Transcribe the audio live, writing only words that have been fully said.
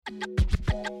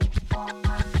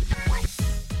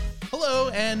Hello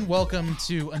and welcome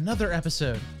to another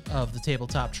episode of the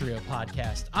Tabletop Trio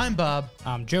Podcast. I'm Bob.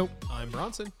 I'm Joe. I'm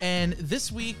Bronson. And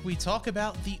this week we talk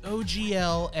about the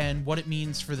OGL and what it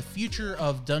means for the future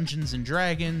of Dungeons &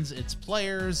 Dragons, its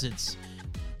players, its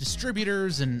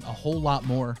distributors, and a whole lot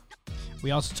more.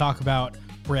 We also talk about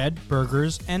bread,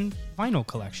 burgers, and vinyl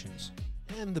collections.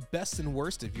 And the best and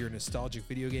worst of your nostalgic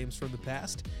video games from the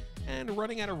past, and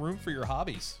running out of room for your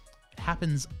hobbies. It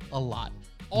happens a lot.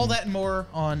 All that and more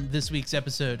on this week's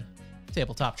episode,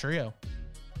 Tabletop Trio.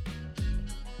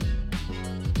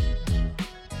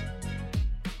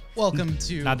 Welcome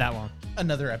to Not that long.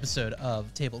 another episode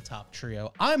of Tabletop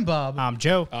Trio. I'm Bob. I'm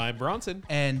Joe. I'm Bronson.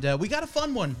 And we got a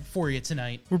fun one for you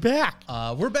tonight. We're back.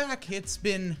 We're back. It's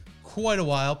been quite a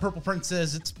while. Purple Print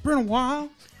says it's been a while.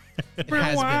 It Been a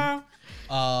has while.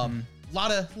 been.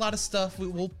 Lot of stuff.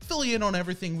 We'll fill you in on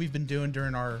everything we've been doing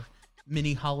during our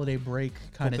mini holiday break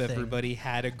kind Hope of thing. everybody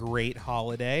had a great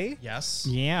holiday. Yes.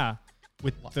 Yeah.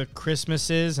 With the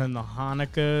Christmases and the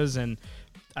Hanukkahs, and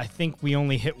I think we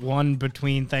only hit one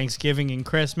between Thanksgiving and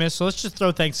Christmas. So let's just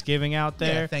throw Thanksgiving out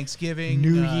there. Yeah, Thanksgiving,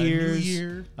 New New Year's.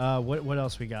 Year. What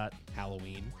else we got?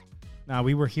 Halloween. Nah,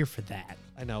 we were here for that.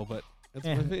 I know, but that's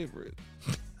Yeah. my favorite.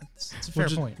 It's a fair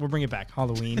point. We'll bring it back.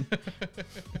 Halloween.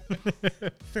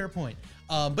 Fair point.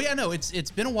 But yeah, no,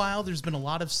 it's been a while. There's been a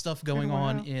lot of stuff going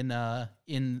on in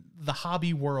the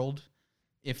hobby world,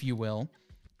 if you will.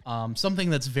 Something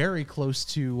that's very close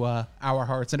to our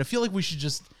hearts, and I feel like we should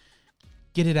just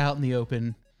get it out in the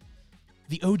open.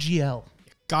 The OGL.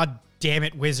 God damn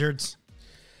it, Wizards.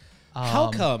 How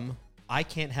come I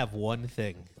can't have one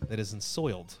thing that isn't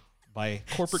soiled by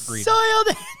corporate greed? Soiled.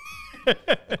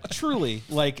 Truly,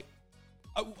 like,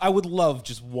 I would love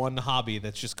just one hobby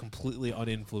that's just completely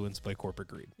uninfluenced by corporate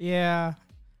greed. Yeah.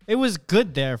 It was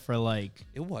good there for like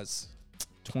It was.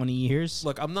 20 years.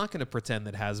 Look, I'm not going to pretend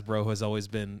that Hasbro has always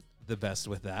been the best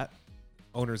with that.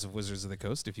 Owners of Wizards of the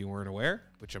Coast, if you weren't aware,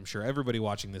 which I'm sure everybody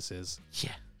watching this is.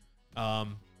 Yeah.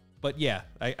 But yeah,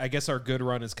 I guess our good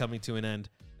run is coming to an end.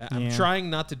 I'm Yeah. trying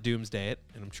not to doomsday it,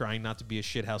 and I'm trying not to be a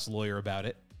shithouse lawyer about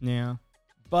it. Yeah.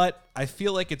 But I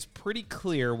feel like it's pretty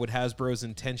clear what Hasbro's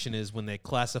intention is when they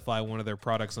classify one of their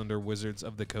products under Wizards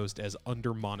of the Coast as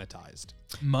under-monetized.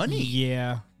 Money.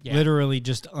 Yeah, Yeah. literally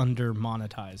just under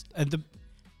monetized. And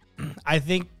I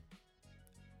think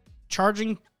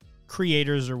charging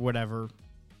creators or whatever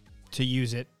to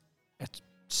use it, it's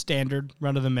standard,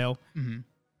 run of the mill,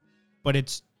 but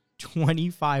it's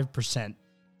 25%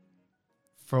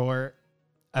 for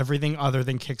everything other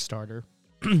than Kickstarter,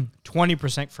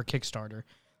 20% for Kickstarter,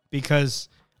 because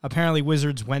apparently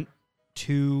Wizards went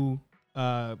to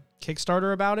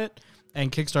Kickstarter about it,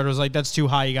 and Kickstarter was like, that's too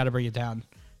high, you got to bring it down.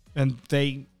 And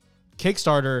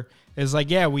Kickstarter is like,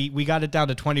 yeah, we got it down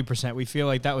to 20%. We feel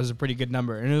like that was a pretty good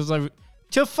number. And it was like,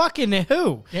 to fucking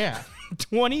who? Yeah.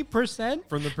 20%?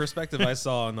 From the perspective I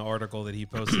saw in the article that he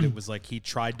posted, it was like he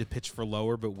tried to pitch for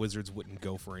lower, but Wizards wouldn't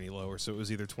go for any lower. So it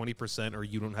was either 20% or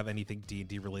you don't have anything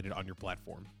D&D related on your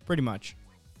platform. Pretty much.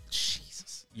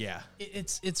 Jesus. Yeah.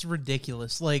 It's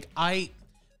ridiculous. Like I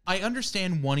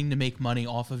understand wanting to make money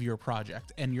off of your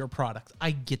project and your product.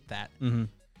 I get that.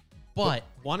 But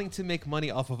Wanting to make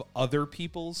money off of other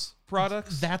people's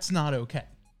products? that's not okay.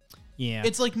 Yeah.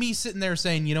 It's like me sitting there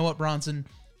saying, you know what, Bronson,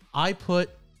 I put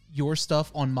your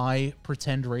stuff on my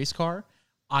pretend race car.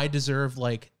 I deserve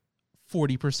like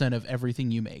 40% of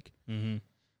everything you make.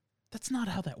 That's not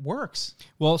how that works.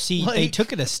 Well, see, they Like-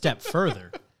 took it a step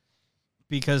further,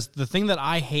 because the thing that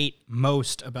I hate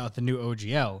most about the new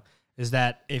OGL is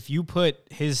that if you put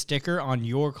his sticker on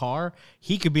your car,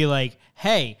 he could be like,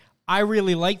 hey, I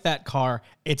really like that car.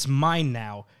 It's mine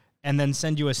now. And then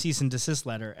send you a cease and desist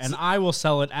letter, and I will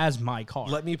sell it as my car.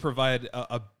 Let me provide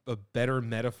a better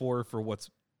metaphor for what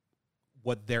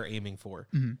they're aiming for.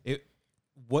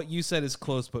 What you said is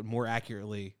close, but more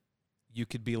accurately, you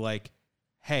could be like,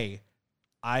 hey,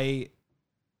 I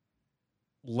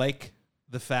like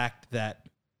the fact that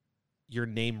your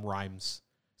name rhymes,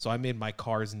 so I made my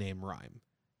car's name rhyme.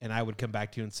 And I would come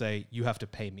back to you and say, you have to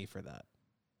pay me for that.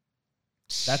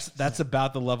 That's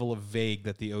about the level of vague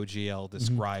that the OGL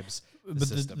describes the But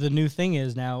system. the new thing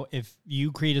is now, if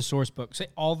you create a source book, say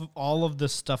all of the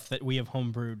stuff that we have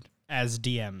homebrewed as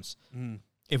DMs,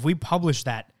 if we publish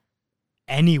that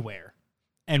anywhere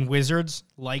and Wizards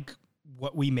like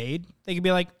what we made, they could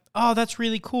be like, oh, that's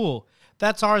really cool.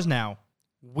 That's ours now.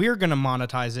 We're going to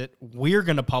monetize it. We're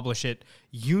going to publish it.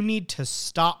 You need to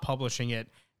stop publishing it.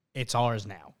 It's ours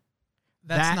now.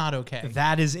 That's not okay.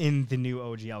 That is in the new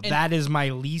OGL. And that is my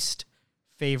least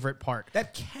favorite part.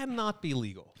 That cannot be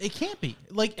legal. It can't be.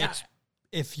 Like,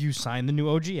 If you sign the new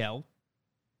OGL.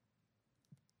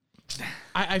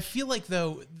 I feel like,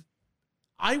 though,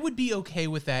 I would be okay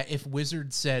with that if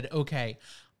Wizards said, okay,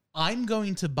 I'm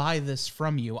going to buy this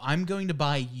from you. I'm going to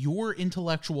buy your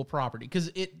intellectual property, because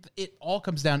it all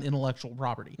comes down to intellectual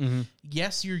property. Mm-hmm.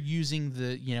 Yes, you're using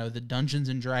the Dungeons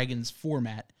and Dragons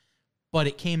format, but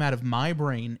it came out of my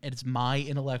brain. It's my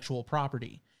intellectual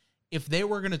property. If they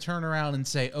were going to turn around and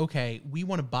say, okay, we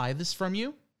want to buy this from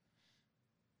you,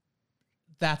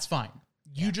 that's fine.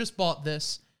 You just bought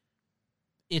this.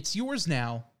 It's yours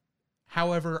now.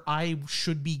 However, I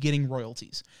should be getting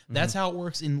royalties. That's how it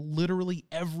works in literally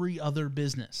every other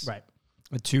business. Right.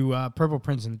 To Purple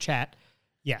Prince in the chat,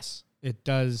 yes, it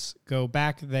does go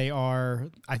back. I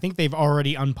think they've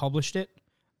already unpublished it.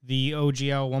 The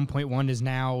OGL 1.1 is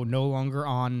now no longer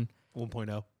on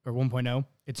 1.0 or 1.0.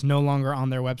 It's no longer on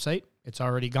their website. It's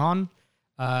already gone.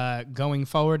 Going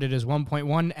forward, it is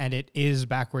 1.1, and it is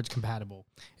backwards compatible.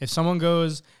 If someone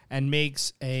goes and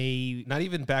makes not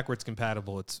even backwards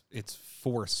compatible, it's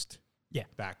forced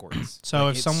backwards. So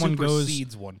if someone goes... It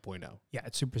supersedes 1.0. Yeah,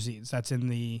 it supersedes. That's in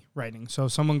the writing. So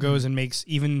if someone goes and makes,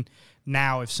 even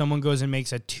now, if someone goes and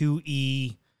makes a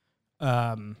 2E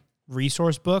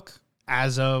resource book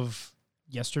as of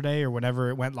yesterday or whenever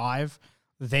it went live,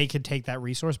 they could take that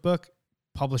resource book,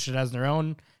 publish it as their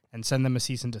own, and send them a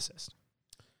cease and desist.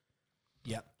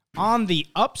 Yep. On the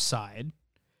upside,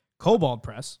 Cobalt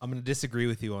Press. I'm going to disagree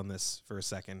with you on this for a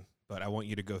second, but I want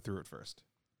you to go through it first.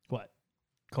 What?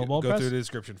 Cobalt Go Press? through the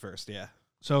description first, yeah.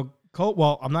 So,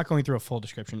 I'm not going through a full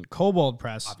description. Cobalt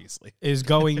Press obviously is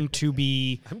going to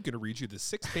be... I'm going to read you the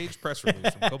 6-page press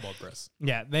release from Cobalt Press.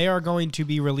 Yeah, they are going to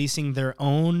be releasing their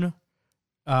own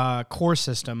core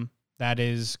system that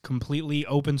is completely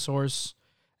open source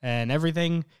and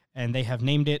everything, and they have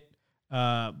named it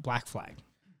Black Flag.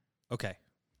 Okay.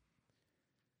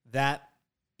 That,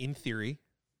 in theory,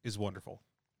 is wonderful.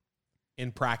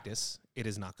 In practice, it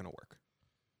is not going to work.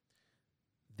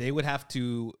 They would have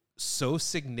to so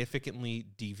significantly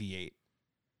deviate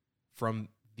from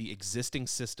the existing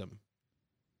system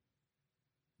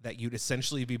that you'd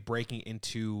essentially be breaking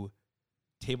into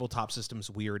tabletop systems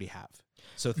we already have.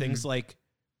 So things like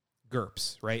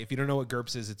GURPS, right? If you don't know what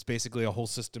GURPS is, it's basically a whole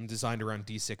system designed around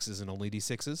D6s and only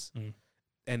D6s. Mm.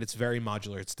 And it's very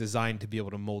modular. It's designed to be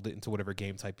able to mold it into whatever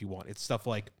game type you want. It's stuff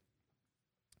like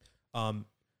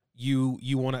you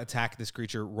want to attack this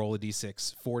creature, roll a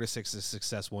D6. 4 to 6 is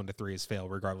success, 1 to 3 is fail,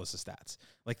 regardless of stats.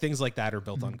 Like things like that are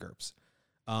built on GURPS.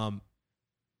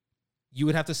 You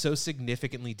would have to so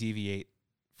significantly deviate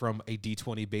from a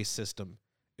D20-based system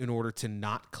in order to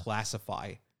not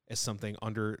classify as something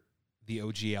under the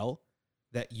OGL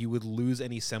that you would lose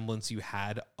any semblance you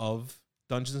had of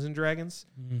Dungeons and Dragons,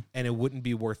 and it wouldn't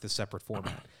be worth a separate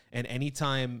format. And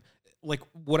anytime, like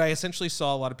what I essentially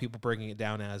saw a lot of people breaking it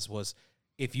down as was,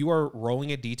 if you are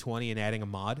rolling a D20 and adding a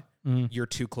mod, you're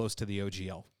too close to the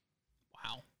OGL.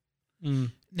 Wow.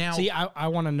 Now, see, I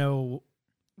want to know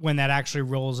when that actually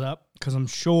rolls up, because I'm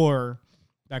sure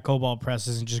that Cobalt Press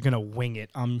isn't just going to wing it.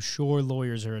 I'm sure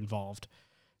lawyers are involved.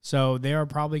 So they are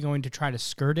probably going to try to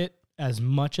skirt it as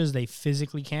much as they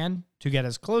physically can to get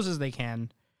as close as they can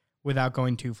without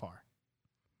going too far.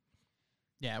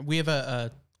 Yeah, we have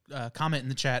a comment in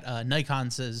the chat.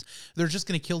 Nikon says, they're just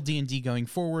going to kill D&D going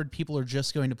forward. People are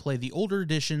just going to play the older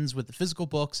editions with the physical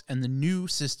books, and the new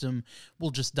system will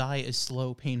just die a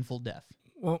slow, painful death.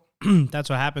 Well,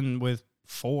 that's what happened with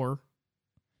 4.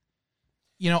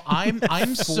 You know,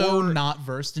 I'm so not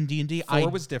versed in D&D. 4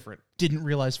 was different. Didn't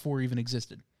realize 4 even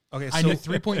existed. Okay, so I knew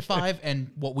 3.5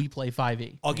 and what we play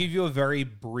 5e. I'll give you a very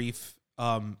brief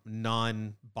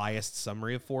non-biased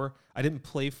summary of 4. I didn't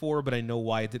play 4, but I know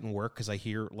why it didn't work, because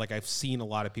I've seen a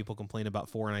lot of people complain about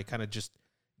 4, and I kind of just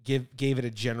gave it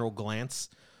a general glance.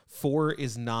 4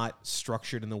 is not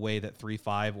structured in the way that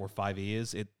 3.5 or 5e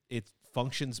is. It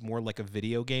functions more like a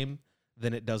video game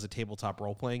than it does a tabletop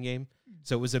role-playing game.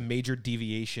 So it was a major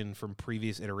deviation from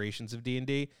previous iterations of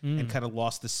D&D and kind of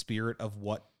lost the spirit of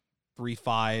what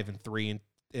 3.5 and 3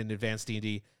 in Advanced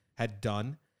D&D had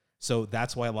done. So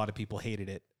that's why a lot of people hated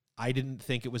it. I didn't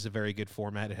think it was a very good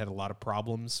format. It had a lot of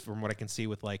problems from what I can see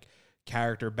with like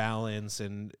character balance,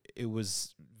 and it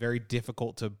was very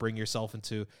difficult to bring yourself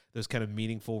into those kind of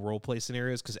meaningful role play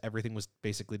scenarios because everything was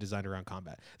basically designed around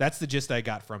combat. That's the gist I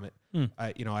got from it.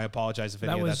 I apologize if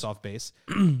any of that's off base.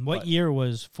 What year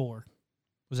was 4?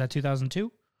 Was that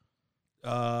 2002?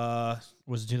 Was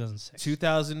it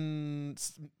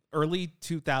 2006? Early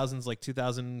 2000s, like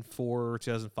 2004 or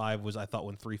 2005 was, I thought,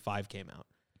 when 3.5 came out.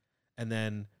 And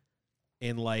then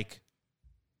in like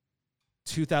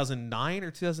 2009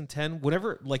 or 2010,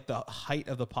 whatever, like the height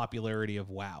of the popularity of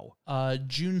WoW.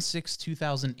 June 6,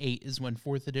 2008 is when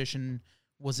 4th edition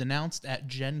was announced at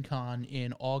Gen Con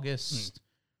in August.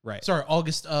 Right. Sorry,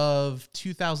 August of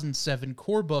 2007.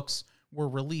 Core books were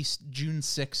released June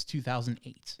 6,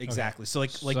 2008. Exactly. So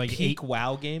like eight, peak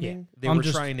WoW gaming, they I'm were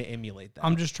just- trying to emulate that.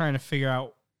 I'm just trying to figure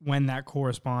out when that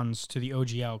corresponds to the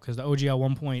OGL, because the OGL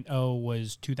 1.0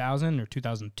 was 2000 or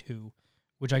 2002,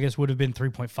 which I guess would have been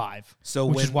 3.5. So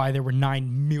which is why there were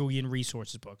 9 million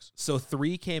resources books. So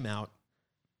 3 came out,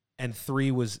 and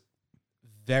 3 was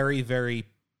very, very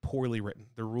poorly written.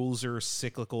 The rules are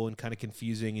cyclical and kind of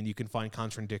confusing, and you can find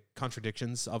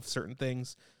contradictions of certain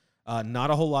things. Not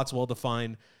a whole lot's well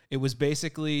defined. It was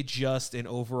basically just an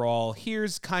overall,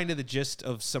 here's kind of the gist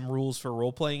of some rules for a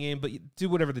role-playing game, but you do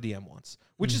whatever the DM wants,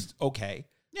 which is okay.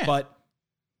 Yeah. But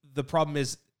the problem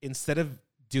is, instead of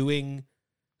doing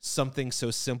something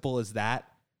so simple as that,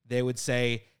 they would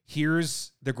say,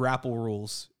 here's the grapple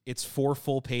rules. It's 4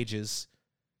 full pages.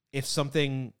 If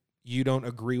something you don't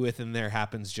agree with in there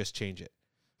happens, just change it.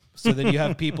 So then you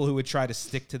have people who would try to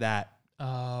stick to that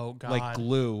Oh, God. like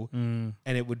glue, and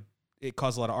it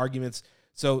caused a lot of arguments.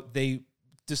 So they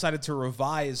decided to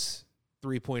revise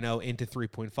 3.0 into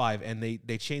 3.5, and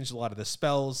they changed a lot of the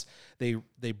spells.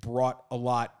 They brought a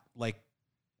lot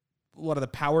of the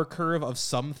power curve of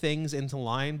some things into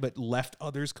line, but left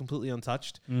others completely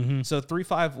untouched. So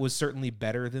 3.5 was certainly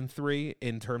better than 3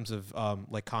 in terms of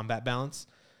like combat balance,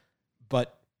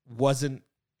 but wasn't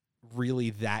really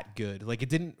that good. Like, it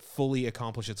didn't fully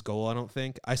accomplish its goal, I don't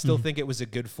think. I still think it was a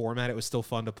good format. It was still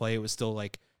fun to play. It was still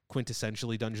like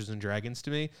quintessentially Dungeons and Dragons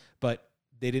to me, but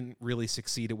they didn't really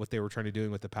succeed at what they were trying to do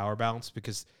with the power balance,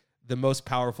 because the most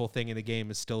powerful thing in the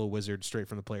game is still a wizard straight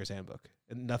from the player's handbook,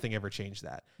 and nothing ever changed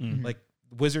that. Like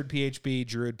wizard PHB,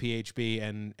 druid PHB,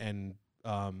 and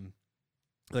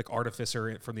like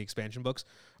artificer from the expansion books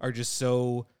are just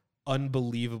so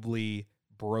unbelievably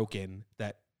broken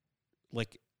that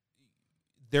like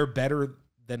they're better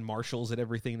than marshals at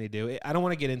everything they do. I don't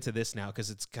want to get into this now because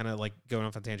it's kind of like going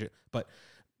off on a tangent, but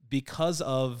because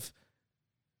of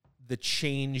the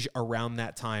change around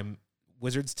that time,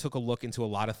 Wizards took a look into a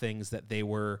lot of things that they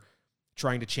were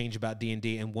trying to change about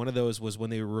D&D, and one of those was when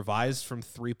they revised from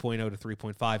 3.0 to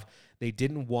 3.5, they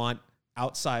didn't want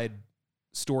outside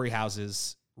story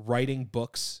houses writing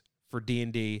books for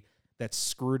D&D that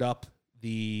screwed up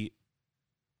the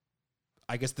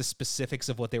specifics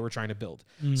of what they were trying to build.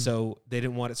 So they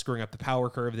didn't want it screwing up the power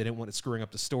curve. They didn't want it screwing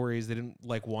up the stories. They didn't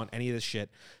want any of this shit.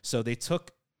 So they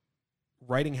took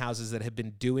writing houses that had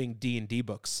been doing D&D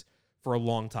books for a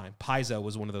long time. Paizo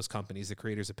was one of those companies, the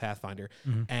creators of Pathfinder,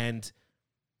 and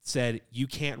said, you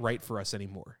can't write for us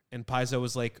anymore. And Paizo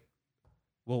was like,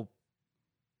 well,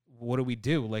 what do we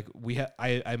do? Like,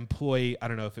 I employ, I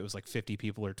don't know if it was like 50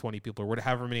 people or 20 people or whatever,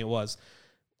 however many it was.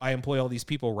 I employ all these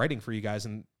people writing for you guys,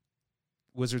 and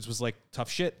Wizards was like, tough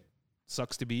shit.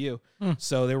 Sucks to be you.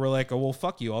 So they were like, oh, well,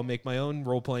 fuck you. I'll make my own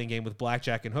role-playing game with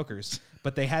blackjack and hookers.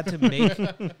 But they had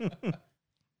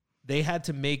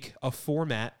to make a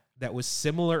format that was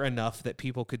similar enough that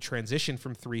people could transition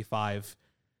from 3.5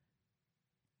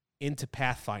 into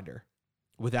Pathfinder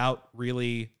without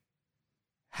really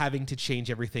having to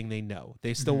change everything they know.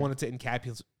 They still wanted to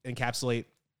encapsulate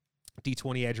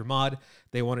D20 Edge or Mod.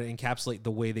 They wanted to encapsulate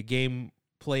the way the game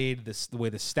played, the way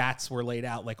the stats were laid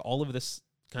out, like all of this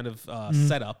kind of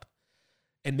setup,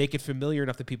 and make it familiar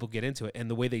enough that people get into it. And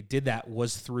the way they did that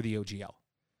was through the OGL.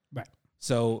 Right.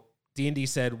 So D&D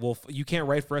said, well, you can't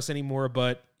write for us anymore,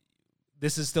 but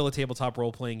this is still a tabletop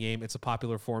role-playing game. It's a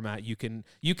popular format. You can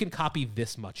copy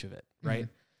this much of it, right?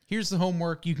 Here's the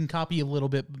homework. You can copy a little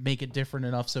bit, but make it different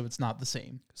enough so it's not the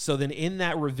same. So then in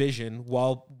that revision,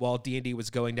 while D&D was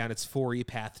going down its 4E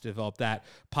path to develop that,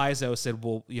 Paizo said,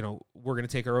 well, we're going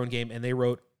to take our own game. And they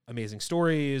wrote amazing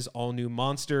stories, all new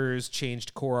monsters,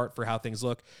 changed core art for how things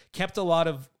look, kept a lot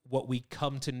of what we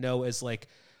come to know as like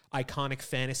iconic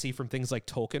fantasy from things like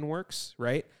Tolkien works,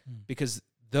 right? Because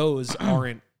those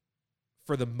aren't,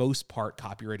 for the most part,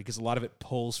 copyrighted, because a lot of it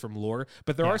pulls from lore,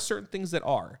 but there are certain things that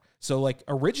are. So like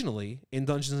originally in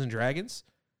Dungeons and Dragons,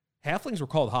 halflings were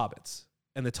called hobbits,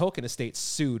 and the Tolkien estate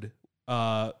sued.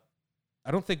 I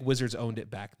don't think Wizards owned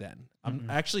it back then. I'm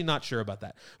actually not sure about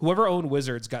that. Whoever owned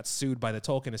Wizards got sued by the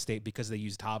Tolkien estate because they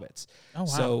used hobbits. Oh, wow.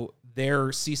 So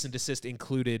their cease and desist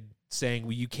included saying,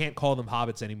 well, you can't call them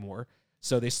hobbits anymore.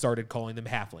 So they started calling them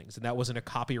halflings, and that wasn't a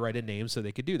copyrighted name, so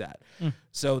they could do that.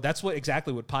 So that's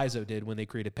exactly what Paizo did when they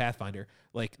created Pathfinder.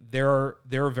 Like there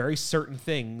are very certain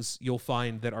things you'll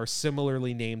find that are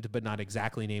similarly named but not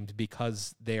exactly named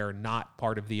because they are not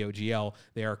part of the OGL.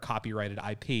 They are copyrighted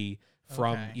IP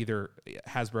from Okay. either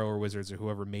Hasbro or Wizards or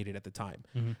whoever made it at the time.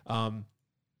 Mm-hmm.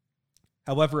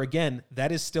 However, again,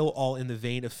 that is still all in the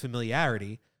vein of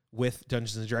familiarity with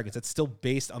Dungeons and Dragons. It's still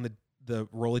based on the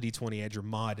roll a d20 edge or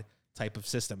mod type of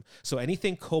system. So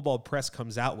anything Kobold Press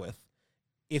comes out with,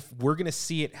 if we're going to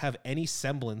see it have any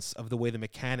semblance of the way the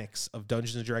mechanics of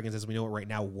Dungeons and Dragons as we know it right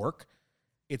now work,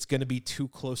 it's going to be too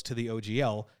close to the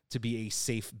OGL to be a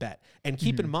safe bet. And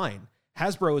keep in mind,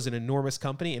 Hasbro is an enormous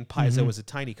company and Paizo is a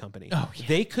tiny company. Oh, yeah.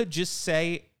 They could just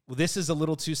say, well, this is a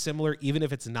little too similar, even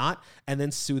if it's not, and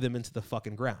then sue them into the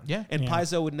fucking ground. Yeah. And Yeah.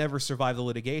 Paizo would never survive the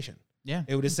litigation. Yeah.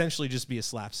 It would essentially just be a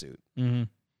slap suit. Mm-hmm.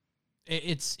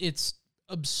 It's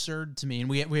absurd to me. And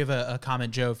we have a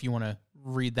comment, Joe, if you want to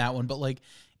read that one. But like,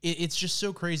 it's just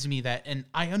so crazy to me that, and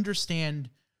I understand,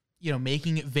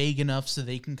 making it vague enough so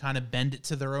they can kind of bend it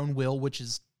to their own will, which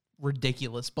is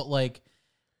ridiculous. But like,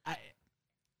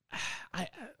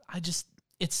 I just,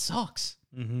 it sucks.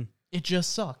 Mm-hmm. It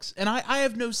just sucks. And I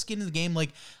have no skin in the game. Like,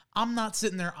 I'm not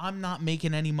sitting there. I'm not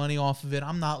making any money off of it.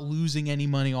 I'm not losing any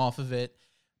money off of it.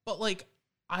 But like,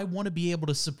 I want to be able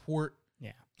to support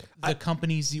the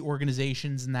companies, the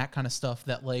organizations, and that kind of stuff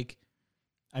that like,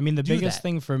 I mean, the do biggest that.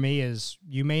 thing for me is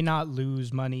you may not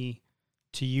lose money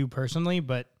to you personally,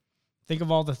 but think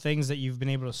of all the things that you've been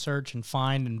able to search and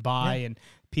find and buy and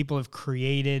people have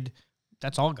created.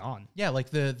 That's all gone. yeah, like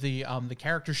the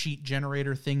character sheet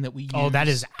generator thing that we use. Oh, that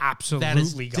is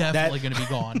absolutely gone. definitely going to be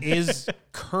gone. Is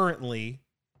currently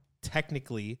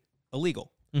technically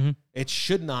illegal. Mhm. It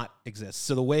should not exist.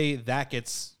 So the way that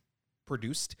gets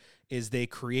produced is they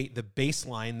create the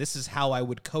baseline. This is how I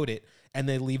would code it, and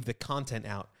they leave the content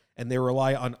out. And they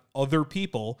rely on other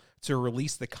people to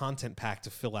release the content pack to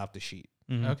fill out the sheet.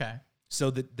 Okay.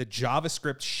 So the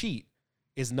JavaScript sheet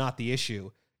is not the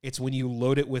issue. It's when you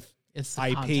load it with It's the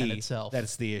IP content itself.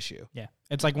 that's the issue. Yeah.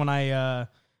 It's like when I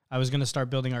was going to start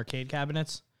building arcade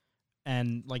cabinets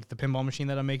and like the pinball machine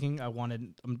that I'm making,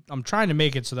 I'm trying to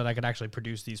make it so that I could actually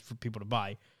produce these for people to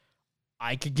buy.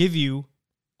 I could give you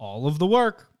all of the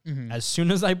work. As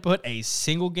soon as I put a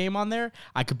single game on there,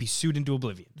 I could be sued into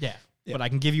oblivion. Yeah. But I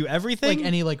can give you everything. Like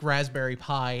any like Raspberry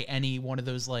Pi, any one of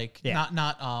those like not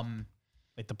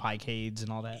like the Picades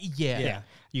and all that. yeah.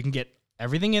 You can get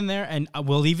everything in there, and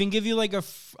we'll even give you like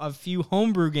a few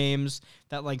homebrew games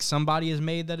that like somebody has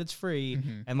made that it's free,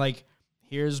 and like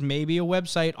here's maybe a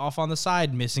website off on the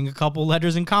side missing a couple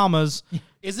letters and commas.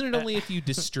 Isn't it only if you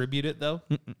distribute it, though?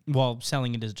 Well,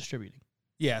 selling it is distributing.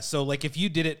 Yeah, so like if you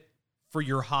did it for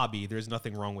your hobby, there's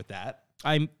nothing wrong with that.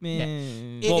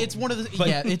 It's one of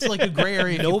the it's like a gray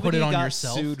area if you put Nobody it on got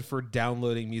yourself. sued for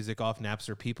downloading music off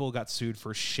Napster. People got sued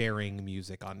for sharing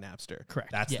music on Napster.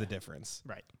 Correct. That's Yeah. the difference.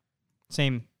 Right.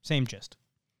 Same gist.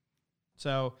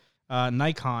 So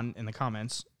Nikon in the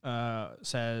comments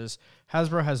says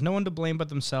Hasbro has no one to blame but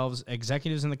themselves.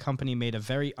 Executives in the company made a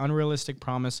very unrealistic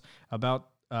promise about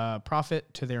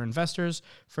profit to their investors.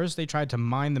 First, they tried to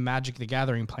mine the Magic the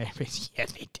Gathering player base. Yeah,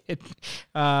 they did.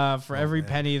 For every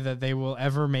penny that they will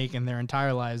ever make in their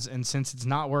entire lives. And since it's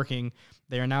not working,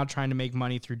 they are now trying to make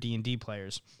money through D&D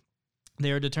players.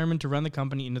 They are determined to run the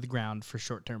company into the ground for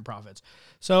short-term profits.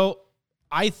 So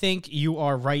I think you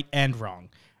are right and wrong.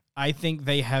 I think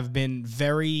they have been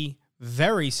very,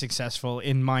 very successful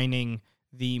in mining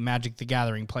the Magic the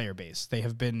Gathering player base. They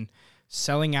have been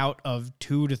selling out of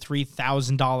 $2,000 to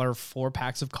 $3,000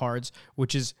 4-packs of cards,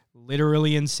 which is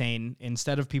literally insane.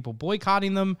 Instead of people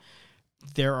boycotting them,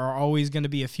 there are always going to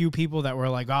be a few people that were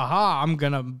like, aha, I'm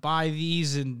going to buy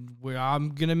these and I'm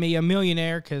going to be a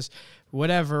millionaire because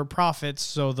whatever profits.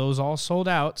 So those all sold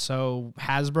out. So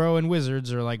Hasbro and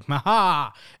Wizards are like,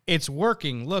 aha, it's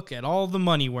working. Look at all the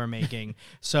money we're making.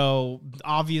 So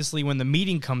obviously when the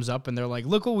meeting comes up and they're like,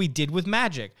 look what we did with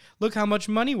Magic. Look how much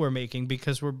money we're making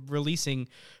because we're releasing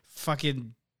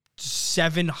fucking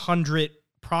 700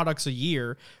 products a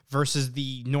year versus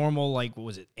the normal, like, what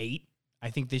was it, 8? I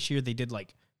think this year they did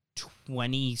like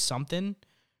 20 something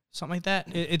like that.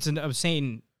 It's an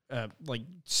insane, like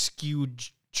skewed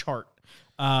chart.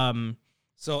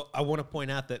 So I want to point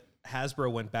out that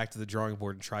Hasbro went back to the drawing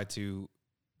board and tried to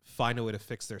find a way to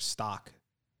fix their stock.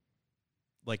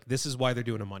 Like, this is why they're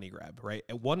doing a money grab, right?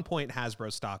 At one point,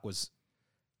 Hasbro stock was,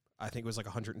 I think it was like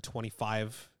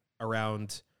 125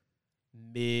 around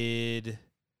mid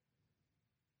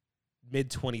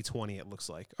 2020, it looks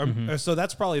like. So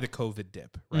that's probably the COVID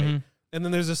dip, right? And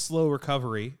then there's a slow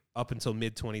recovery up until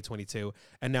mid 2022,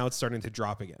 and now it's starting to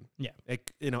drop again. Yeah.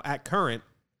 At current,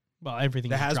 Well, everything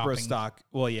the is Hasbro dropping. stock,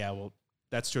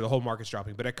 that's true. The whole market's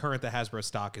dropping, but at current, the Hasbro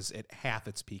stock is at half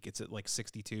its peak. It's at like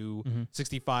 62,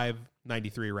 65,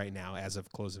 93 right now as of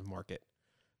close of market.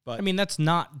 But I mean, that's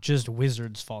not just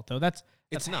Wizards' fault, though. That's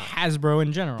not Hasbro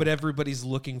in general. But everybody's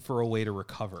looking for a way to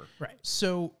recover. Right.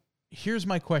 So here's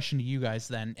my question to you guys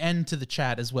then, and to the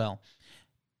chat as well.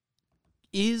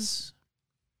 Is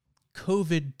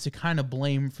COVID to kind of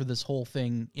blame for this whole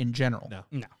thing in general?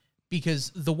 No.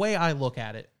 Because the way I look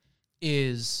at it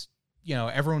is,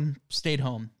 everyone stayed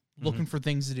home looking for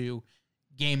things to do,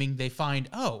 gaming. They find,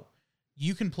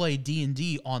 you can play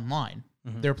D&D online.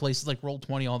 There are places like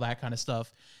Roll20, all that kind of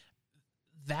stuff.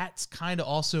 That's kind of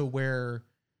also where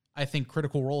I think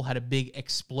Critical Role had a big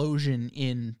explosion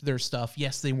in their stuff.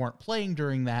 Yes, they weren't playing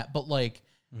during that, but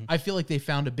I feel like they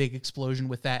found a big explosion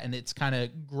with that, and it's kind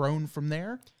of grown from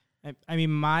there. I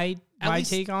mean, my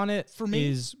take on it for me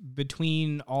is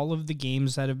between all of the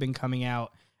games that have been coming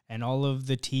out and all of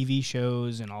the TV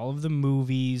shows and all of the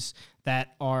movies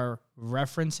that are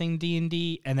referencing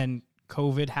D&D, and then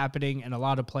COVID happening, and a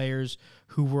lot of players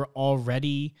who were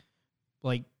already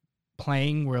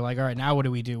playing were like, all right, now what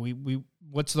do? We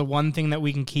what's the one thing that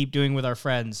we can keep doing with our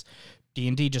friends?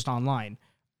 D&D, just online.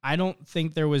 I don't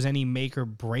think there was any make or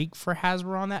break for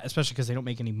Hasbro on that, especially because they don't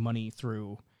make any money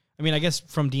through. I mean, I guess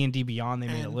from D&D Beyond they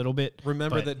made a little bit.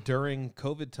 Remember that during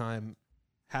COVID time,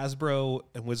 Hasbro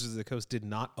and Wizards of the Coast did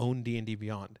not own D&D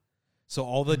Beyond. So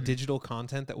all the digital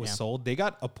content that was sold, they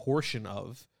got a portion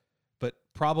of, but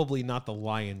probably not the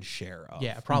lion's share of.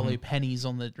 Yeah, probably pennies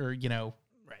on the, or,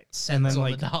 cents And then,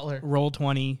 on the dollar.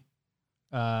 Roll20,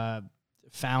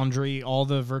 Foundry, all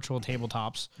the virtual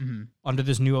tabletops under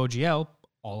this new OGL,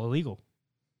 all illegal.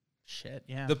 Shit,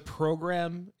 yeah. The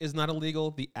program is not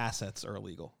illegal. The assets are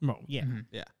illegal. Oh, yeah.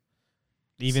 Yeah.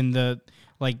 Even the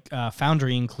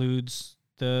Foundry includes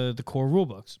the core rule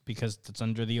books because it's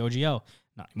under the OGL.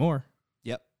 Not anymore.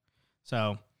 Yep.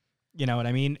 So, you know what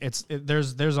I mean?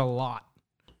 There's a lot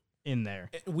in there.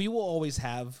 We will always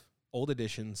have old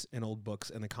editions and old books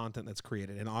and the content that's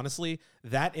created. And honestly,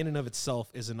 that in and of itself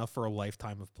is enough for a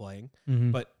lifetime of playing.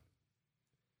 But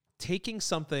taking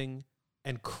something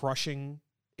and crushing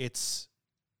its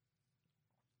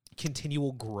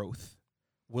continual growth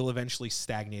will eventually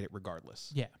stagnate it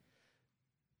regardless. Yeah.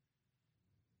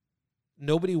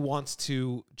 Nobody wants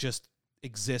to just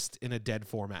exist in a dead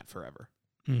format forever,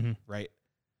 right?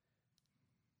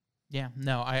 Yeah,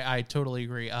 no, I totally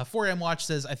agree. 4am Watch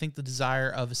says, I think the desire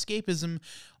of escapism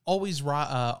always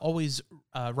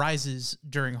rises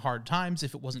during hard times.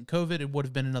 If it wasn't COVID, it would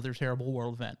have been another terrible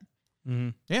world event.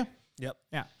 Yeah. Yep.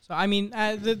 Yeah. So, I mean,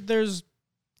 there's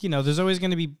always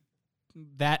going to be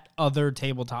that other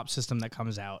tabletop system that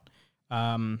comes out.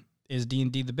 Is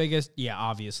D&D the biggest? Yeah,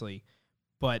 obviously.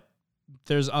 But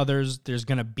there's others. There's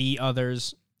going to be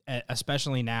others,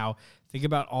 especially now. Think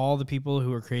about all the people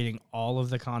who are creating all of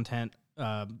the content,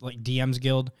 like DM's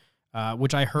Guild,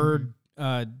 which I heard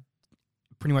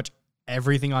pretty much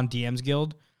everything on DM's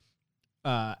Guild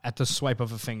at the swipe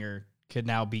of a finger could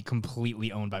now be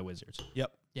completely owned by Wizards.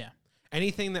 Yep. Yeah.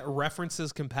 Anything that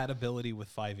references compatibility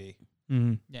with 5e.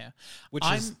 Yeah. Which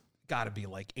is got to be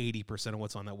like 80% of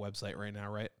what's on that website right now,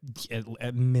 right?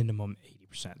 At minimum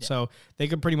 80%. Yeah. So they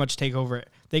could pretty much take over.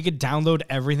 They could download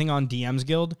everything on DM's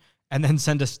Guild and then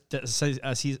send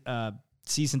a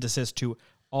cease and desist to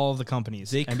all the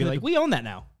companies and be like, we own that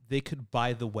now. They could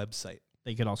buy the website.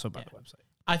 They could also buy the website.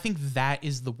 I think that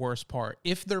is the worst part.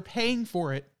 If they're paying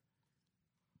for it,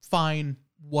 fine,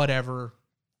 whatever,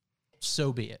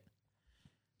 so be it.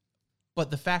 But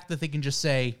the fact that they can just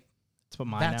say,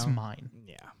 that's mine.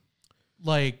 Yeah.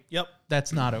 Like,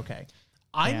 that's not okay.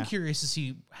 I'm curious to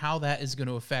see how that is going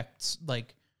to affect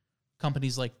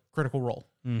companies like Critical Role.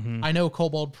 I know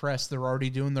Kobold Press, they're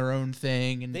already doing their own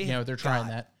thing, and they're trying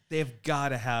that. They've got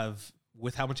to have,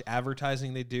 with how much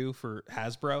advertising they do for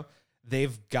Hasbro,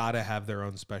 they've got to have their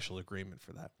own special agreement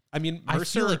for that. I mean, I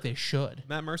feel like they should.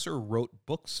 Matt Mercer wrote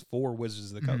books for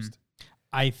Wizards of the Coast.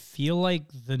 I feel like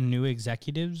the new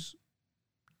executives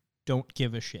don't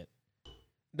give a shit.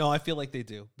 No, I feel like they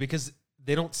do, because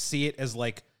they don't see it as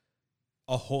like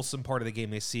a wholesome part of the game.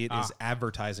 They see it as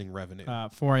advertising revenue.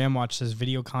 4am Watch says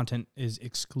video content is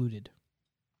excluded.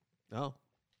 Oh.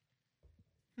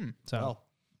 So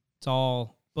it's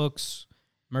all books,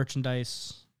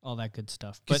 merchandise, all that good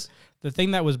stuff. But the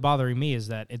thing that was bothering me is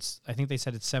that I think they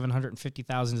said it's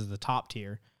 750,000 is the top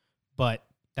tier, but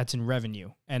that's in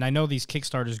revenue. And I know these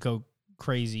Kickstarters go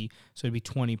crazy, so it'd be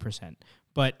 20%.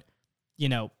 But,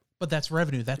 But that's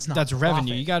revenue. That's not That's profit.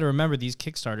 revenue. You got to remember these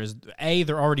Kickstarters.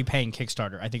 They're already paying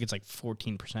Kickstarter. I think it's like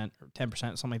 14% or 10%,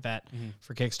 something like that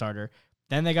for Kickstarter.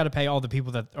 Then they got to pay all the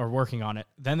people that are working on it.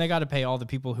 Then they got to pay all the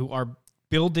people who are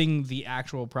building the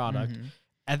actual product.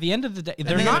 At the end of the day,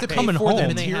 they're not coming home.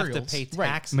 And they have to pay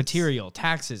taxes. Material,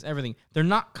 taxes, everything. They're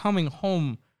not coming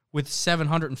home with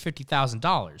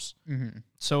 $750,000.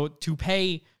 So to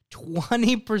pay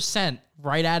 20%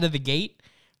 right out of the gate,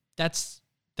 that's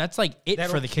like it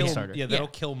for the Kickstarter. Yeah, that'll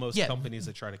kill most companies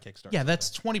that try to Kickstarter. Yeah,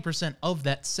 that's 20% of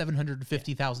that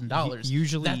 $750,000.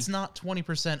 Usually, that's not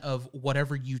 20% of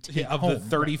whatever you take of home. the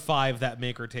 35 that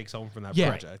maker takes home from that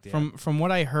project. Yeah. From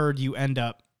what I heard, you end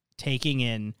up taking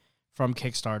in from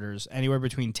Kickstarters anywhere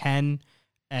between 10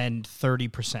 and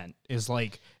 30% is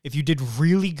like, if you did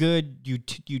really good, you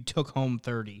took home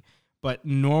 30. But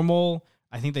normal,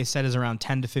 I think they said, is around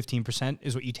 10 to 15%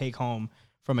 is what you take home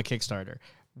from a Kickstarter.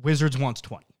 Wizards wants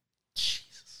 20.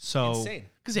 Jesus. So insane.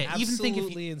 Because even think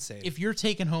if you're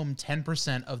taking home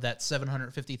 10% of that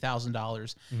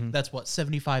 $750,000, that's what,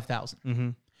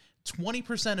 $75,000.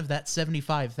 20% of that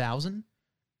 $75,000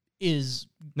 is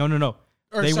no.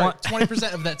 Or they want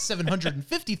 20% of that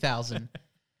 $750,000.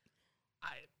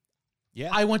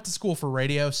 I went to school for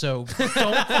radio, so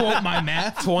don't quote my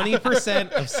math.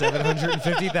 20% of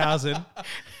 $750,000,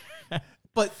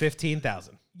 but $15,000.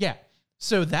 Yeah,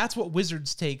 so that's what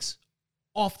Wizards takes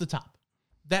off the top.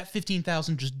 That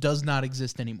 $15,000 just does not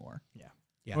exist anymore.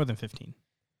 Yeah, more than 15.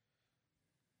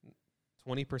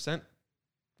 20%.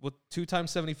 Well, 2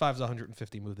 times 75 is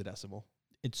 150. Move the decimal.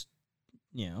 It's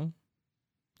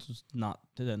it's not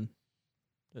then.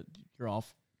 You're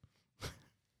off.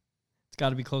 It's got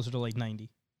to be closer to like 90.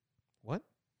 What?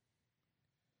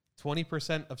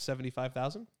 20% of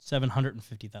 75,000?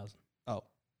 750,000. Oh,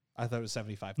 I thought it was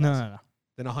 75,000. No.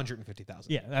 Then 150,000.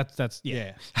 Yeah, that's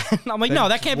yeah. I'm like, no,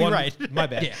 that can't be right. My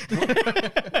bad.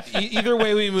 Either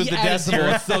way we move the decimal,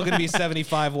 it's still going to be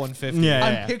 75, 150. Yeah,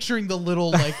 I'm picturing the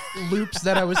little like loops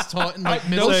that I was taught in like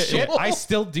middle school. Shit, I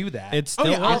still do that. It's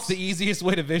still it's the easiest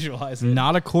way to visualize it.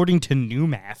 Not according to new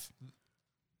math.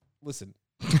 Listen,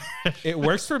 it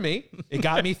works for me. It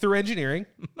got me through engineering.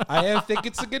 I think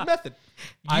it's a good method.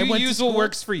 You use what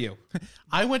works for you.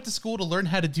 I went to school to learn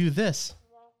how to do this.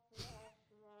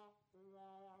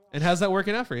 And how's that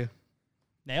working out for you?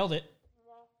 Nailed it.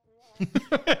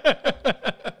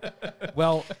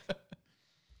 Well,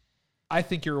 I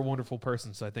think you're a wonderful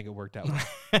person, so I think it worked out well.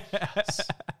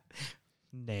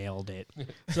 Nailed it.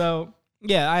 So,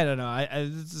 yeah, I don't know.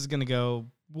 This is going to go...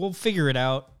 We'll figure it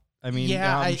out. I mean,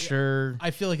 I'm sure...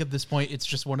 I feel like at this point, it's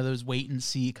just one of those wait and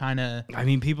see kind of... I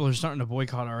mean, people are starting to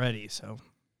boycott already, so...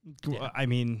 Yeah. I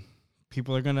mean,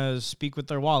 people are going to speak with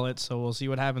their wallets, so we'll see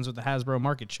what happens with the Hasbro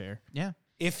market share. Yeah.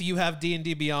 If you have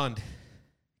D&D Beyond,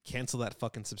 cancel that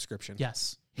fucking subscription.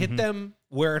 Yes. Hit them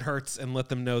where it hurts and let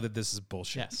them know that this is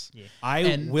bullshit. Yes. Yeah.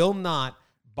 I will not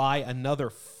buy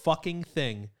another fucking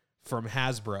thing from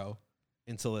Hasbro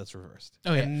until it's reversed.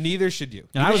 Oh, yeah. And neither should you.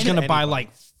 And I was going to buy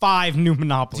like 5 new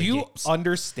Monopoly games. games. Do you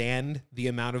understand the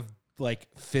amount of like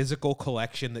physical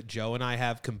collection that Joe and I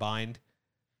have combined?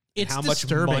 It's how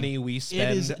disturbing. Much money we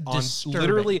spend on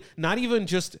literally not even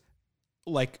just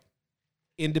like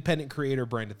independent creator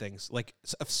branded things, like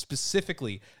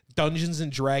specifically Dungeons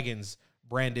and Dragons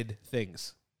branded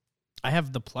things. I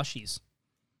have the plushies.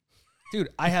 Dude,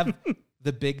 I have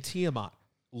the big Tiamat.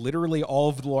 Literally all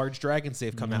of the large dragons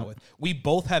they've come out with. We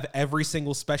both have every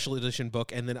single special edition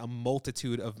book and then a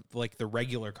multitude of like the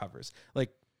regular covers. Like,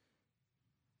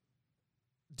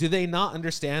 do they not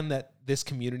understand that this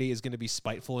community is going to be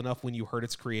spiteful enough when you hurt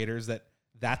its creators that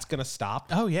that's going to stop?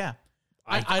 Oh, yeah.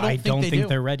 I don't think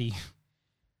they're ready.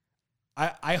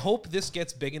 I hope this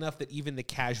gets big enough that even the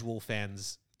casual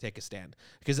fans take a stand,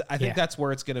 because I think that's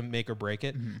where it's going to make or break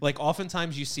it. Like,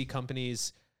 oftentimes you see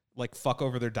companies like fuck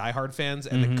over their diehard fans,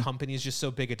 and the company is just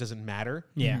so big it doesn't matter.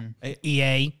 Yeah.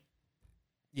 EA.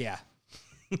 Yeah.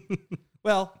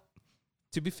 Well,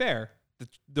 to be fair,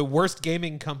 the worst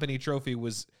gaming company trophy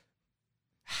was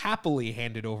happily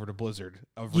handed over to Blizzard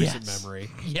of recent memory.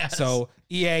 Yes. So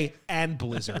EA and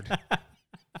Blizzard.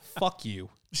 Fuck you.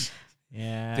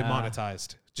 Yeah.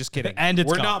 Demonetized. Just kidding. And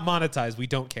we're not monetized. We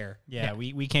don't care. Yeah,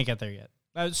 we can't get there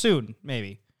yet. Soon,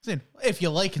 maybe. If you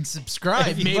like and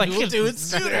subscribe, maybe we'll do it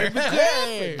sooner.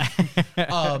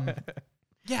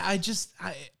 Yeah,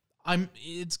 I'm.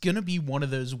 It's gonna be one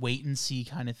of those wait and see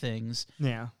kind of things.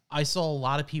 Yeah. I saw a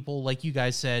lot of people, like you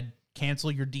guys said, cancel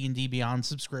your D&D Beyond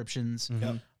subscriptions.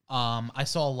 Yep. I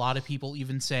saw a lot of people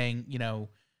even saying,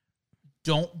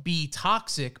 don't be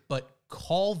toxic, but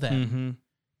call them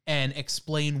and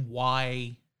explain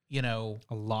why, a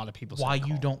lot of people why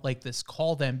you don't like this.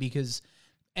 Call them because,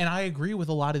 and I agree with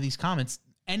a lot of these comments.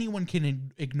 Anyone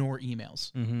can ignore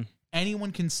emails.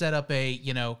 Anyone can set up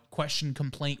a, question,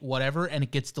 complaint, whatever, and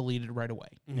it gets deleted right away.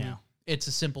 Yeah. It's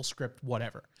a simple script,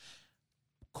 whatever.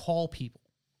 Call people.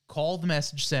 Call the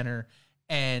message center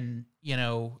and,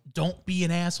 don't be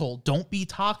an asshole. Don't be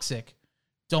toxic.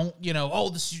 Don't, oh,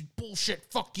 this is bullshit.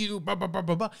 Fuck you. Blah, blah, blah,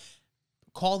 blah, blah.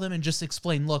 Call them and just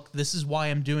explain, look, this is why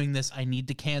I'm doing this. I need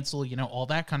to cancel, all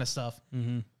that kind of stuff.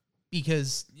 Mm-hmm.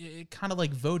 Because kind of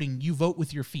like voting, you vote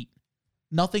with your feet.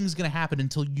 Nothing's going to happen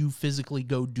until you physically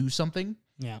go do something.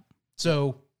 Yeah.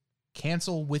 So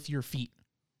cancel with your feet.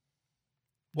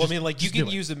 Well, I mean, like, you can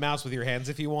use a mouse with your hands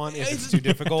if you want, if it's too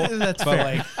difficult. That's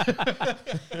but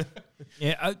fair.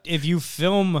 Yeah, if you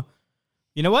film,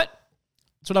 you know what?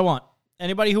 That's what I want.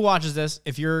 Anybody who watches this,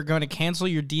 if you're going to cancel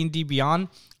your D&D Beyond,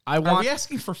 I want... Are we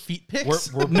asking for feet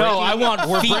pics? We're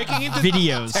breaking into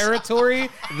videos. Territory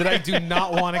that I do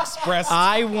not want expressed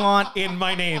I want... in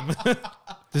my name.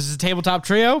 This is a Tabletop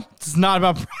Trio. It's not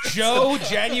about... Joe,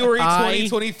 January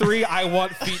 2023, I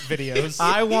want feet videos.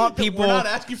 I want people... We're not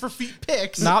asking for feet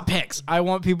pics. Not pics. I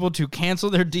want people to cancel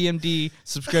their DMD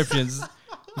subscriptions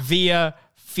via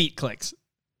feet clicks.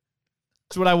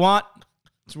 That's what I want.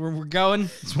 That's where we're going.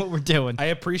 That's what we're doing. I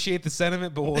appreciate the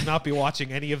sentiment, but will not be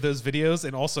watching any of those videos,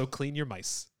 and also clean your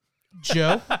mice.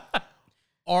 Joe,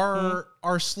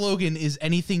 our slogan is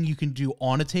anything you can do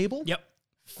on a table. Yep.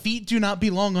 Feet do not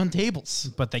belong on tables.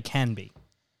 But they can be.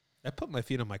 I put my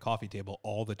feet on my coffee table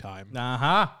all the time.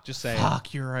 Uh-huh. Just saying.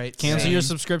 Fuck, you're right. Cancel Same. your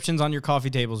subscriptions on your coffee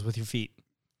tables with your feet.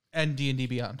 And D&D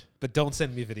Beyond. But don't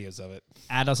send me videos of it.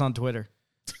 Add us on Twitter.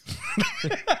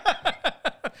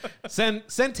 Send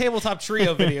Tabletop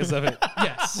Trio videos of it.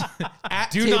 Yes.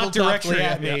 Do not directly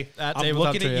at me. At I'm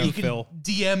Tabletop looking Trio. at you, You can Phil.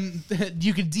 DM.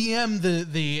 You can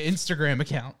DM the Instagram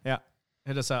account. Yeah.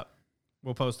 Hit us up.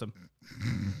 We'll post them.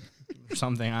 Or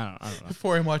something. I don't know.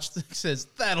 Before I watch, says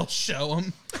that'll show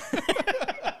him.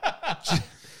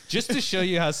 Just to show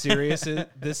you how serious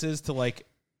this is, to like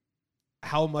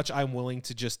how much I'm willing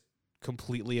to just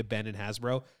completely abandon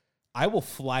Hasbro, I will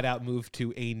flat out move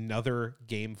to another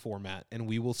game format, and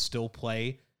we will still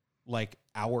play like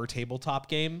our tabletop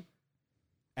game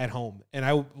at home. And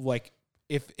I like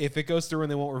if it goes through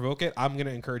and they won't revoke it, I'm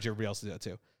gonna encourage everybody else to do that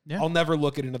too. Yeah. I'll never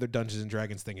look at another Dungeons and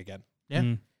Dragons thing again. Yeah.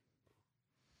 Mm.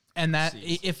 And that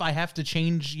if I have to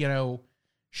change,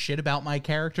 shit about my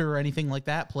character or anything like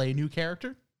that, play a new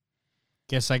character.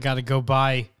 Guess I got to go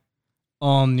buy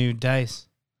all new dice.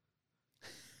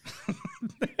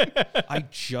 I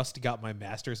just got my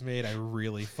masters made. I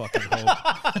really fucking hope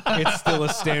it's still a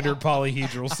standard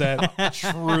polyhedral set.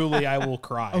 Truly, I will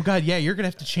cry. Oh god, yeah, you're gonna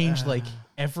have to change like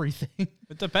everything.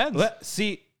 It depends. Let's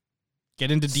see.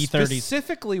 Get into D30s.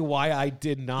 Specifically, why I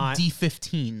did not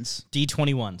D15s,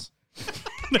 D21s.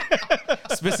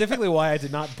 specifically why I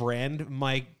did not brand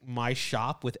my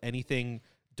shop with anything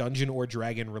Dungeon or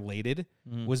Dragon related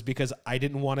was because I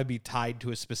didn't want to be tied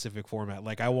to a specific format.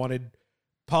 Like I wanted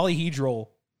polyhedral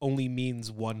only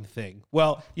means one thing.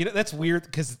 Well, that's weird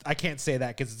because I can't say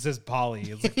that because it says poly.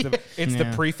 It's like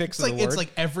the prefix of the word. It's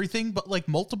like everything, but like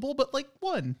multiple, but like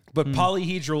one. But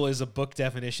polyhedral is a book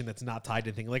definition that's not tied to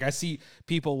anything. Like I see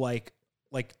people like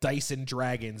Dice and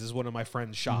Dragons is one of my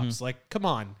friends' shops. Like, come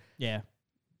on. Yeah.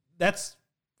 That's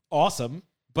awesome.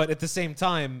 But at the same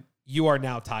time, you are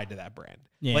now tied to that brand.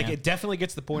 Yeah. Like it definitely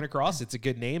gets the point across. It's a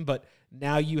good name, but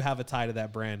now you have a tie to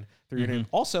that brand through your name.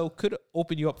 Also could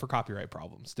open you up for copyright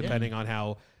problems depending on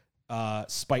how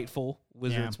spiteful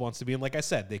Wizards wants to be. And like I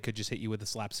said, they could just hit you with a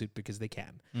slap suit because they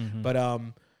can. But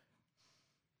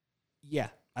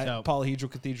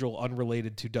Polyhedral Cathedral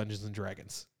unrelated to Dungeons and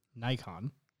Dragons.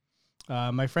 Nikon.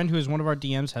 My friend who is one of our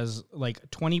DMs has like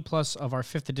 20 plus of our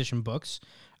 5th edition books.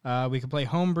 We can play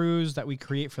homebrews that we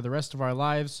create for the rest of our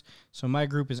lives. So my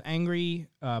group is angry,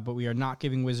 but we are not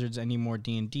giving Wizards any more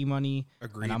D&D money.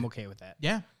 Agreed. And I'm okay with that.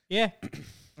 Yeah. Yeah.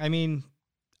 I mean,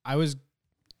 I was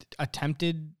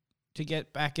attempted to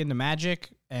get back into Magic,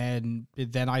 and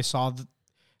then I saw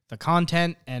the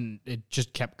content, and it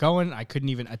just kept going. I couldn't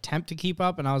even attempt to keep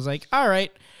up, and I was like, all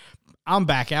right, I'm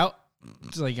back out.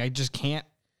 It's like, I just can't.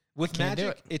 With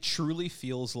Magic, it truly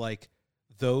feels like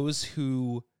those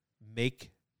who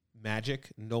make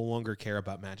Magic no longer care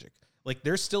about Magic. Like,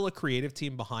 there's still a creative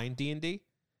team behind D&D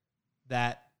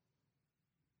that...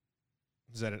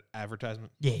 Is that an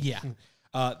advertisement? Yeah.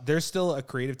 There's still a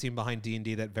creative team behind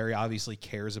D&D that very obviously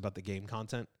cares about the game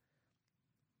content.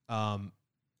 I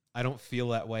don't feel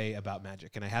that way about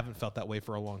Magic, and I haven't felt that way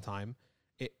for a long time.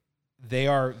 They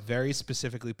are very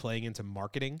specifically playing into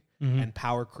marketing and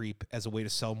power creep as a way to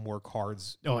sell more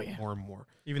cards more and more.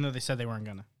 Even though they said they weren't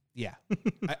going to. Yeah.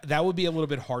 That would be a little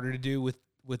bit harder to do with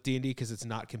D&D because it's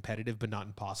not competitive but not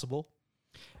impossible.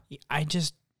 I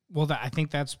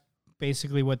think that's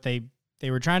basically what they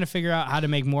were trying to figure out, how to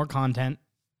make more content.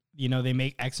 They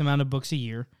make X amount of books a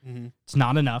year. It's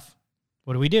not enough.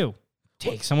 What do we do?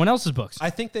 take someone else's books. I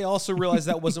think they also realized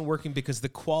that wasn't working because the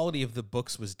quality of the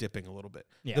books was dipping a little bit.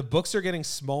 Yeah. The books are getting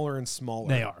smaller and smaller.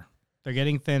 They are. They're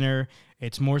getting thinner.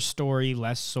 It's more story,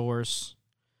 less source.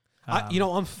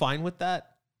 I'm fine with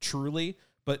that, truly,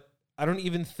 but I don't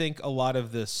even think a lot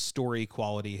of the story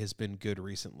quality has been good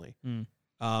recently.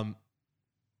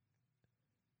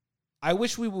 I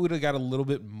wish we would have got a little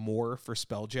bit more for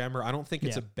Spelljammer. I don't think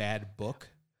it's a bad book.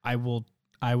 I will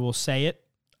say it.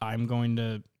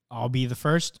 I'll be the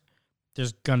first.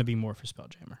 There's gonna be more for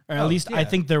Spelljammer. Or at least I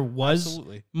think there was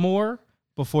more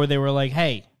before they were like,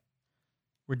 hey,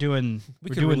 we can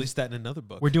release that in another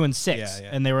book. We're doing 6. Yeah.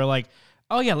 And they were like,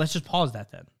 oh yeah, let's just pause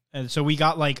that then. And so we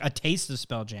got like a taste of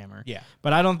Spelljammer. Yeah.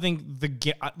 But I don't think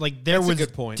there was a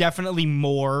good point. Definitely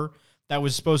more that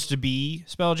was supposed to be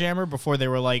Spelljammer before they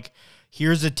were like,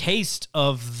 here's a taste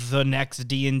of the next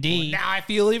D&D. Well, now I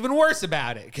feel even worse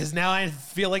about it because now I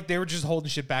feel like they were just holding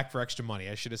shit back for extra money.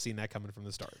 I should have seen that coming from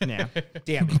the start. Yeah.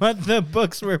 Damn it. But the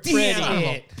books were pretty. Damn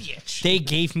it. Bitch. They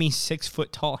gave me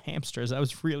 6-foot-tall hamsters. I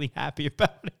was really happy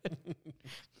about it.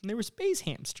 And they were space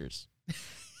hamsters.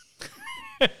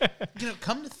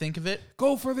 Come to think of it,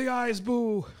 Go for the eyes,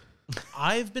 boo.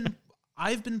 I've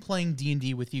been playing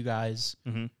D&D with you guys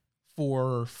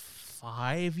for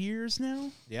 5 years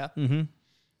now. Yeah. Mm-hmm.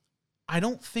 I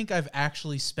don't think I've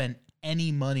actually spent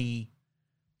any money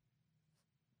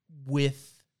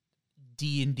with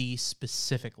D&D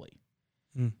specifically.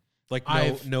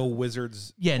 Like no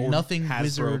Wizards. Yeah, or nothing Hasbro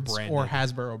Wizards branded. or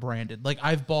Hasbro branded. Like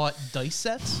I've bought dice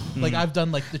sets. Like I've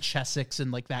done like the Chessex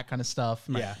and like that kind of stuff.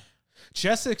 Yeah.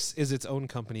 Chessex is its own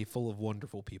company full of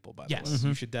wonderful people, by the way. Yes.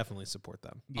 You should definitely support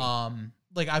them.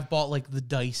 Like I've bought like the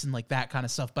dice and like that kind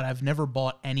of stuff, but I've never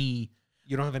bought any.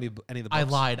 You don't have any of the books? I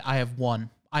lied. I have one.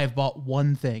 I have bought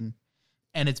one thing,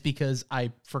 and it's because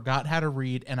I forgot how to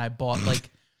read, and I bought like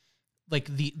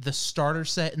the starter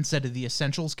set instead of the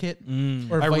essentials kit,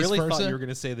 or I vice really versa. thought you were going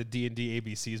to say the D&D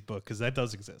ABCs book because that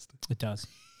does exist. It does.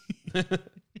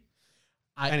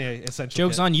 Anyway, essential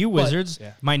Joke's kit. on you, Wizards.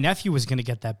 yeah. My nephew was going to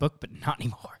get that book, but not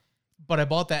anymore. But I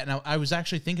bought that, and I was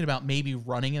actually thinking about maybe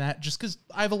running that just because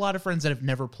I have a lot of friends that have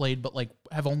never played, but like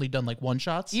have only done like one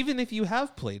shots. Even if you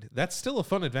have played, that's still a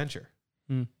fun adventure.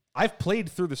 I've played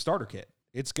through the starter kit.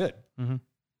 It's good.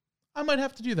 I might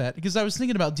have to do that because I was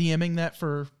thinking about DMing that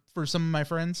for some of my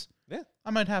friends. Yeah.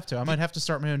 I might have to. I might have to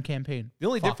start my own campaign. The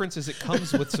only difference is it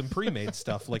comes with some pre-made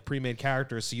stuff, like pre-made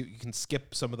characters, so you can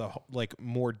skip some of the like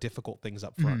more difficult things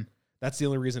up front. That's the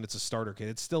only reason it's a starter kit.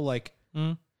 It's still like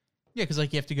yeah, because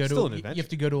like you have to go still to an you have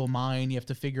to go to a mine. You have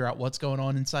to figure out what's going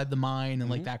on inside the mine and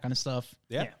like that kind of stuff.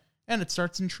 yeah. And it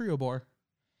starts in Triobor,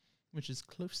 which is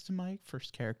close to my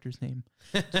first character's name.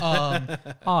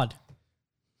 Odd.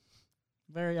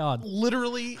 Very odd.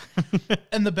 Literally,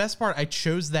 and the best part, I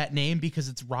chose that name because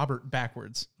it's Robert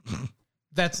backwards.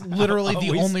 That's literally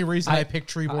the only reason I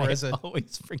picked Trebor as a.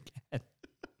 always forget.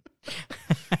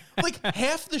 Like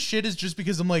half the shit is just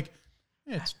because I'm like,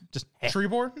 yeah, it's just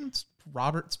Trebor. It's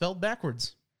Robert spelled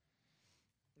backwards.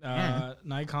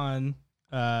 Nikon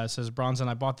says, Bronson,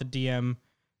 I bought the DM.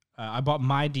 I bought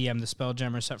my DM, the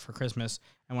Spelljammer set for Christmas,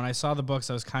 and when I saw the books,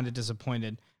 I was kind of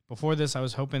disappointed. Before this, I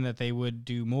was hoping that they would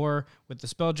do more with the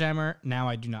Spelljammer. Now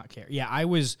I do not care. Yeah, I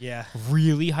was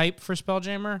really hyped for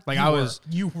Spelljammer. Like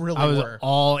You really I was were.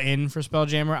 all in for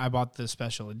Spelljammer. I bought the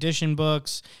special edition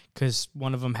books because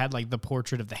one of them had like the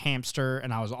portrait of the hamster,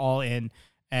 and I was all in.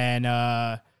 And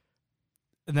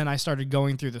then I started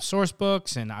going through the source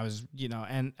books, and I was,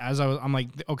 and I'm like,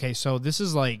 okay, so this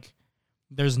is like,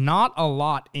 there's not a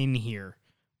lot in here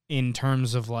in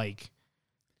terms of like,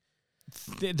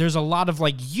 there's a lot of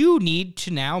like, you need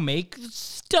to now make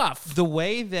stuff. The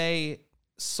way they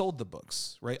sold the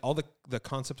books, right? All the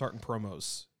concept art and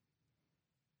promos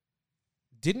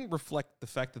didn't reflect the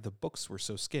fact that the books were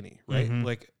so skinny, right?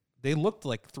 Like they looked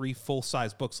like 3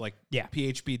 full-size books, like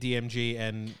PHB, DMG,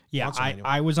 and Monster Manual.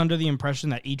 I was under the impression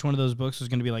that each one of those books was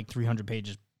going to be like 300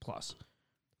 pages plus.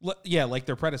 Yeah, like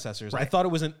their predecessors. Right. I thought it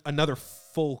was another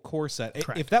full core set.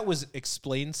 Correct. If that was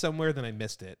explained somewhere, then I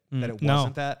missed it. That it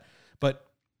wasn't that. But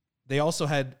they also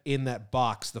had in that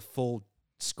box the full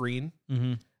screen.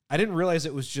 I didn't realize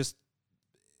it was just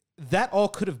that all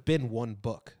could have been one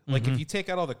book. Like if you take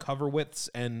out all the cover widths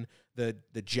and the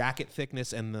jacket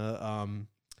thickness and the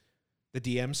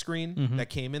DM screen that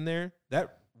came in there,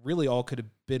 that really all could have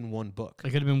been one book.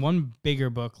 It could have been one bigger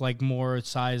book, like more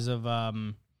size of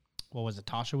what was it?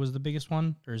 Tasha was the biggest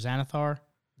one, or Xanathar?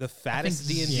 The fattest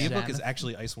D&D book is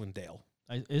actually Icewind Dale.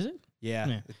 Is it?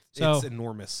 Yeah. So, it's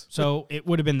enormous. So it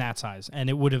would have been that size, and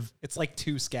it would have... It's like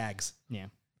 2 Skags. Yeah.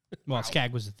 Well,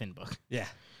 Skag was a thin book. Yeah.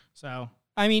 So,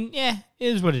 I mean, yeah, it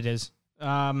is what it is.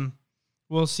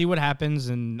 we'll see what happens.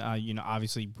 And,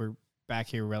 obviously we're back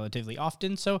here relatively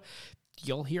often. So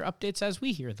you'll hear updates as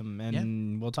we hear them.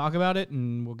 And we'll talk about it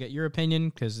and we'll get your opinion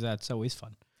because that's always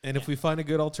fun. And if we find a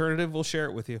good alternative, we'll share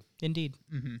it with you. Indeed.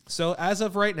 Mm-hmm. So as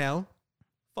of right now,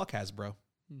 fuck Hasbro.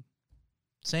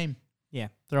 Same. Yeah.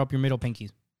 Throw up your middle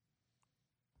pinkies.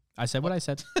 I said what I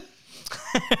said.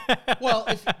 Well,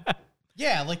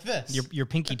 like this. Your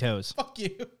pinky toes. Fuck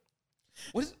you.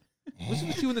 What's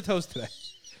with you and the toes today?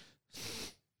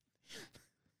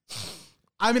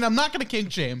 I mean, I'm not going to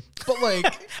kink shame, but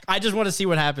like... I just want to see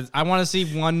what happens. I want to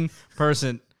see one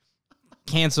person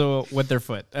cancel with their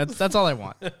foot. That's all I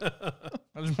want.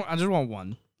 I just want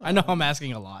one. I know I'm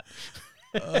asking a lot.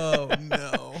 Oh,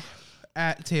 no.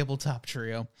 At Tabletop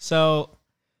Trio. So,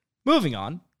 moving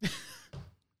on.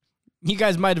 You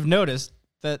guys might have noticed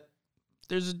that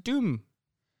there's a Doom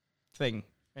thing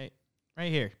right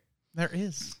here. There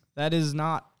is. That is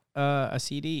not a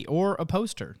CD or a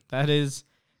poster. That is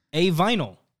a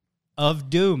vinyl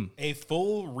of Doom. A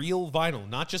full, real vinyl,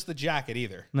 not just the jacket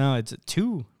either. No, it's a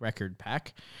 2-record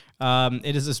pack.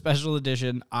 It is a special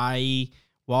edition.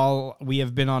 While we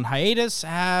have been on hiatus,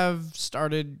 have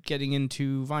started getting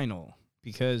into vinyl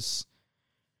because,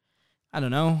 I don't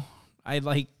know, I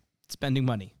like spending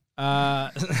money.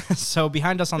 So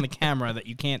behind us on the camera that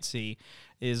you can't see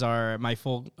is my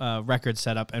full record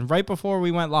setup. And right before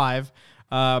we went live,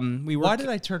 we were... Why did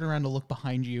I turn around to look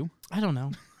behind you? I don't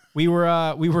know. We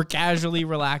were casually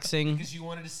relaxing. Because you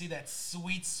wanted to see that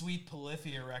sweet, sweet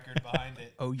Polyphia record behind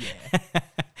it. Oh, yeah.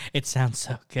 It sounds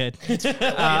so good. It's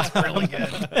really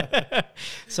good.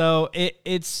 So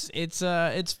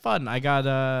it's fun. I got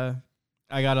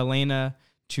Elena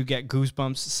to get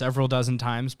goosebumps several dozen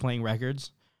times playing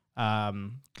records.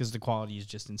 Because the quality is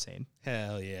just insane.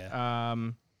 Hell yeah.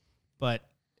 But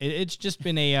it's just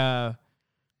been a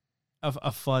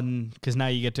fun, because now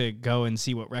you get to go and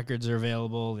see what records are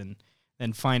available and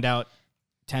then find out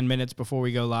 10 minutes before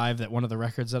we go live that one of the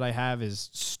records that I have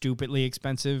is stupidly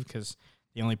expensive because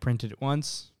they only printed it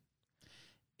once.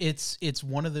 It's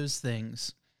one of those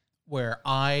things where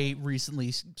I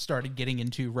recently started getting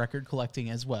into record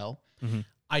collecting as well. Mm-hmm.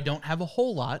 I don't have a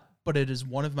whole lot, but it is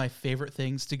one of my favorite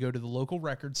things to go to the local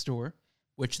record store,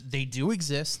 which they do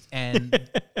exist, and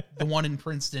the one in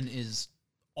Princeton is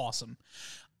awesome.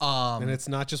 And it's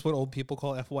not just what old people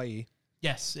call FYE.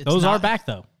 Yes. Those are back,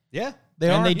 though. Yeah.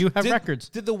 They do have records.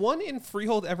 Did the one in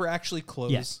Freehold ever actually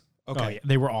close? Yes. Okay. Oh, yeah.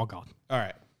 They were all gone. All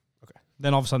right. Okay.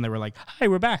 Then all of a sudden they were like, hey,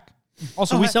 we're back.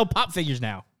 Also, we sell pop figures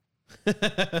now.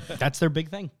 That's their big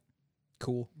thing.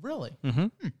 Cool. Really? Mm-hmm.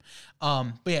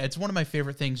 But yeah, it's one of my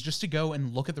favorite things just to go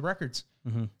and look at the records.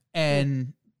 Mm-hmm.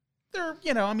 And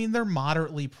they're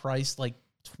moderately priced, like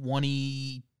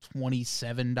 $20,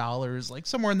 $27, like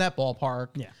somewhere in that ballpark.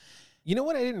 Yeah. You know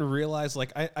what I didn't realize?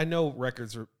 Like, I know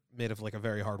records are made of like a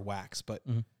very hard wax, but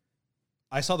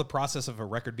I saw the process of a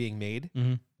record being made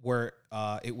where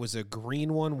it was a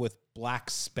green one with black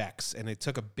specks, and it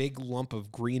took a big lump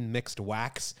of green mixed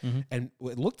wax, and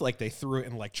it looked like they threw it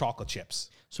in like chocolate chips.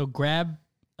 So grab,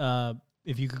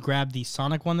 if you could grab the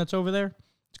Sonic one that's over there.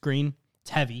 It's green.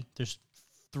 It's heavy. There's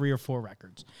 3 or 4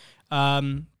 records.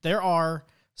 There are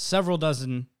several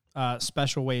dozen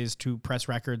special ways to press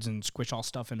records and squish all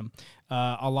stuff in them.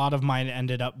 A lot of mine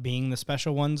ended up being the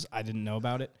special ones. I didn't know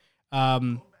about it.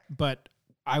 But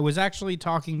I was actually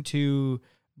talking to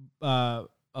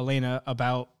Elena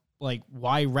about like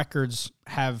why records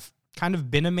have kind of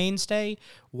been a mainstay,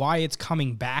 why it's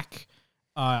coming back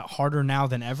harder now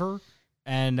than ever.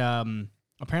 And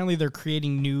apparently they're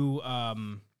creating new,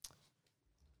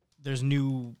 there's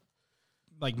new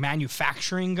like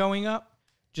manufacturing going up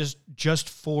just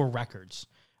for records.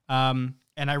 And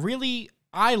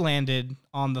I landed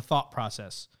on the thought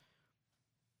process.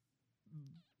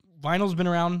 Vinyl's been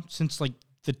around since like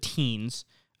the teens.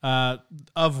 The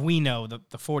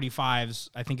 45s,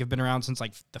 I think, have been around since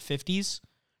like the 50s,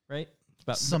 right?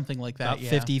 About Something like that, about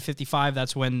 50, 55.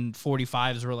 That's when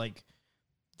 45s were like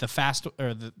the fast,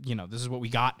 or this is what we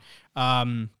got.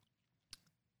 When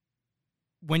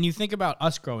you think about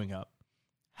us growing up,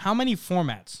 how many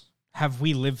formats have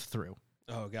we lived through?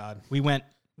 Oh God, we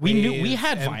knew we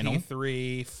had vinyl,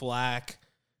 MP3, FLAC.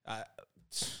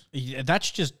 That's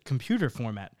just computer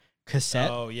format. Cassette.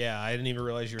 Oh yeah, I didn't even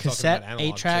realize you were cassette, talking about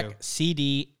analog 8-track, too.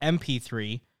 CD,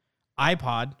 MP3,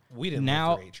 iPod. We didn't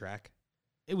now live through 8-track.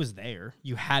 It was there.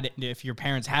 You had it. If your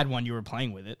parents had one, you were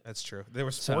playing with it. That's true. There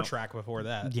was So- 4-track before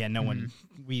that. Yeah, no one.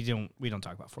 We don't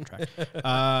talk about 4-track.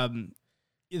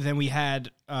 Then we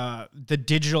had the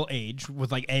digital age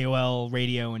with like AOL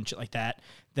radio and shit like that.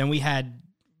 Then we had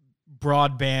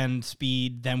broadband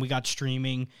speed. Then we got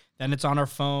streaming. then it's on our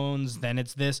phones, then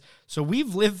it's this. So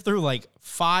we've lived through like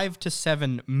 5 to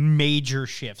 7 major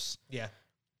shifts. Yeah.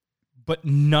 But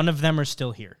none of them are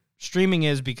still here. Streaming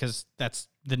is because that's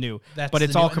the new. But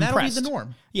it's all compressed. That'll be the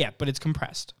norm. Yeah, but it's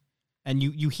compressed. And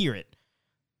you hear it.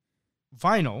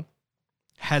 Vinyl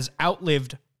has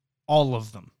outlived all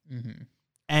of them. Mm-hmm.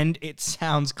 And it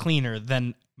sounds cleaner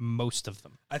than most of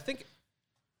them. I think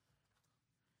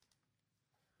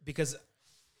because,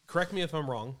 correct me if I'm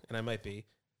wrong, and I might be,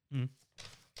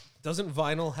 doesn't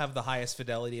vinyl have the highest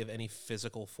fidelity of any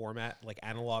physical format, like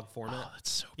analog format? Oh,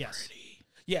 that's so Yes. pretty.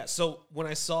 Yeah, so when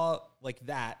I saw like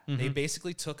that, they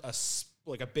basically took a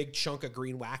big chunk of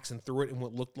green wax and threw it in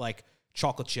what looked like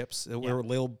chocolate chips. They were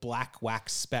little black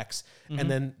wax specks, and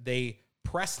then they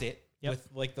pressed it with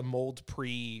like the mold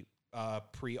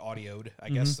pre-audioed. I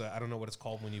guess I don't know what it's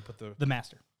called when you put the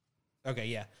master. Okay,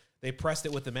 yeah, they pressed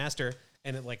it with the master,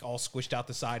 and it like all squished out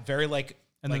the side, very like.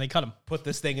 And then they cut them. Put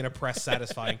this thing in a press,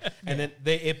 satisfying, and then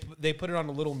they put it on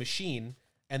a little machine,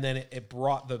 and then it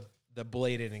brought the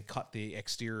blade in and cut the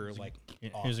exterior like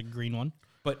off. Here's a green one.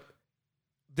 But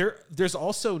there's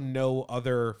also no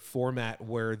other format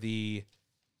where the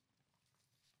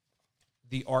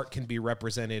art can be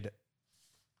represented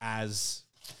as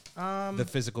the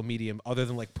physical medium other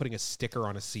than like putting a sticker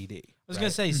on a CD. I was going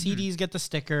to say CDs get the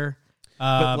sticker.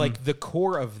 But like the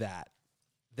core of that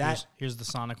here's the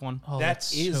Sonic one. Oh, that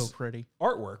that's is so pretty.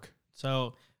 artwork.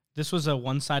 So this was a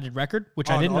one-sided record, which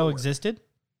On I didn't know artwork. existed.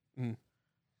 Mm.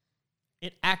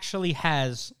 It actually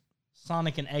has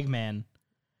Sonic and Eggman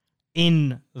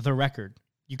in the record.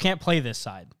 You can't play this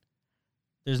side.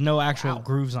 There's no actual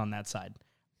grooves on that side.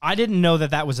 I didn't know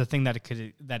that was a thing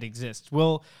that exists.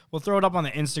 We'll throw it up on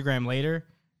the Instagram later.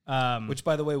 Which,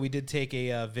 by the way, we did take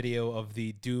a video of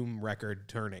the Doom record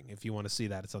turning. If you want to see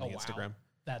that, it's on the Instagram.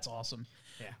 That's awesome.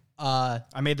 Yeah.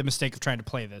 I made the mistake of trying to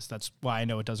play this. That's why I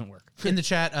know it doesn't work. In the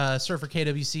chat, Surfer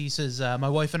KWC says, my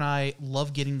wife and I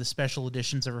love getting the special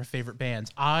editions of our favorite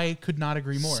bands. I could not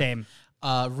agree more. Same.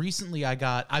 Recently,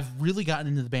 I've really gotten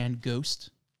into the band Ghost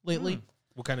lately.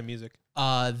 What kind of music?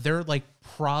 They're like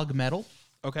prog metal.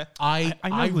 Okay. I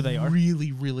know who they are.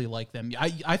 Really, really like them.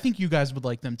 I think you guys would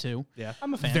like them too. Yeah.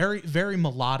 I'm a fan. Very, very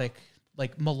melodic,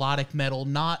 like melodic metal,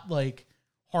 not like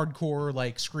hardcore,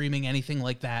 like screaming, anything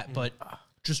like that, but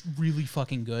just really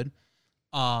fucking good.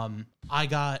 I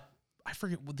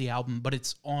forget what the album, but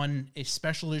it's on a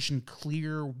special edition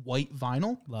clear white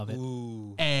vinyl. Love it.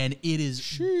 Ooh. And it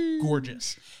is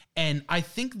gorgeous. And I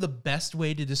think the best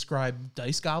way to describe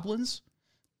Dice Goblins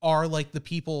are like the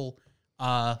people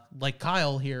like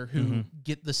Kyle here who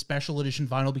get the special edition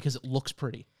vinyl because it looks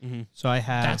pretty. So I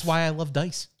have... That's why I love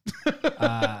Dice.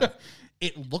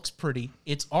 It looks pretty.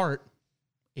 It's art.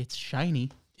 It's shiny.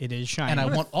 It is shiny. And I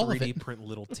want all of 3D it. print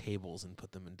little tables and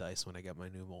put them in dice when I get my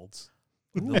new molds.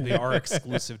 They'll be our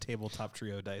exclusive tabletop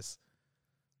trio dice.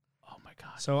 Oh my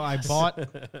God. So I bought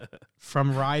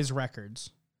from Rise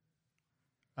Records,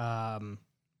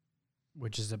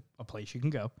 which is a place you can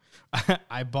go.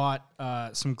 I bought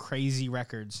some crazy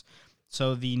records.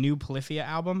 So the new Polyphia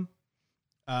album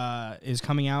is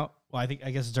coming out. Well, I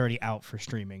guess it's already out for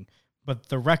streaming, but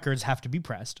the records have to be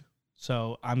pressed.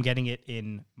 So I'm getting it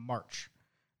in March.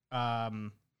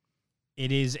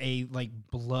 It is a like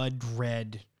blood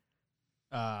red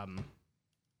album.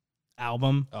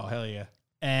 Oh, hell yeah.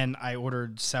 And I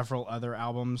ordered several other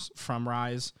albums from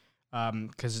Rise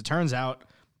because it turns out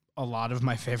a lot of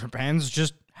my favorite bands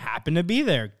just happen to be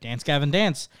there. Dance Gavin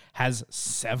Dance has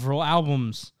several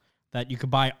albums that you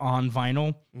could buy on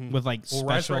vinyl with like Well,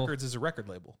 special... Rise Records is a record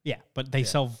label. Yeah, but they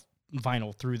sell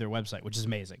vinyl through their website, which is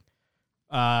amazing.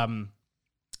 So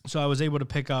I was able to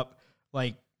pick up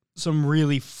like some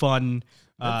really fun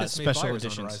Memphis made special Fires on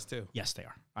editions. Rise, too. Yes, they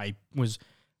are. I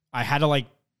had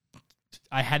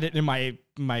it in my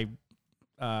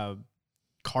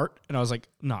cart, and I was like,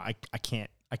 no, I can't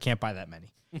buy that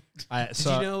many. Did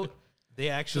you know they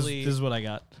actually this is what I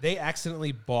got. They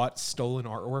accidentally bought stolen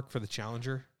artwork for the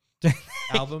Challenger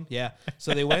album. Yeah.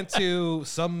 So they went to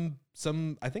some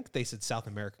I think they said South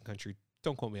American country.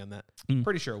 Don't quote me on that.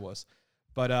 Pretty sure it was.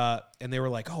 But and they were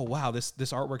like, "Oh wow, this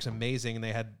artwork's amazing." And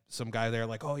they had some guy there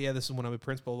like, "Oh yeah, this is one of my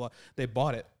prints." Blah blah. They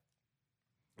bought it.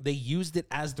 They used it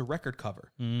as the record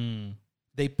cover.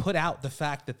 They put out the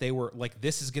fact that they were like,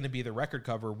 "This is going to be the record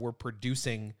cover. We're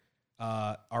producing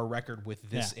our record with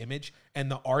this image." And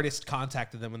the artist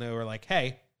contacted them, and they were like,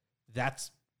 "Hey,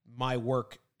 that's my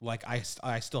work. Like,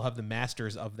 I still have the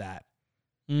masters of that.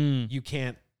 You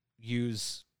can't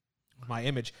use my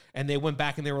image." And they went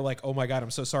back and they were like, "Oh my God,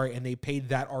 I'm so sorry." And they paid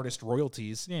that artist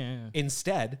royalties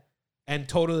instead and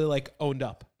totally like owned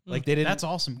up. Like they didn't. That's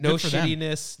awesome. No Good for them.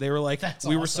 shittiness. They were like, That's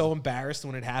we were awesome. so embarrassed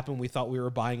when it happened. We thought we were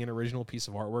buying an original piece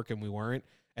of artwork and we weren't.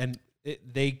 And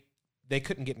they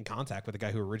couldn't get in contact with the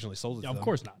guy who originally sold it. To Of them.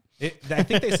 course not. I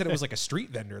think they said it was like a street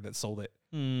vendor that sold it.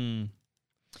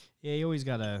 Yeah, you always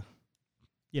gotta,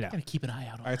 Gotta keep an eye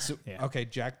out on All right, that. so Yeah. okay,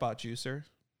 Jackpot Juicer.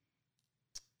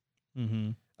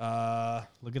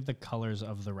 Look at the colors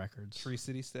of the records. Tree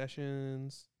City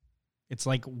Sessions. It's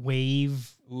like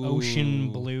wave,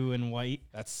 ocean blue and white.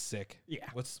 That's sick. Yeah.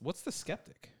 What's the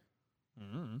Skeptic?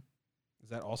 Is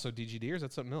that also DGD or is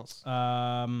that something else?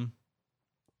 I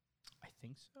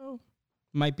think so.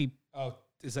 Might be. Oh,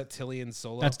 is that Tillian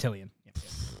Solo? That's Tillian. Yep.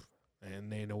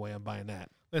 And there ain't no way I'm buying that.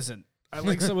 Listen, I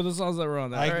like some of the songs that were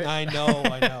on there. I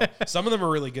know. Some of them are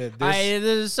really good. This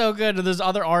is so good. There's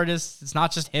other artists. It's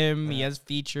not just him. He has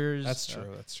features. That's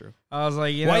true. I was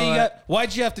like,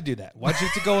 Why'd you have to do that? Why'd you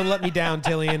have to go and let me down,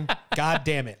 Tillian? God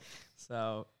damn it.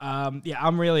 So,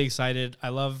 I'm really excited. I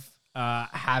love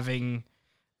having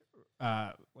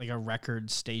like a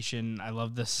record station. I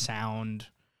love the sound.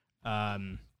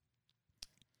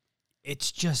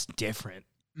 It's just different.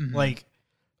 Mhm. Like,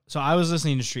 so I was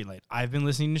listening to Streetlight. I've been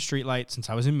listening to Streetlight since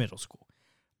I was in middle school.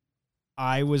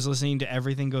 I was listening to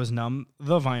Everything Goes Numb,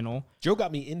 the vinyl. Joe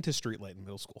got me into Streetlight in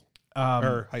middle school.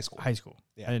 Or high school. High school.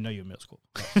 Yeah. I didn't know you in middle school.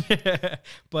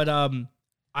 But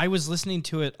I was listening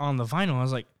to it on the vinyl. I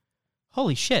was like,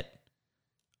 holy shit.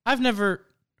 I've never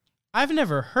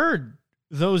heard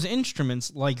those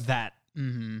instruments like that.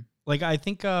 Mm-hmm. Like, I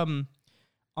think on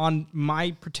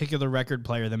my particular record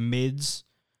player, the mids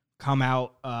come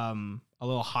out a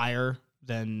little higher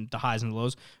than the highs and the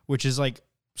lows, which is like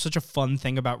such a fun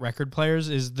thing about record players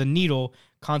is the needle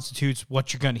constitutes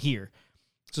what you're going to hear.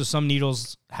 So some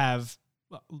needles have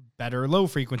better low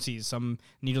frequencies. Some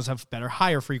needles have better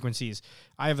higher frequencies.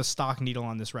 I have a stock needle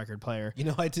on this record player. You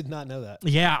know, I did not know that.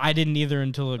 Yeah, I didn't either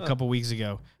until a couple weeks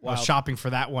ago. I was Wild. shopping for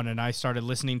that one, and I started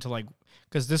listening to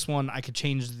because this one I could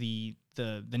change the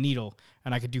needle,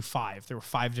 and I could do 5. There were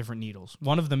 5 different needles.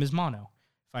 One of them is mono.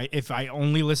 If I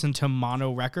only listen to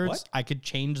mono records, What? I could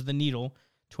change the needle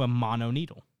to a mono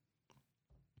needle.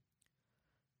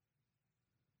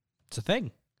 It's a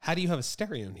thing. How do you have a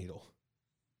stereo needle?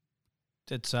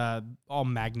 It's all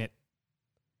magnet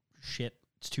shit.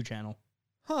 It's 2-channel.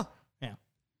 Huh. Yeah.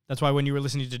 That's why when you were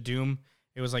listening to Doom,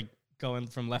 it was like going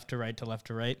from left to right to left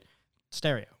to right,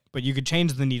 stereo. But you could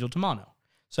change the needle to mono.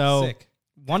 So Sick.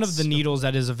 one of the needles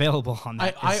that is available on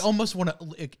that I is almost want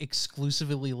to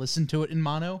exclusively listen to it in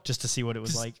mono. just to see what it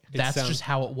was like. That's sounds- just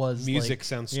how it was. Music like-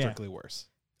 sounds Yeah. strictly worse.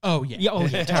 Oh yeah.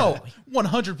 Yeah, totally.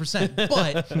 100%.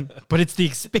 But But it's the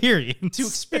experience. to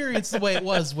experience the way it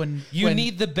was when You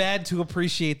need the bad to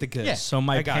appreciate the good. Yeah. So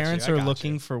my I got you, parents I are got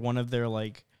looking you. for one of their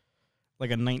like a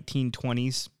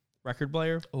 1920s record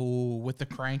player with the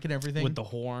crank and everything. with the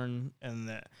horn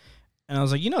and I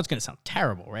was like, it's going to sound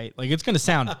terrible, right? Like it's going to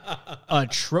sound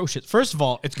atrocious. First of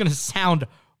all, it's going to sound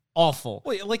awful.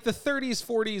 Wait, like the 30s,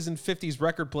 40s, and 50s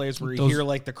record players where you Those- hear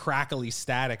like the crackly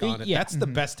static on it. Yeah. That's the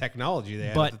best technology they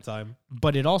had But- at the time.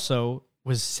 But it also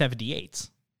was 78s,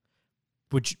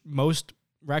 which most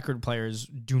record players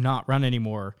do not run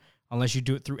anymore unless you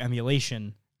do it through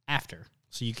emulation after.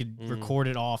 So you could record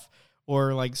it off.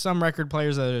 Or like some record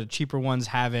players that are cheaper ones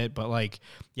have it, but like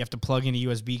you have to plug in a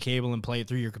USB cable and play it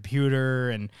through your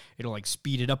computer and it'll like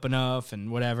speed it up enough and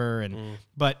whatever. And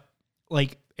but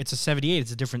like it's a 78,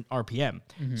 it's a different RPM.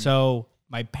 So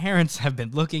my parents have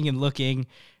been looking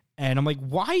and I'm like,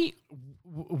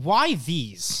 why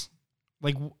these?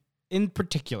 Like in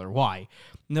particular, why?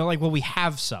 And they're like, well, we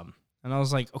have some. And I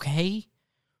was like, okay,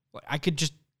 I could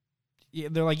just,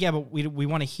 they're like, yeah, but we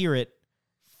want to hear it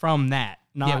from that.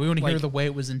 Not we want to hear like- the way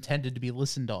it was intended to be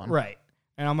listened on. Right.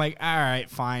 And I'm like, all right,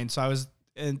 fine. So I was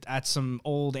at some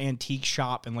old antique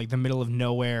shop in like the middle of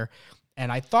nowhere, and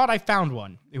I thought I found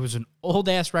one. It was an old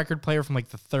ass record player from like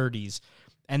the 30s,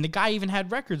 and the guy even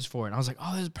had records for it. And I was like,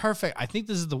 oh, this is perfect. I think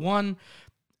this is the one.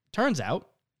 Turns out,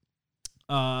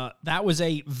 that was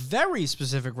a very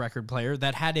specific record player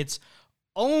that had its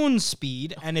own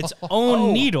speed and its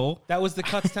own needle. That was the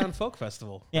Cutstown Folk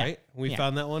Festival, Yeah. right? We Yeah.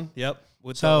 found that one. Yep.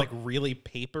 With So- the like really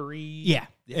papery. Yeah,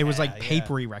 it was like Yeah,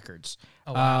 papery records.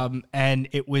 Oh, wow. And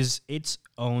it was its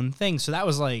own thing. So that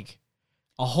was like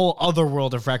a whole other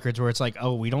world of records where it's like,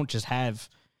 oh, we don't just have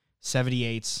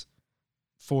 78s,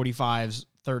 45s,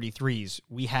 33s.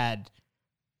 We had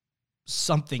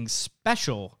something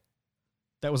special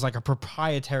that was like a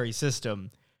proprietary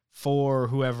system for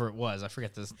whoever it was. I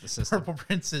forget the system. Purple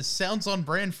Princess sounds on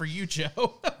brand for you,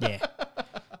 Joe. Yeah.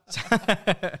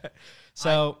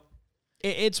 So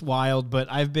it's wild, but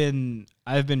I've been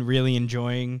really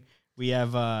enjoying. We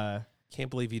have Can't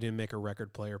believe you didn't make a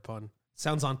record player pun.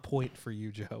 Sounds on point for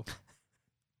you, Joe.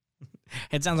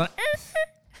 It sounds like.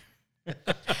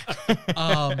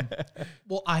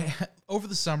 Well, over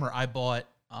the summer I bought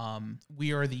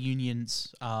We Are the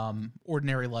Union's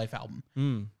Ordinary Life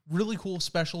album. Really cool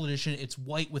special edition. It's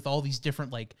white with all these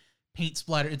different like paint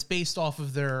splatter. It's based off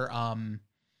of their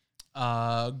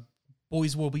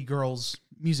Boys Will Be Girls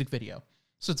music video.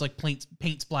 So it's like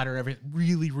paint splatter, everything.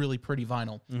 Really, really pretty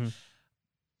vinyl.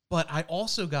 But I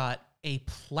also got a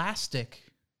plastic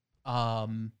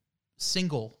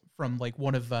single from like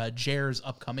one of Jer's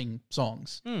upcoming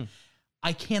songs.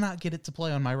 I cannot get it to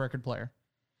play on my record player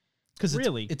because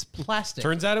it's plastic.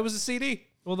 Turns out it was a CD.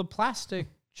 Well, the plastic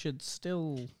should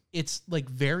still. It's like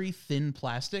very thin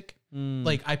plastic.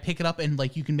 Like I pick it up and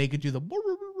like you can make it do the.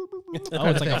 Oh, it's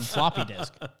like a floppy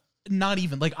disk. Not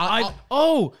even like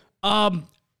I'm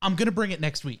gonna bring it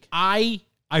next week. I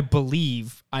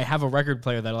believe I have a record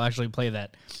player that'll actually play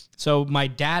that. So my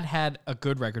dad had a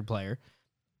good record player.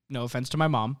 No offense to my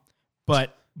mom,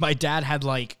 but my dad had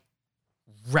like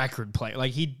record player.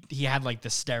 Like he had like the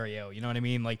stereo, you know what I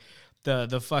mean? Like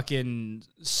the fucking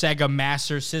Sega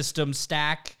Master System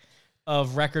stack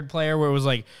of record player where it was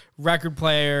like record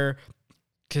player,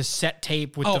 cassette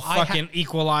tape with the fucking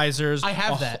equalizers. I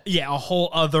have that. Yeah, a whole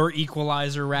other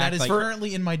equalizer rack. That is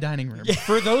currently in my dining room.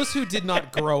 For those who did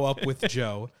not grow up with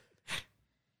Joe,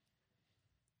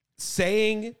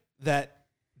 saying that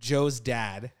Joe's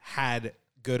dad had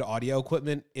good audio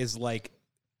equipment is like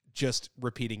just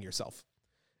repeating yourself.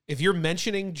 If you're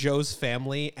mentioning Joe's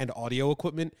family and audio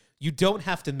equipment, you don't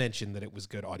have to mention that it was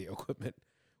good audio equipment.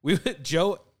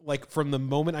 Joe, like from the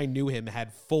moment I knew him,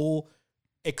 had full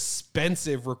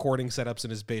expensive recording setups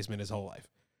in his basement his whole life.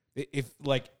 If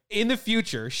like in the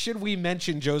future, should we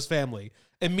mention Joe's family,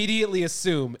 immediately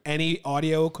assume any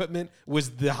audio equipment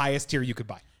was the highest tier you could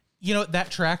buy. You know, that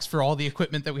tracks for all the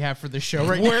equipment that we have for this show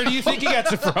right now. Where do you think he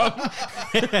gets it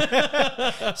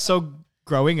from? So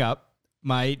growing up,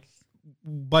 my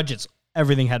budgets,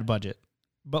 everything had a budget.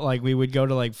 But like we would go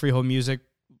to like Freehold Music,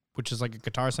 which is like a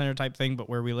Guitar Center type thing, but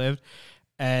where we lived.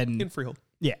 And In Freehold.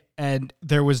 yeah, and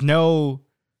there was no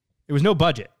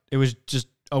budget. It was just,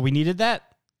 oh, we needed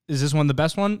that. Is this one the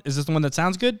best one? Is this the one that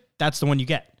sounds good? That's the one you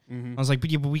get. I was like,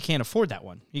 but we can't afford that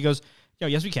one. He goes, yo,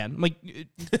 yes, we can. I'm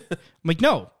like,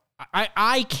 no,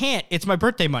 I can't. It's my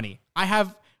birthday money. I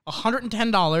have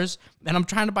 $110 and I'm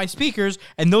trying to buy speakers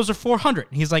and those are $400.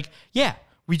 And he's like, yeah,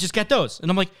 we just get those.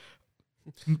 And I'm like,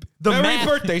 Merry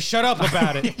birthday, shut up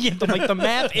about it. Yeah, the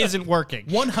math isn't working.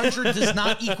 100 does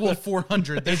not equal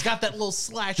 400. There's got that little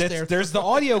slash there. There's the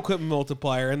audio equipment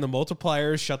multiplier, and the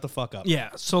multiplier is shut the fuck up.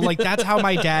 Yeah, so like that's how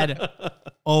my dad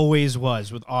always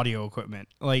was with audio equipment.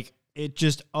 Like it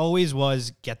just always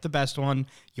was, get the best one.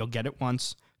 You'll get it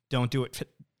once. Don't do it.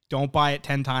 Don't buy it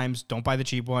 10 times. Don't buy the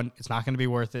cheap one. It's not going to be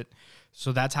worth it.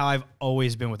 So that's how I've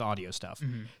always been with audio stuff.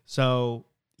 So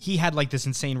he had like this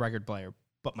insane record player.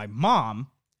 But my mom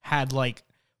had like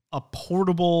a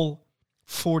portable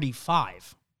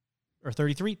 45 or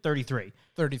 33. So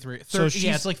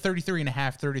yeah, it's like 33 and a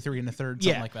half, 33 and a third,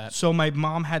 something like that. So my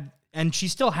mom had, and she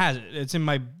still has it. It's in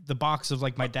the box of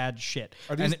like my dad's shit.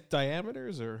 Are these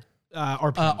diameters or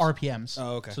RPMs? RPMs.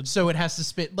 Oh, okay. So it has to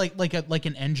spit like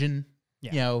an engine,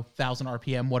 Yeah. you know, 1,000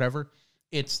 RPM, whatever.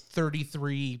 It's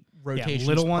 33 rotations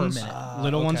little per ones, minute.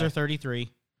 little ones okay. are 33,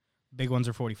 big ones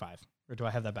are 45. Or do I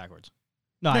have that backwards?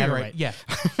 No, No, I have you're it right. right. Yeah.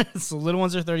 So little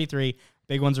ones are 33,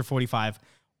 big ones are 45.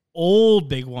 Old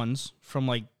big ones from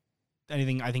like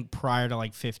anything I think prior to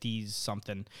like 50s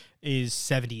something is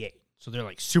 78. So they're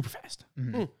like super fast.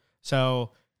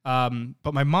 So,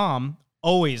 but my mom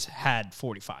always had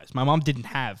 45s. My mom didn't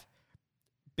have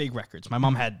big records. My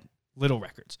mom had little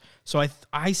records. So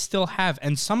I still have,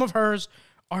 and some of hers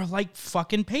are like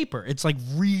fucking paper. It's like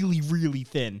really, really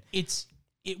thin.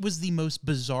 It was the most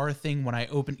bizarre thing when I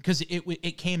opened, because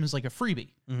it came as like a freebie.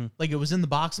 Like it was in the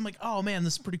box. I'm like, oh man,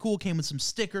 this is pretty cool. Came with some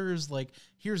stickers. Like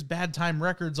here's Bad Time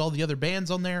Records, all the other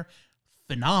bands on there.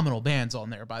 Phenomenal bands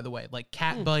on there, by the way. Like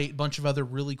Catbite, a bunch of other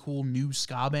really cool new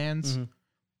ska bands.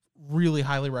 Really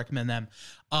highly recommend them.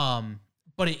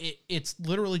 But it's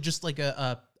literally just like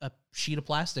a sheet of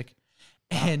plastic.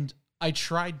 And I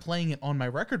tried playing it on my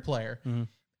record player,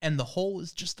 and the hole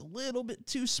is just a little bit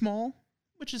too small.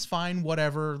 Which is fine,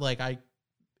 whatever. Like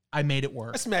I made it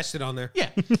work. I smashed it on there. Yeah.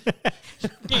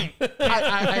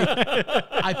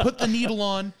 I put the needle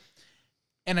on,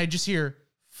 and I just hear.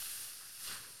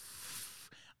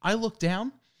 I look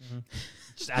down.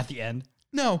 Just at the end.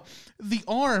 No, the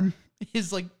arm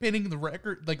is like pinning the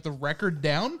record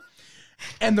down,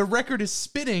 and the record is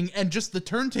spinning, and just the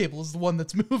turntable is the one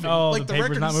that's moving. Oh, like the the paper's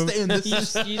record not is moving.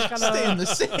 staying the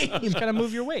same. You gotta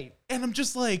move your weight. And I'm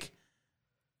just like,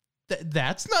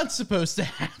 that's not supposed to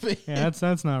happen. Yeah,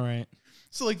 that's not right.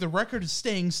 So like the record is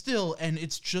staying still, and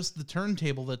it's just the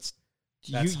turntable that's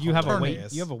You have a weight.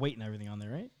 hilarious. You have a weight and everything on there,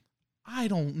 right? I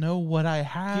don't know what I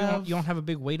have. You don't have a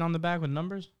big weight on the back with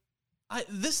numbers?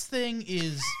 This thing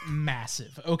is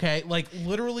massive, okay? Like,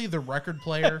 literally, the record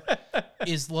player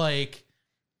is like,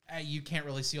 you can't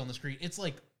really see on the screen. It's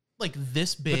like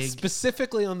this But big,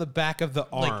 specifically on the back of the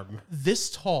like arm.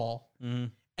 this tall, Mm-hmm.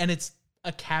 and it's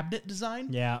a cabinet design.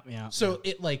 Yeah. So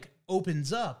it like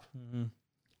opens up. Mm-hmm.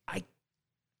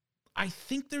 I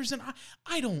think there's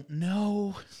I don't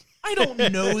know. I don't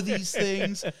know these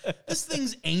things. This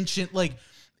thing's ancient. Like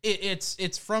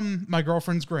it's from my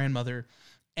girlfriend's grandmother,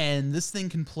 and this thing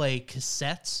can play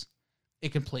cassettes.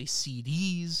 It can play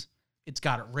CDs. It's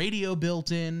got a radio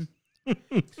built in.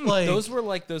 Like Those were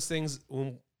like those things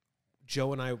when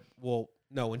Joe and I,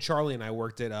 when Charlie and I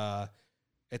worked at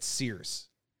Sears.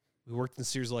 We worked in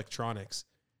Sears Electronics.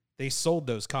 They sold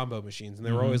those combo machines, and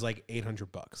they were always like $800.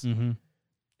 Mm-hmm.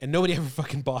 And nobody ever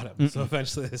fucking bought them. So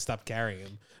eventually they stopped carrying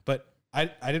them. But I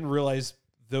didn't realize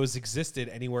those existed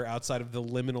anywhere outside of the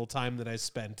liminal time that I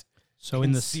spent. So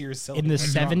in the Sears in the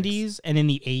selling 70s and in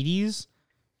the 80s,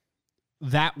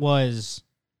 that was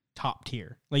top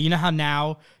tier. Like, you know how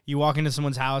now you walk into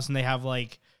someone's house and they have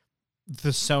like the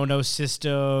Sonos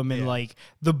system and like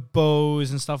the Bose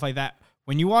and stuff like that.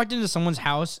 When you walked into someone's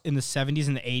house in the 70s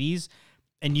and the 80s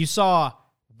and you saw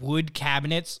wood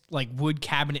cabinets, like wood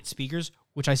cabinet speakers,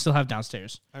 which I still have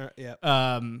downstairs. Yeah.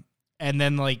 And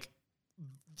then like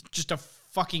just a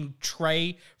fucking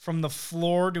tray from the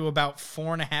floor to about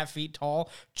 4.5 feet tall,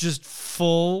 just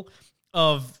full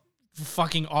of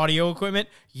fucking audio equipment.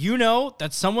 You know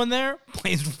that someone there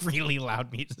plays really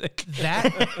loud music.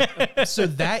 so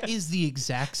that is the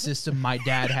exact system my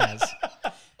dad has.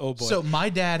 Oh boy. So my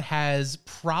dad has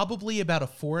probably about a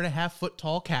 4.5 foot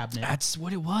tall cabinet. That's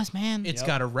what it was, man. It's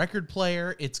got a record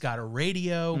player. It's got a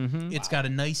radio. It's got a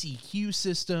nice EQ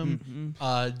system.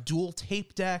 Dual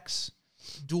tape decks.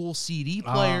 Dual CD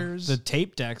players. The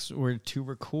tape decks were to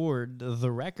record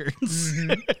the records.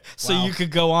 So you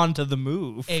could go on to the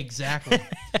move. Exactly.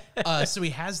 So he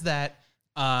has that.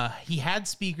 He had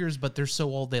speakers, but they're so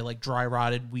old they like dry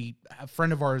rotted. A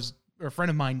friend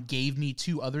of mine gave me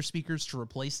 2 other speakers to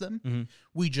replace them.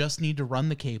 We just need to run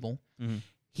the cable.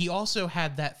 He also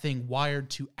had that thing wired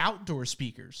to outdoor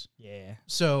speakers. Yeah.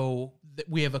 So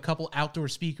we have a couple outdoor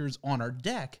speakers on our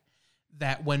deck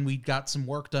that when we got some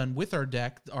work done with our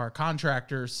deck, our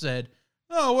contractor said,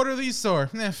 "Oh, what are these for?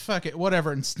 Fuck it,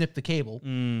 whatever," and snipped the cable.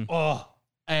 Oh,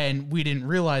 and we didn't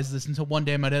realize this until one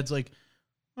day my dad's like,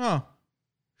 "Oh,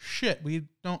 shit, we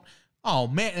don't." Oh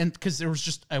man, and because there was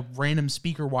just a random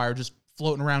speaker wire just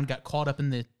floating around, got caught up in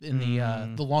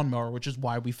the lawnmower, which is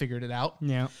why we figured it out.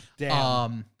 Yeah.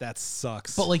 Damn. That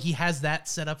sucks. But like he has that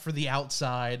set up for the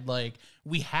outside. Like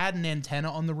we had an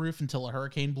antenna on the roof until a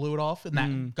hurricane blew it off, and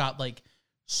that got like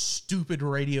stupid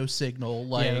radio signal.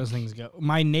 Like yeah, those things go.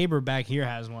 My neighbor back here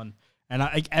has one,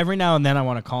 and every now and then I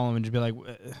want to call him and just be like,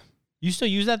 "You still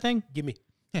use that thing? Give me.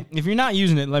 If you're not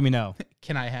using it, let me know."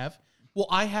 Can I have? Well,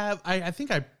 I have. I think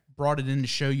I brought it in to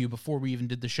show you before we even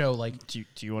did the show. Like, Do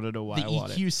you want to know why the I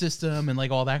want EQ system and like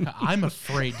all that. I'm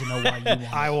afraid to know why you want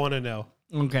it. I want to know.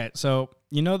 Okay, so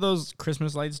you know those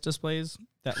Christmas lights displays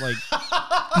that like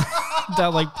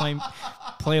that like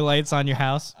play lights on your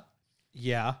house?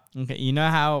 Yeah. Okay, you know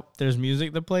how there's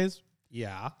music that plays?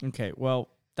 Yeah. Okay, well,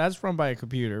 that's run by a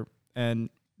computer, and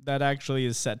that actually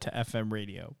is set to FM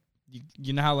radio.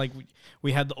 You know how like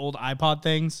we had the old iPod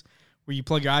things where you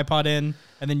plug your iPod in,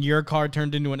 and then your car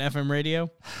turned into an FM radio?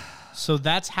 So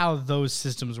that's how those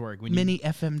systems work. When Mini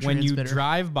FM when you transmitter.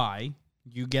 drive by,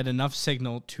 you get enough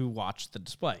signal to watch the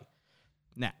display.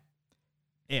 Now,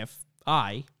 if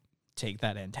I take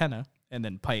that antenna and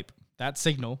then pipe that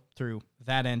signal through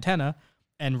that antenna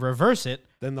and reverse it,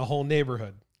 Then the whole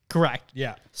neighborhood. correct.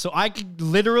 Yeah. So I could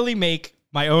literally make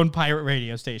my own pirate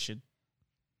radio station.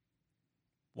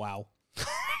 Wow.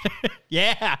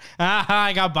 Yeah,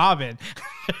 I got bobbing.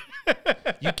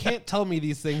 You can't tell me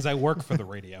these things. I work for the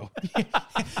radio.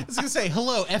 I was gonna say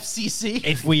hello, FCC.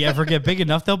 If we ever get big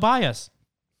enough, they'll buy us.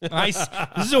 Nice.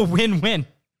 This is a win-win.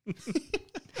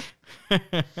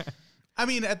 I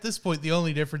mean, at this point, the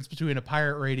only difference between a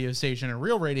pirate radio station and a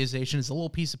real radio station is a little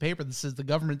piece of paper that says the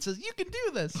government says you can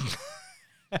do this.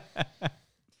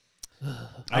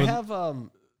 I have Oh,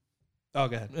 go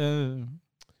ahead.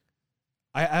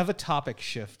 I have a topic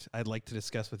shift I'd like to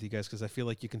discuss with you guys because I feel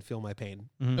like you can feel my pain.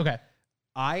 Okay.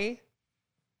 I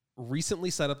recently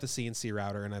set up the CNC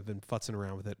router, and I've been futzing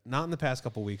around with it. Not in the past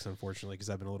couple weeks, unfortunately, because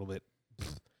I've been a little bit.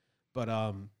 But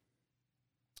I'm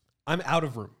out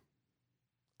of room.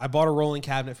 I bought a rolling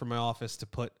cabinet for my office to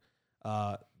put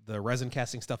the resin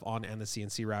casting stuff on and the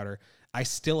CNC router. I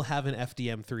still have an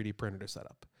FDM 3D printer to set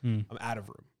up. I'm out of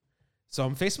room. So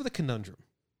I'm faced with a conundrum.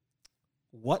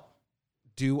 What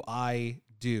do I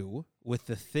do with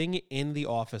the thing in the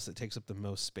office that takes up the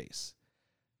most space?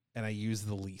 And I use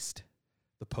the least,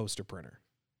 the poster printer.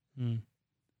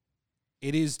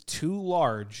 It is too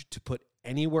large to put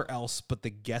anywhere else but the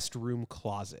guest room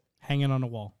closet. Hanging on a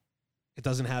wall. It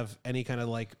doesn't have any kind of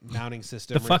like mounting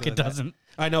system. The fuck it doesn't.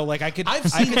 I know, like I've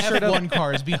seen F1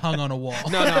 cars be hung on a wall.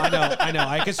 No, I know.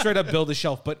 I could straight up build a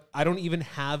shelf, but I don't even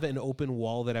have an open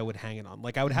wall that I would hang it on.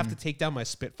 Like I would have to take down my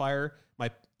Spitfire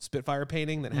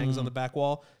painting that hangs on the back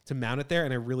wall to mount it there,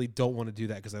 and I really don't want to do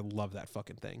that because I love that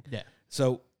fucking thing. Yeah.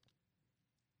 So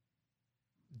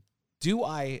do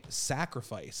I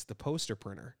sacrifice the poster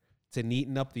printer to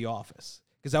neaten up the office?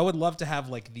 Because I would love to have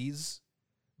like these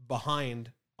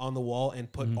behind on the wall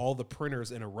and put all the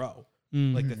printers in a row.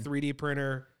 Like the 3D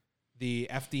printer, the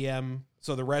FDM,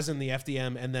 so the resin, the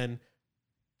FDM, and then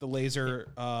the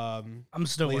laser I'm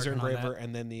still laser working on engraver, that.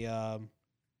 and then the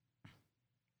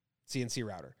CNC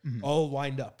router. All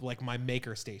lined up like my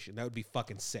maker station. That would be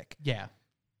fucking sick. Yeah.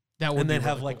 That would And then be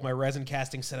have really like cool. my resin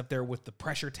casting set up there with the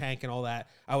pressure tank and all that.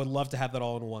 I would love to have that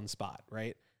all in one spot,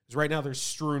 right? Because right now they're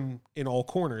strewn in all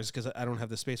corners because I don't have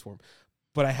the space for them.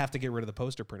 But I have to get rid of the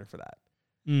poster printer for that,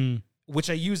 which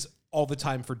I use all the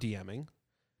time for DMing.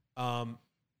 I'm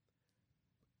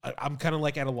kind of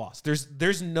like at a loss.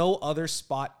 There's no other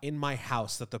spot in my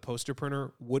house that the poster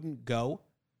printer wouldn't go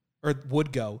or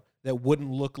would go that wouldn't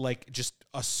look like just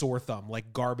a sore thumb,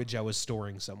 like garbage I was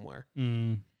storing somewhere.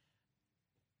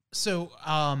 So,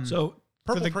 So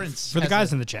Purple for the, Prince for the has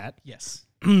guys a- in the chat, yes.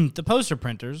 the poster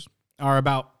printers are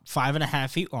about 5.5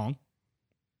 feet long,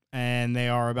 and they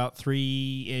are about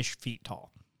 3-ish feet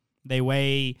tall. They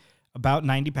weigh about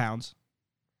 90 pounds.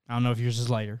 I don't know if yours is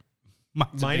lighter.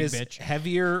 Mine's Mine a is big bitch.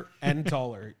 heavier and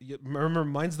taller. Remember,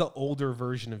 mine's the older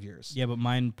version of yours. Yeah, but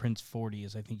mine prints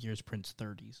 40s. I think yours prints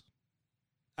 30s.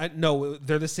 No,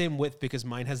 they're the same width because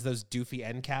mine has those doofy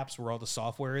end caps where all the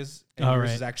software is, and Oh, yours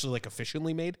right. is actually like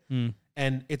efficiently made,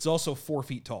 and it's also 4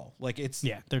 feet tall. Like it's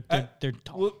Yeah, they're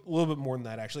tall. a little bit more than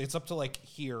that actually. It's up to like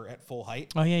here at full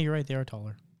height. Oh, yeah, you're right. They are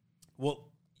taller. Well,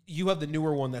 you have the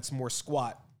newer one that's more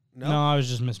squat. No, No, I was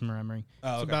just misremembering.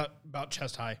 Oh, It's okay. about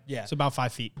chest high. Yeah. It's about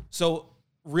 5 feet. So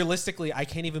realistically, I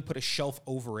can't even put a shelf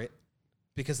over it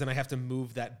because then I have to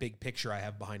move that big picture I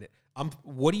have behind it.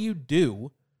 What do you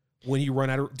do when you run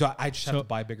out of? I just have to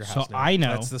buy a bigger house. So now. I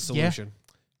know. That's the solution.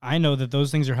 I know that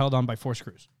those things are held on by 4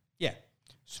 screws. Yeah.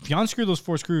 So if you unscrew those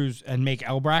 4 screws and make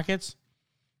L brackets,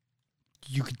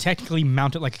 you could technically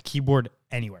mount it like a keyboard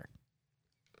anywhere.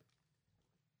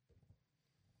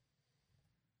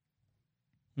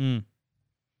 Then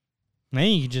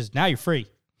you can now you're free.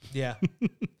 Yeah.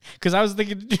 Because I was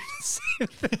thinking to do the same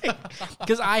thing.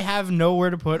 Because I have nowhere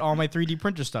to put all my 3D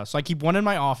printer stuff. So I keep one in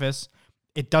my office.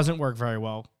 It doesn't work very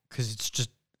well because it's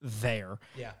just there.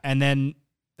 Yeah. And then,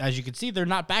 as you can see, they're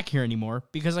not back here anymore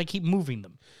because I keep moving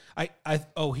them.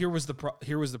 Here was the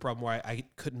problem where I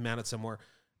couldn't mount it somewhere.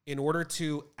 In order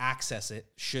to access it,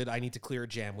 should I need to clear a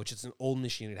jam, which is an old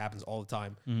machine, it happens all the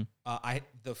time.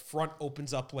 The front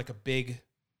opens up like a big,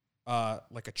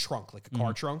 like a trunk, like a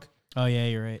car trunk. Oh, yeah,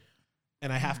 you're right.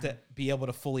 And I have to be able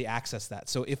to fully access that.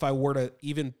 So if I were to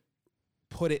even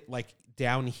put it like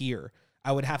down here,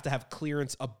 I would have to have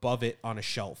clearance above it on a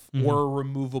shelf or a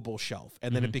removable shelf.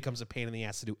 And then it becomes a pain in the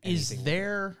ass to do anything. Is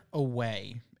there a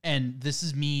way, and this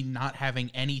is me not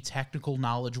having any technical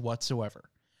knowledge whatsoever,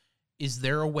 is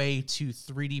there a way to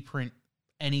 3D print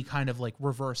any kind of like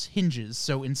reverse hinges?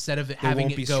 So instead of it It having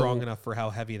won't it be go, strong enough for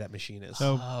how heavy that machine is.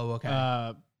 So, oh,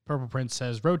 okay. Purple Prince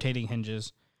says rotating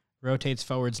hinges rotates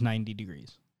forwards 90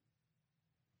 degrees.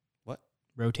 What?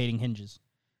 Rotating hinges.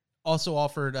 Also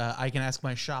offered, I can ask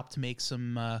my shop to make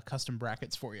some custom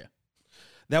brackets for you.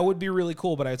 That would be really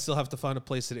cool, but I'd still have to find a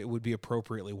place that it would be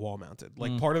appropriately wall mounted.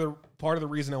 Like part of the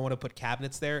reason I want to put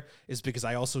cabinets there is because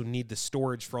I also need the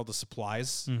storage for all the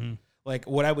supplies. Like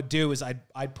what I would do is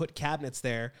I'd put cabinets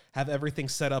there, have everything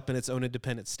set up in its own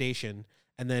independent station,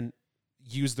 and then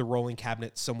use the rolling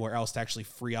cabinet somewhere else to actually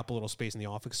free up a little space in the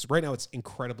office. Right now it's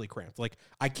incredibly cramped. Like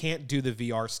I can't do the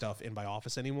VR stuff in my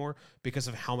office anymore because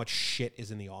of how much shit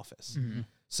is in the office.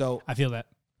 So I feel that.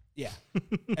 yeah,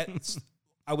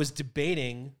 I was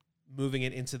debating moving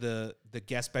it into the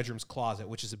guest bedroom's closet,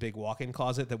 which is a big walk-in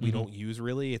closet that we don't use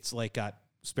really. It's like got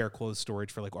spare clothes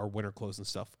storage for like our winter clothes and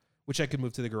stuff, which I could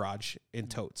move to the garage in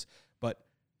totes. But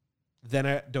Then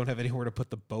I don't have anywhere to put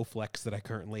the Bowflex that I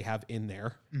currently have in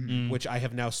there, which I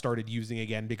have now started using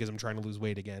again because I'm trying to lose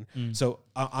weight again. So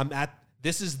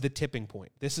this is the tipping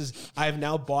point. I have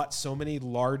now bought so many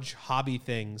large hobby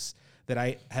things that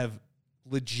I have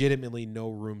legitimately no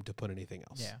room to put anything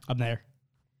else. Yeah, I'm there.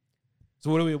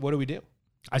 So what do we do?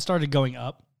 I started going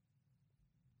up.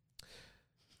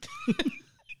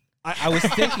 I was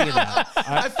thinking of that.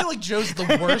 I feel like Joe's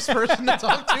the worst person to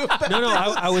talk to about No,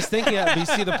 I was thinking that. But you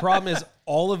see, the problem is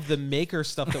all of the maker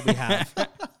stuff that we have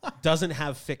doesn't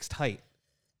have fixed height.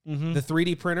 The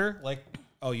 3D printer,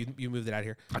 you moved it out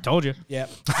here. I told you. Yeah,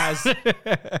 has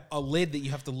a lid that you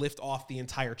have to lift off the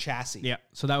entire chassis. Yeah,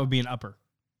 so that would be an upper.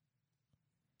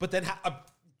 But then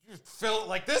fill it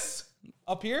like this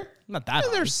up here. Not that.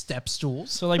 There's step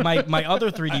stools. So like my other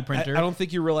 3D printer, I don't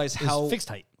think you realize is how fixed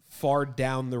height. far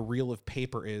down the reel of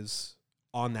paper is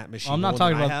on that machine. I'm not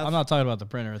talking about the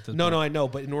printer at this No, point. I know,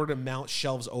 but in order to mount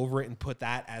shelves over it and put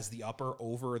that as the upper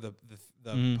over the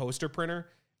poster printer,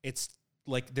 it's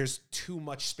like there's too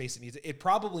much space it needs. It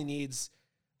probably needs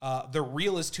the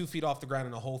reel is 2 feet off the ground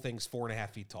and the whole thing's 4.5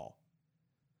 feet tall.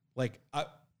 Like at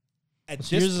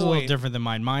this yours point, is a little different than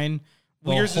mine. Mine,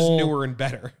 yours is newer and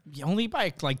better. Only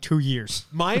by like 2 years.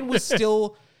 Mine was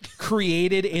still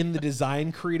created in the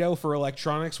design credo for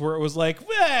electronics, where it was like,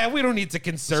 we don't need to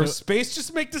conserve space,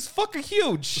 just make this fucking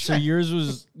huge. So yours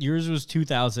was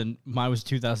 2000, mine was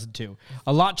 2002.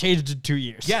 A lot changed in 2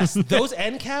 years. Yes, those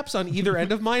end caps on either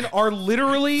end of mine are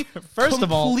literally First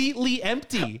of all, completely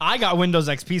empty. I got Windows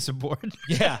XP support.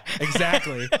 Yeah,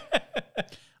 exactly.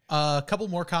 A couple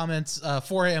more comments.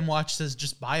 4 a.m. Watch says,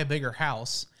 just buy a bigger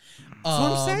house. That's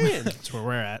what I'm saying. That's where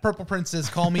we're at. Purple Prince says,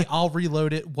 call me, I'll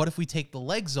reload it. What if we take the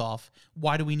legs off?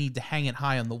 Why do we need to hang it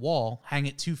high on the wall? Hang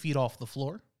it 2 feet off the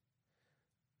floor?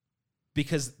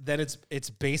 Because then it's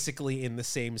basically in the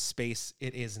same space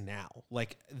it is now.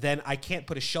 Like, then I can't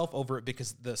put a shelf over it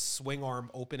because the swing arm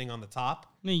opening on the top.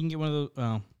 No, you can get one of those.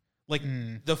 Oh. Like,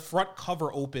 the front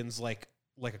cover opens like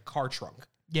a car trunk.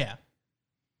 Yeah.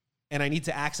 And I need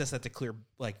to access that to clear,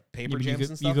 like, paper jams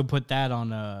and stuff. You could put that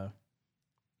on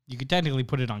you could technically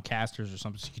put it on casters or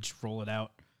something, so you could just roll it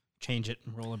out, change it,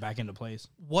 and roll it back into place.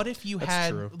 What if you That's had,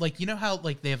 true. like, you know how,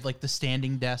 like, they have, like, the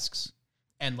standing desks,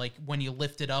 and, like, when you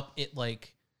lift it up, it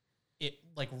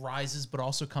rises, but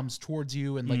also comes towards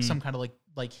you, and, like, some kind of,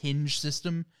 like hinge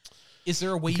system? Is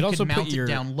there a way you could mount it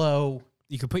down low?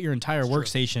 You could put your entire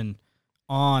workstation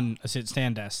on a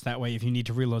sit-stand desk. That way, if you need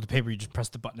to reload the paper, you just press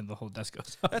the button and the whole desk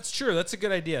goes up. That's true. That's a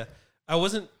good idea. I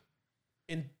wasn't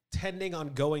intending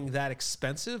on going that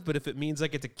expensive, but if it means I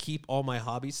get to keep all my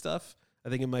hobby stuff, I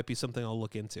think it might be something I'll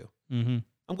look into. Mm-hmm.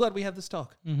 I'm glad we had this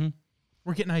talk. Mm-hmm.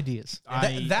 We're getting ideas.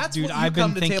 That's dude, what you I've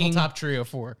come been to thinking- Tabletop Trio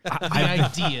for. The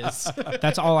ideas.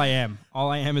 That's all I am. All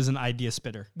I am is an idea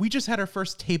spitter. We just had our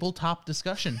first tabletop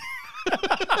discussion.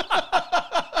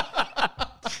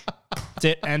 That's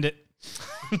it. End it.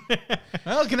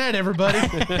 Well, good night, everybody.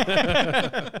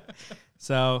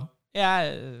 So,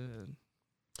 yeah.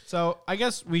 So, I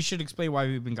guess we should explain why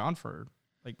we've been gone for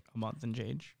like a month and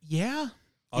change. Yeah.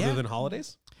 Other than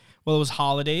holidays? Well, it was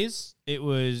holidays. It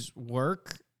was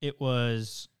work. It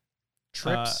was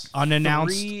Trips.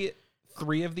 unannounced.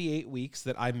 Three of the 8 weeks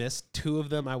that I missed, 2 of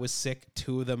them I was sick,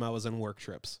 2 of them I was on work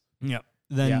trips. Yep.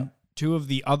 Then 2 of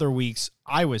the other weeks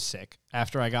I was sick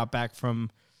after I got back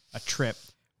from a trip,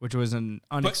 which was an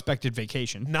unexpected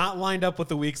vacation. Not lined up with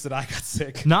the weeks that I got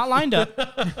sick. Not lined up.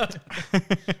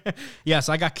 Yes,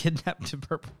 I got kidnapped to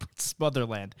Purple Prince's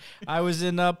motherland. I was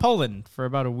in Poland for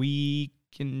about a week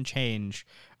and change,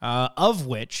 of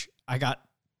which I got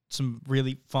some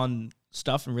really fun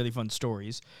stuff and really fun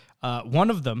stories. One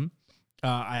of them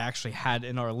I actually had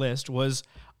in our list was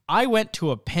I went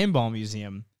to a pinball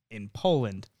museum in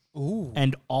Poland. Ooh.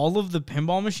 And all of the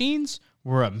pinball machines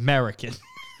were American.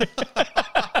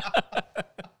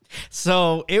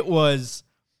 So it was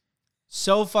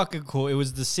so fucking cool. It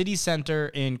was the city center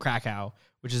in Krakow,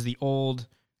 which is the old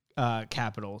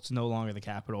capital. It's no longer the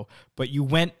capital. But you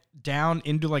went down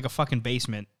into like a fucking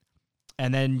basement,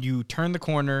 and then you turn the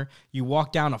corner, you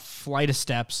walk down a flight of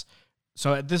steps.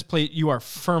 So at this place, you are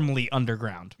firmly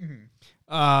underground.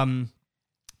 Mm-hmm.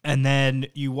 And then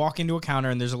you walk into a counter,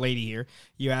 and there's a lady here.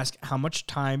 You ask how much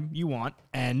time you want,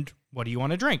 and what do you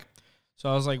want to drink? So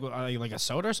I was like, well, like a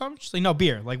soda or something? She's like, no,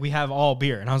 beer. Like, we have all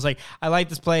beer. And I was like, I like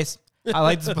this place. I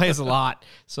like this place a lot.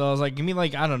 So I was like, give me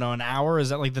like, I don't know, an hour. Is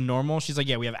that like the normal? She's like,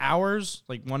 yeah, we have hours,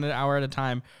 like 1 hour at a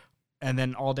time. And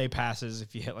then all day passes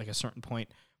if you hit like a certain point.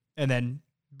 And then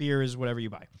beer is whatever you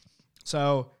buy.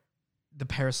 So the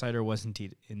Parasiter was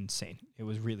indeed insane. It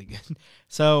was really good.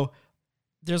 So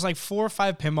there's like 4 or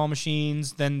 5 pinball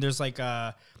machines. Then there's like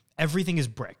everything is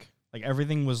brick. Like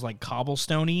everything was like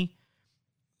cobblestone-y.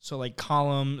 So like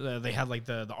column, they had like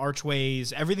the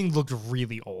archways. Everything looked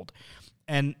really old.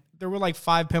 And there were like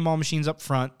 5 pinball machines up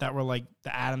front that were like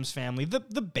the Addams Family,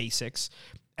 the basics.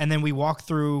 And then we walked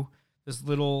through this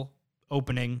little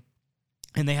opening,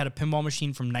 and they had a pinball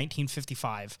machine from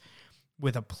 1955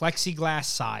 with a plexiglass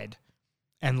side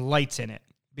and lights in it.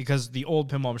 Because the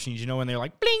old pinball machines, you know, when they're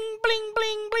like bling, bling,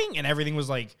 bling, bling, and everything was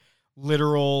like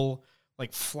literal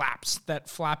like flaps that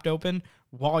flapped open.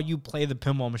 While you play the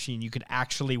pinball machine, you could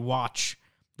actually watch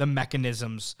the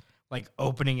mechanisms like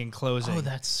opening and closing. Oh,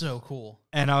 that's so cool.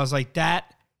 And I was like,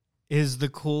 that is the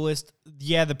coolest.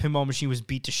 Yeah, the pinball machine was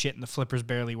beat to shit and the flippers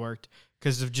barely worked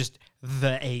because of just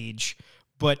the age.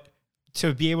 But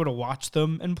to be able to watch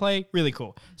them and play, really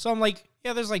cool. So I'm like,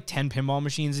 yeah, there's like 10 pinball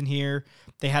machines in here.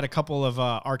 They had a couple of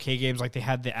arcade games. Like they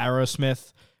had the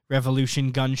Aerosmith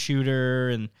Revolution gun shooter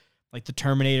and like the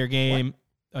Terminator game. What?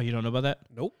 Oh, you don't know about that?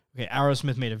 Nope. Okay,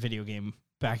 Aerosmith made a video game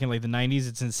back in like the 90s.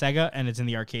 It's in Sega and it's in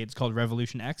the arcade. It's called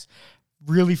Revolution X.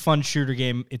 Really fun shooter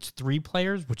game. It's 3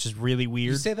 players, which is really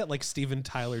weird. You say that like Steven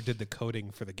Tyler did the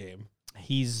coding for the game.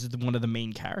 He's one of the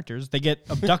main characters. They get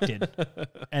abducted,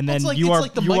 and then It's you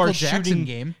like the you Michael are Jackson shooting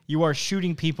game. You are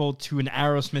shooting people to an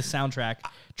Aerosmith soundtrack,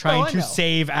 trying I to know.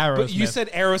 save Aerosmith. But you said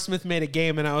Aerosmith made a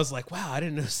game, and I was like, wow, I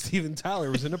didn't know Steven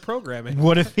Tyler was into programming.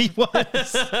 What if he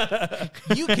was?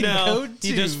 You can code he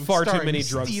to does far too starring many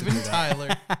drugs to Steven do that.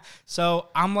 Tyler. So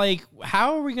I'm like,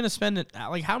 how are we going to spend it?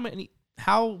 Like,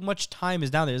 how much time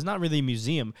is down there? It's not really a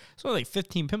museum. It's only like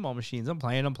 15 pinball machines. I'm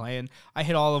playing. I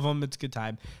hit all of them. It's a good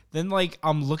time. Then, like,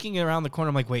 I'm looking around the corner.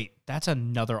 I'm like, wait, that's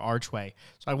another archway.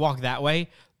 So I walk that way.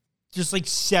 Just like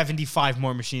 75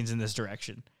 more machines in this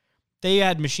direction. They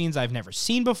had machines I've never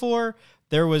seen before.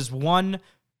 There was one,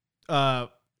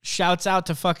 shouts out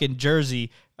to fucking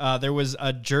Jersey. There was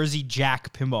a Jersey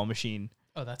Jack pinball machine.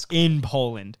 Oh, that's cool. In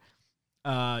Poland.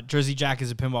 Jersey Jack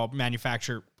is a pinball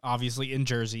manufacturer, obviously in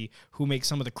Jersey, who makes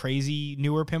some of the crazy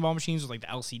newer pinball machines with like the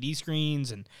LCD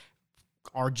screens and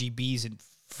RGBs and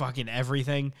fucking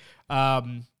everything.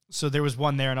 So there was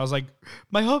one there, and I was like,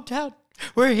 my hometown,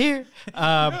 we're here.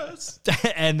 Yes.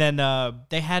 And then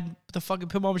they had the fucking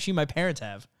pinball machine my parents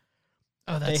have.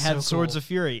 Oh, that's They had so Swords cool. of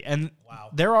Fury, and Wow.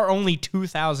 there are only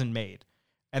 2,000 made,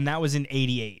 and that was in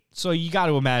 '88. So you got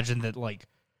to imagine that, like,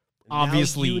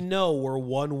 obviously, now you know where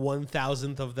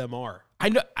 1/1000th of them are. I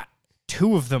know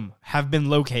 2 of them have been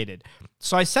located.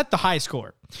 So I set the high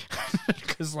score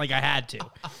because, like, I had to.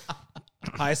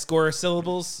 High score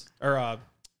syllables or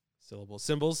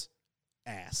symbols.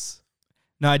 Ass.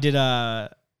 No, I did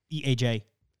EAJ.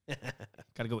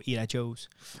 Gotta go eat at Joe's.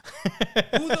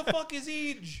 Who the fuck is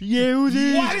Eej? Yeah, who's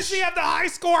it? Why does he have the high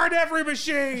score on every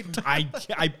machine?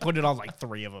 I put it on like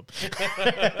 3 of them.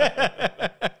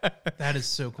 That is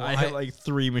so cool. I had like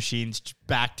 3 machines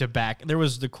back to back. There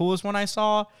was the coolest one I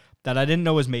saw that I didn't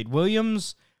know was made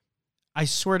Williams. I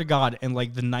swear to God, in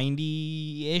like the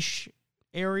 90-ish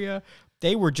area,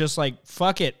 they were just like,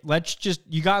 fuck it.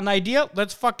 You got an idea?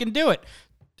 Let's fucking do it.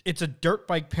 It's a dirt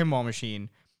bike pinball machine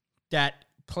that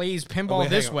plays pinball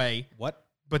this way. What?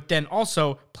 But then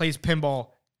also plays pinball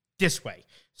this way.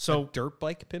 So A dirt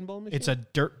bike pinball machine? it's a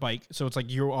dirt bike. So it's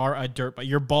like you are a dirt bike.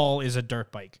 Your ball is a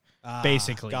dirt bike,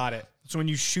 basically. Got it. So when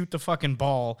you shoot the fucking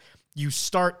ball, you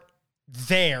start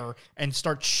there and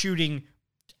start shooting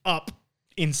up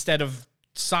instead of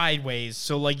sideways.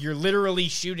 So like you're literally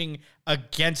shooting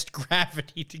against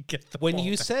gravity to get the When ball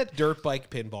you back. said dirt bike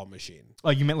pinball machine,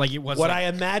 Oh, you meant like it was what like, I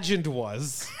imagined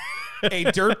was a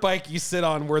dirt bike you sit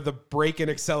on where the brake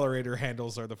and accelerator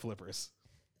handles are the flippers.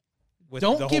 With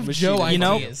Don't the whole give machine Joe in you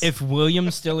know, ideas. if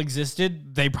Williams still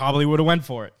existed, they probably would have went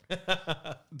for it.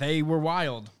 They were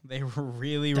wild. They were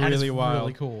really, That is really wild.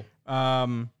 really cool.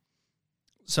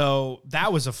 So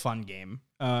that was a fun game.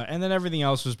 And then everything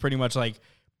else was pretty much like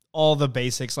all the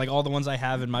basics, like all the ones I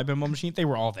have in my pinball machine, they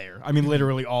were all there. I mean,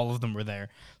 literally all of them were there.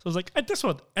 So I was like, and this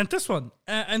one, and this one,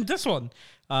 and this one.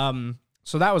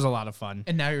 So that was a lot of fun.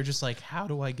 And now you're just like, how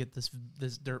do I get this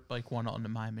dirt bike one onto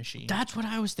my machine? That's what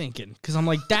I was thinking. Cause I'm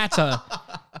like,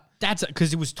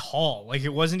 cause it was tall. Like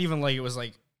it wasn't even like, it was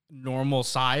like normal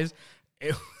size.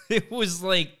 It was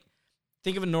like,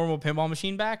 think of a normal pinball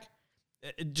machine back.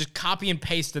 Just copy and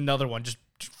paste another one, just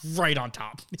right on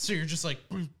top. So you're just like,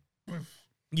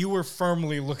 You were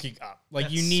firmly looking up. Like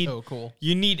that's you need so cool.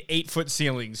 You need 8-foot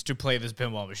ceilings to play this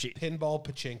pinball machine. Pinball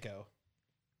pachinko.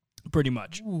 Pretty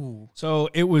much. Ooh. So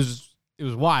it was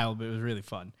wild, but it was really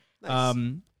fun. Nice.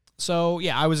 So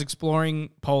yeah, I was exploring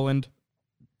Poland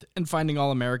and finding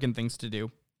all American things to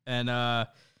do. And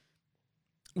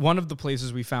one of the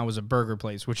places we found was a burger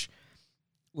place, which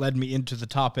led me into the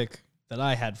topic that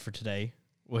I had for today,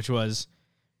 which was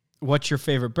what's your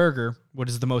favorite burger? What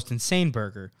is the most insane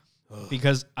burger?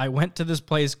 Because I went to this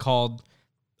place called,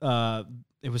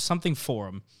 it was something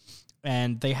Forum,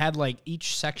 and they had like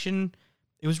each section.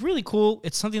 It was really cool.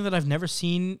 It's something that I've never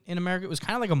seen in America. It was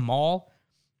kind of like a mall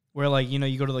where like, you know,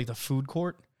 you go to like the food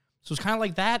court. So it's kind of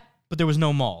like that, but there was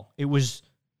no mall. It was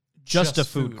just a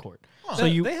food court. Huh. So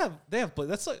they have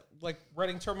that's like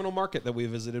Reading Terminal Market that we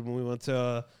visited when we went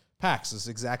to PAX. It's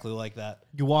exactly like that.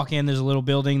 You walk in, there's a little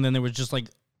building, then there was just like,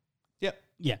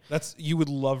 yeah. You would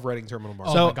love Reading Terminal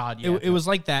Market. So my God, yeah. It was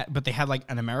like that, but they had like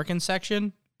an American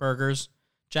section, burgers,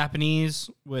 Japanese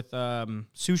with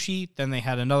sushi. Then they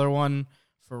had another one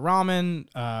for ramen,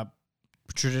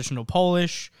 traditional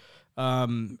Polish,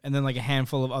 and then like a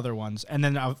handful of other ones. And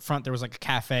then out front there was like a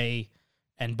cafe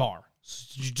and bar.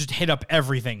 So you just hit up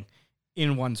everything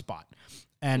in one spot.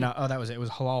 And that was it. It was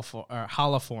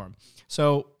Hala Forum.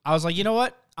 So I was like, you know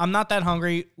what? I'm not that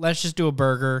hungry. Let's just do a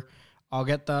burger. I'll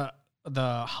get the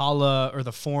Hala or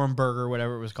the Forum burger,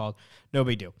 whatever it was called. No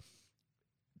big deal.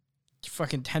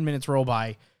 Fucking 10 minutes roll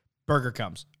by. Burger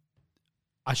comes.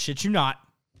 I shit you not.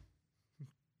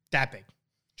 That big.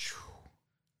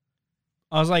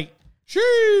 I was like,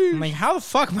 sheesh. I'm like, how the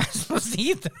fuck am I supposed to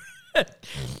eat that?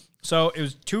 So it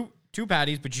was two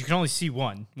patties, but you can only see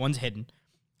one. One's hidden.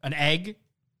 An egg,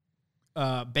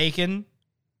 bacon,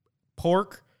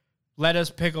 pork, lettuce,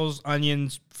 pickles,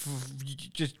 onions,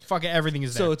 just fucking everything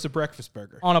is there. So it's a breakfast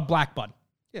burger. On a black bun,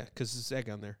 Yeah, because there's egg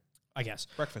on there. I guess.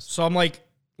 Breakfast. So I'm like,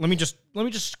 let me just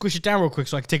squish it down real quick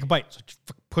so I can take a bite. So I just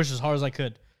push as hard as I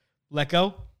could. Let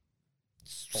go.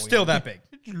 Still that big.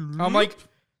 I'm like,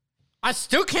 I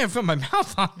still can't fit my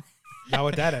mouth on it. Not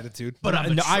with that attitude. But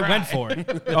I went for it.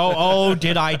 Oh,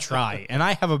 did I try? And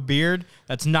I have a beard.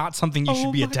 That's not something you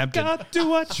should be attempting. God,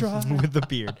 do I try? With the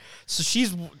beard. So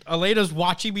Aleda's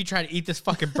watching me try to eat this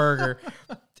fucking burger.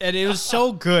 And it was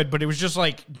so good, but it was just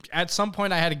like, at some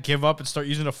point I had to give up and start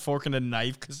using a fork and a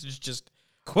knife because it's just...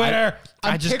 Quitter.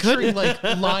 I'm just picturing couldn't. like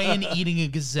lion eating a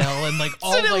gazelle and like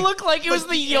all Did it like, look like it was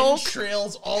the yolk?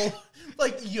 entrails, all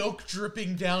like yolk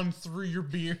dripping down through your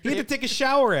beard. You had to take a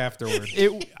shower afterward.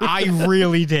 I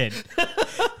really did.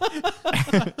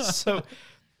 So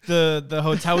the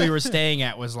hotel we were staying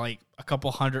at was like a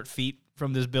couple 100 feet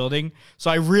from this building.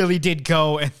 So I really did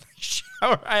go and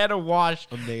shower. I had to wash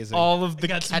Amazing. all of the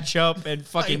ketchup and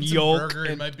fucking yolk. Burger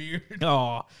in my beard.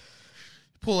 Oh,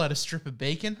 Pull out a strip of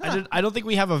bacon. I don't think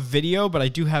we have a video, but I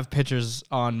do have pictures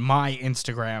on my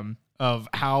Instagram of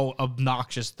how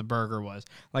obnoxious the burger was.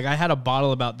 Like I had a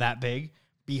bottle about that big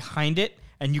behind it,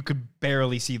 and you could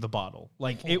barely see the bottle.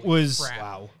 Like it was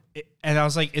Wow. And I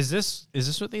was like, "Is this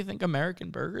what they think American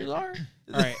burgers are?"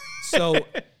 All right. So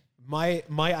my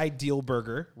ideal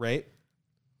burger, right?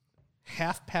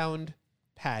 Half-pound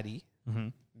patty,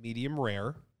 medium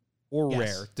rare, or Yes.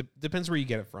 rare. Depends where you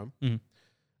get it from. Mhm.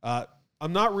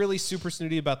 I'm not really super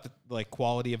snooty about the like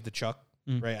quality of the chuck,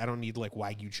 right? I don't need like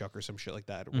Wagyu chuck or some shit like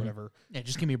that or whatever. Yeah,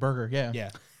 just give me a burger. Yeah.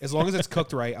 Yeah. As long as it's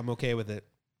cooked right, I'm okay with it.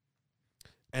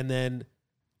 And then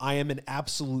I am an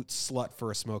absolute slut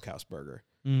for a smokehouse burger.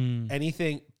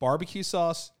 Anything barbecue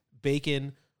sauce,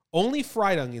 bacon, only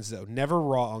fried onions though, never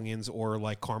raw onions or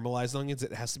like caramelized onions.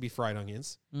 It has to be fried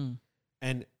onions.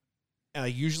 And I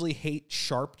usually hate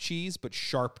sharp cheese, but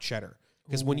sharp cheddar.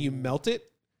 Because when you melt it,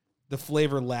 the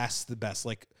flavor lasts the best.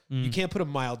 Like you can't put a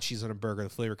mild cheese on a burger. The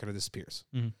flavor kind of disappears.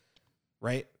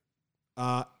 Right?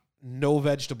 No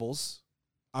vegetables.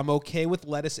 I'm okay with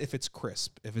lettuce if it's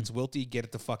crisp. If it's wilty, get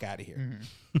it the fuck out of here.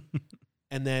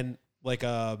 And then like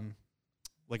a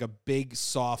big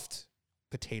soft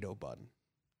potato bun.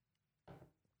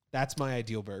 That's my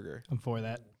ideal burger. I'm for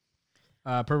that.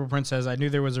 Purple Prince says, "I knew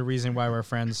there was a reason why we're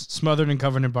friends. Smothered and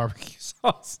covered in barbecue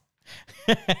sauce."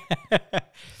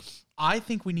 I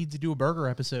think we need to do a burger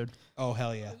episode. Oh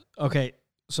hell yeah. Okay,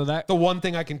 so that The one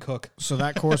thing I can cook.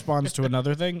 corresponds to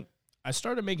another thing. I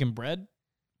started making bread.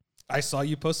 I saw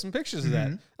you post some pictures of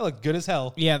that. That looked good as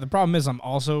hell. Yeah, the problem is I'm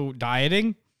also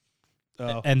dieting,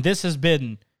 Oh. and this has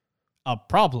been a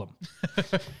problem.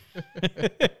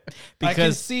 I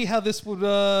can see how this would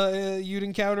you'd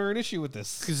encounter an issue with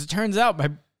this. Because it turns out my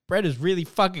bread is really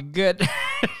fucking good.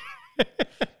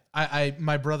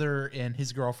 My brother and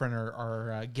his girlfriend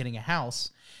are getting a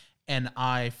house, and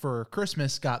I, for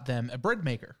Christmas, got them a bread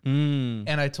maker. And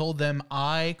I told them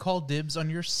I call dibs on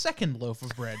your second loaf of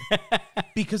bread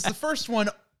because the first one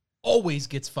always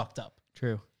gets fucked up.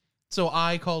 True. So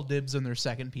I call dibs on their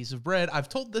second piece of bread. I've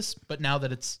told this, but now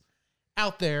that it's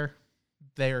out there,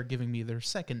 they are giving me their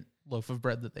second loaf of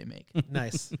bread that they make.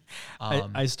 Nice.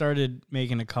 I started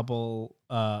making a couple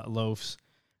loaves,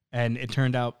 and it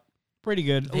turned out pretty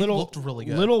good. They looked really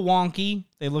good. Little wonky.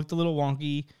 They looked a little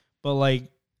wonky, but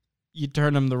like you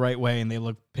turn them the right way and they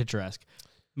look picturesque.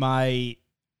 My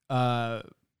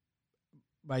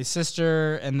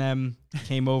sister and them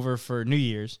came over for New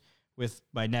Year's with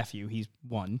my nephew. He's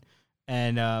 1.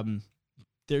 And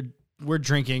we're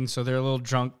drinking, so they're a little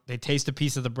drunk. They taste a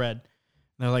piece of the bread. And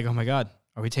they're like, oh, my God,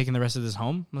 are we taking the rest of this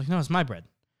home? I'm like, no, it's my bread.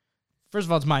 First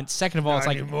of all, it's mine. Second of all,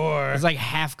 it's like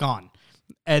half gone.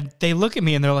 And they look at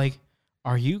me and they're like,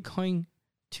 are you going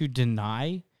to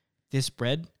deny this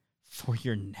bread for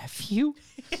your nephew?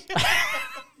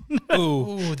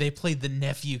 Ooh, they played the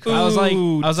nephew card. I was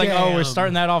like, oh, we're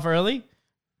starting that off early?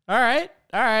 All right,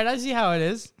 I see how it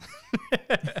is.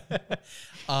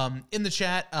 In the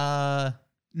chat,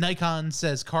 Nikon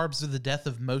says carbs are the death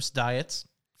of most diets.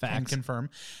 Facts. Can confirm.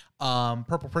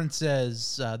 Purple Prince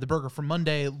says the burger from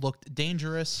Monday looked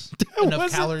dangerous.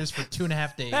 Enough calories for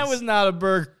 2.5 days. That was not a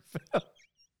burger.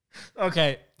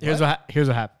 Okay, here's what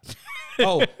happened.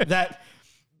 Oh, that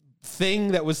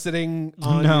thing that was sitting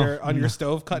on your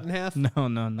stove cut in half? No.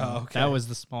 Oh, okay. That was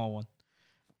the small one.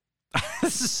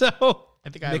 So I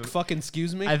think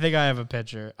excuse me? I think I have a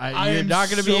picture. You're not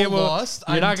going to be able.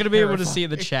 You're not going to be able to see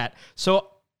the chat. So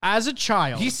as a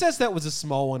child, he says that was a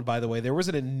small one. By the way, there was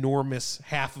an enormous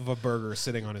half of a burger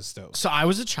sitting on his stove. So I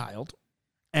was a child,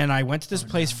 and I went to this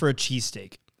place for a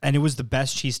cheesesteak, and it was the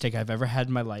best cheesesteak I've ever had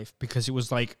in my life because it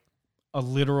was like a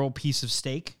literal piece of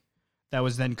steak that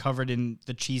was then covered in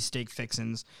the cheesesteak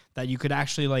fixins that you could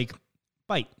actually like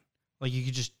bite. Like you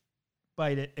could just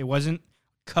bite it. It wasn't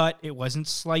cut. It wasn't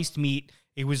sliced meat.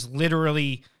 It was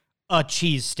literally a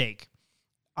cheesesteak.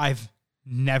 I've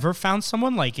never found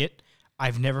someone like it.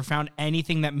 I've never found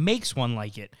anything that makes one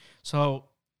like it. So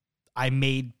I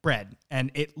made bread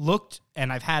and it looked,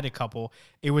 and I've had a couple,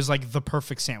 it was like the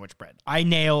perfect sandwich bread. I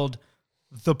nailed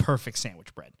the perfect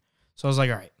sandwich bread. So I was like,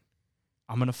 all right,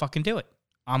 I'm going to fucking do it.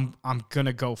 I'm going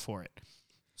to go for it.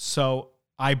 So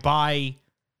I buy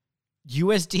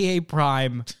USDA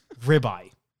Prime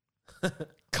ribeye,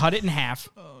 cut it in half.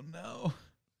 Oh no.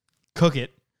 Cook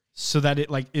it so that it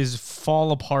like is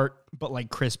fall apart, but like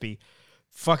crispy.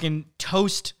 Fucking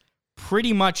toast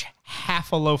pretty much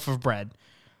half a loaf of bread.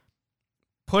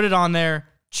 Put it on there,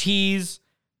 cheese,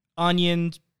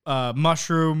 onions,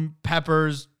 mushroom,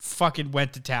 peppers, fucking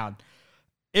went to town.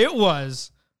 It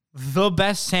was the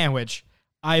best sandwich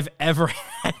I've ever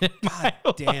had in my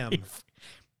life.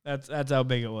 That's how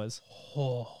big it was.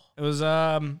 Oh. It was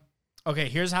okay,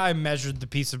 here's how I measured the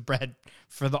piece of bread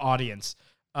for the audience.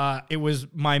 It was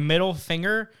my middle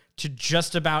finger to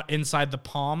just about inside the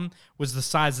palm was the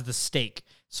size of the steak.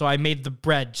 So I made the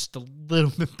bread just a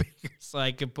little bit bigger so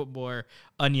I could put more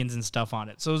onions and stuff on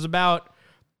it. So it was about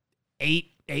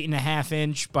 8.5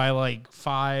 inch by like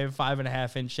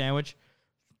 5.5 inch sandwich.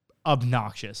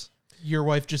 Obnoxious. Your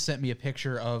wife just sent me a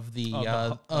picture of the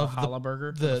challah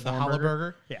burger. The challah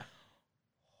burger. Yeah.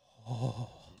 Oh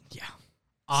yeah.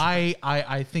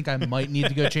 I think I might need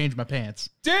to go change my pants.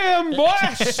 Damn, boy,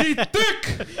 she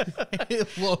thick. It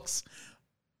looks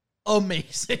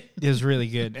amazing. It was really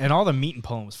good, and all the meat and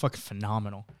pollen was fucking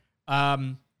phenomenal.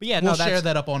 But yeah, we'll share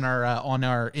that up on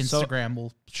our Instagram.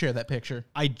 We'll share that picture.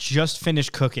 I just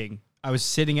finished cooking. I was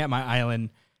sitting at my island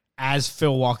as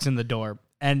Phil walks in the door,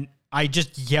 and I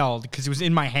just yelled because it was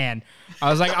in my hand. I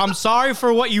was like, "I'm sorry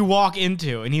for what you walk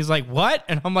into," and he's like, "What?"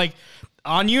 And I'm like,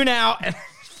 "On you now." And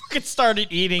started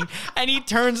eating, and he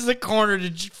turns the corner to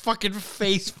just fucking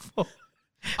face full.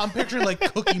 I'm picturing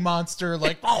like Cookie Monster,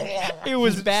 like it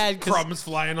was bad. Crumbs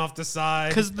flying off the side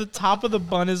because the top of the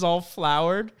bun is all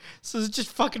floured, so it's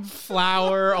just fucking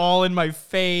flour all in my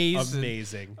face.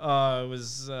 Amazing. It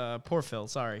was poor Phil.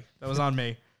 Sorry, that was on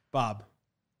me. Bob,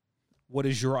 what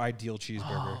is your ideal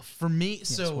cheeseburger? For me, yes,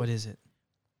 so what is it?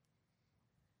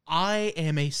 I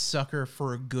am a sucker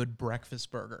for a good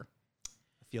breakfast burger.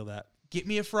 I feel that. Get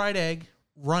me a fried egg,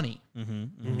 runny.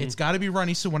 Mm-hmm. It's got to be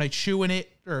runny, so when I chew in it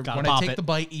or when I take the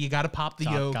bite, you got to pop the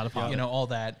yolk, all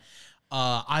that.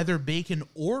 Either bacon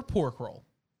or pork roll.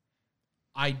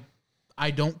 I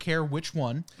don't care which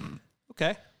one.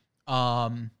 Okay.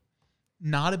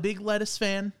 Not a big lettuce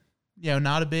fan.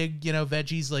 Not a big,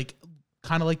 veggies, like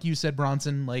kind of like you said,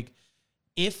 Bronson. Like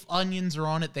if onions are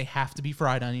on it, they have to be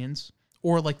fried onions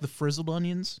or like the frizzled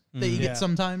onions that you get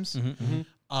sometimes.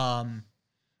 Mm-hmm.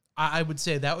 I would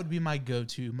say that would be my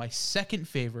go-to. My second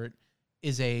favorite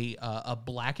is a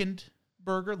blackened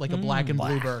burger, like a black and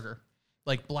blue burger.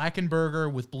 Like blackened burger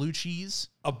with blue cheese.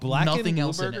 A black nothing and blue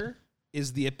else burger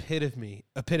is the epitome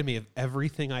of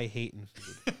everything I hate in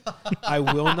food. I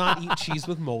will not eat cheese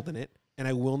with mold in it, and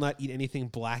I will not eat anything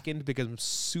blackened because I'm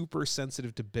super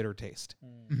sensitive to bitter taste.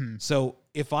 Mm-hmm. So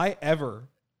if I ever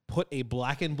put a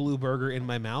black and blue burger in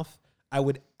my mouth, I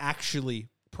would actually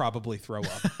probably throw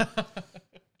up.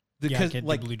 Yeah, Because get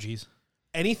like the blue cheese.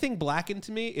 anything blackened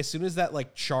to me, as soon as that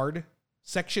like charred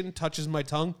section touches my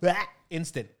tongue,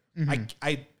 instant.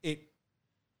 It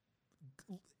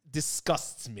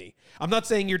disgusts me. I'm not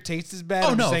saying your taste is bad.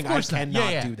 I'm just saying I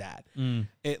cannot do that.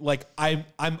 It like I've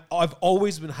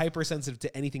always been hypersensitive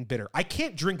to anything bitter. I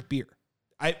can't drink beer.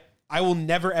 I will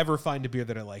never ever find a beer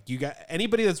that I like. You got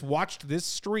anybody that's watched this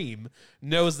stream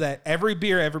knows that every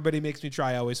beer everybody makes me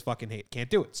try I always fucking hate. Can't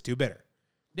do it. It's too bitter.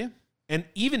 Yeah. And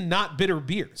even not bitter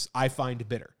beers, I find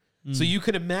bitter. So you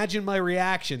can imagine my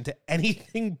reaction to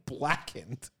anything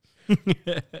blackened.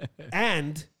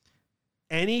 And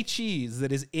any cheese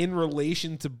that is in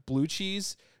relation to blue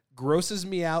cheese grosses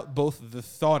me out, both the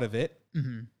thought of it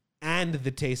and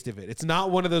the taste of it. It's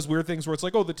not one of those weird things where it's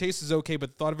like, oh, the taste is okay, but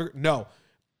the thought of it, no.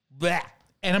 Blech.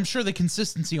 And I'm sure the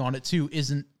consistency on it, too,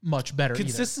 isn't much better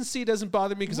Consistency doesn't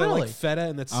bother me because I like feta,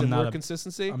 and that's similar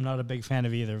consistency. I'm not a big fan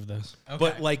of either of those. Okay.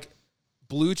 But like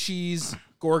blue cheese,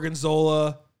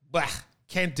 gorgonzola,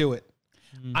 can't do it.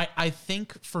 I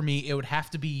think for me, it would have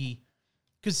to be...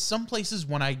 Because some places,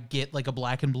 when I get like a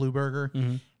black and blue burger,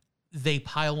 they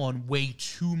pile on way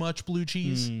too much blue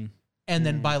cheese. And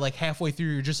then by like halfway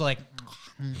through, you're just like...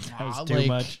 That was too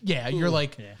much. Yeah, you're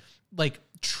like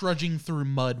trudging through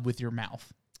mud with your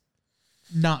mouth.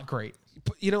 Not great.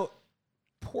 But, you know,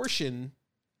 portion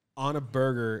on a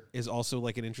burger is also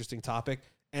like an interesting topic.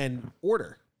 And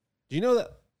order. Do you know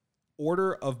that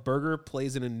order of burger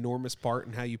plays an enormous part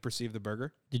in how you perceive the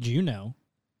burger? Did you know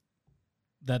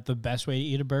that the best way to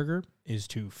eat a burger is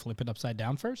to flip it upside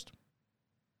down first?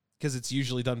 Because it's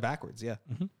usually done backwards, yeah.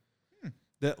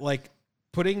 That like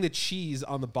putting the cheese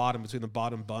on the bottom between the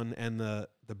bottom bun and the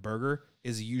burger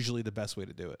is usually the best way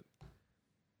to do it.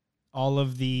 All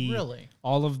of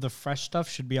the fresh stuff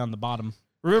should be on the bottom.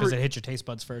 Remember, because it hits your taste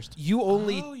buds first. You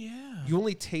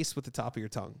only taste with the top of your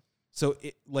tongue. So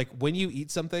it, like when you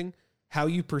eat something, how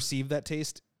you perceive that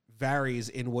taste varies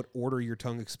in what order your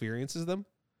tongue experiences them.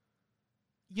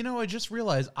 You know, I just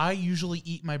realized I usually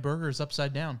eat my burgers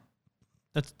upside down.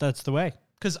 That's the way.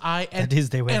 Because that is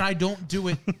the way. And I don't do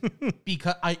it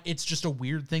because it's just a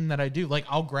weird thing that I do. Like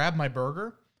I'll grab my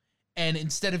burger, and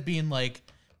instead of being like,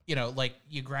 you know, like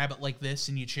you grab it like this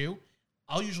and you chew,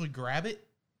 I'll usually grab it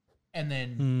and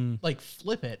then like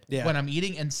flip it when I'm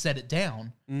eating and set it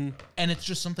down. And it's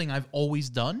just something I've always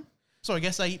done. So I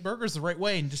guess I eat burgers the right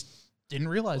way and just didn't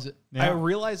realize it. Yeah. I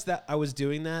realized that I was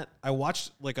doing that. I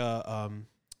watched like a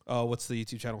what's the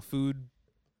YouTube channel?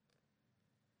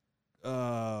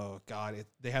 Oh God,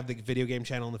 they have the video game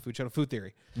channel and the food channel, Food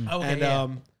Theory.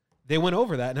 They went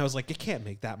over that, and I was like, it can't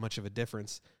make that much of a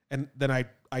difference. And then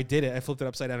I did it. I flipped it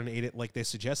upside down and ate it like they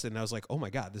suggested, and I was like, oh my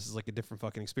God, this is like a different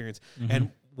fucking experience. And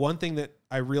one thing that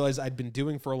I realized I'd been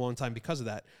doing for a long time because of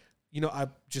that, you know, I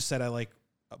just said I like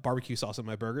barbecue sauce on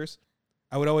my burgers.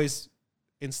 I would always,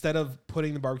 instead of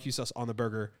putting the barbecue sauce on the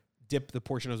burger, dip the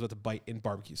portion I was about to bite in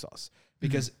barbecue sauce.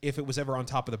 Because if it was ever on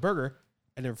top of the burger,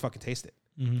 I never fucking taste it.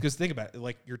 Because think about it,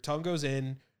 like your tongue goes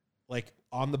in like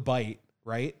on the bite,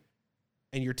 right?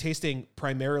 And you're tasting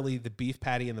primarily the beef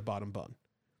patty and the bottom bun.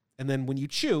 And then when you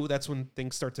chew, that's when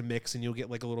things start to mix and you'll get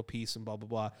like a little piece and blah, blah,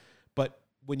 blah. But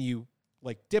when you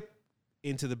like dip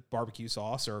into the barbecue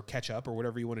sauce or ketchup or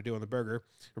whatever you want to do on the burger,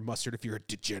 or mustard if you're a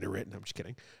degenerate, and I'm just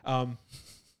kidding.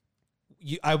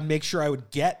 I would make sure I would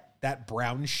get that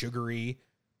brown sugary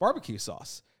barbecue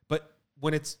sauce. But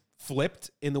when it's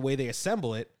flipped in the way they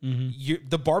assemble it,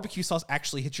 the barbecue sauce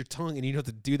actually hits your tongue, and you have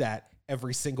to do that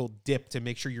every single dip to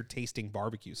make sure you're tasting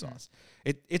barbecue sauce.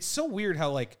 It's so weird how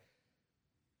like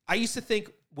I used to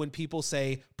think when people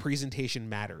say presentation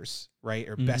matters, right?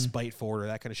 Or best bite forward or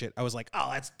that kind of shit, I was like, oh,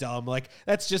 that's dumb. Like,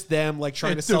 that's just them like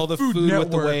trying to sell the food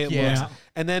with the way it looks.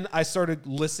 And then I started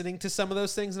listening to some of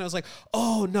those things and I was like,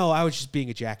 oh no, I was just being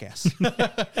a jackass.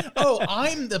 Oh,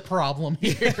 I'm the problem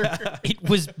here. It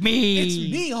was me. It's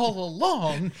me all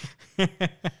along.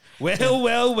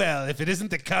 Well, if it isn't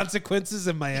the consequences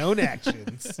of my own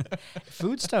actions.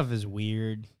 Food stuff is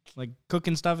weird. Like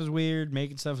cooking stuff is weird,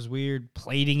 making stuff is weird,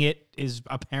 plating it is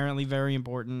apparently very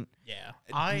important. Yeah.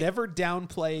 I never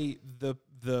downplay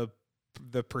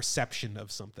the perception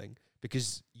of something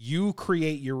because you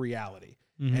create your reality.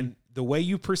 And the way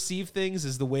you perceive things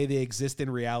is the way they exist in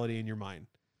reality in your mind.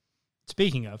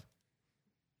 Speaking of,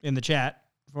 in the chat,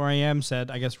 4am said,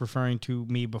 I guess referring to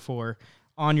me before,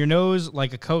 on your nose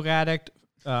like a coke addict,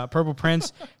 Purple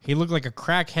Prince, he looked like a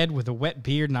crackhead with a wet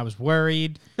beard, and I was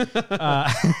worried.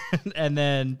 And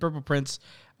then Purple Prince,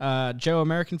 Joe,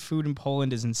 American food in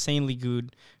Poland is insanely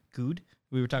good. Good?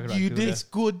 We were talking about Gouda. It's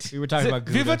good. We were talking about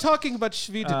Gouda. We were talking about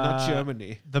Sweden, not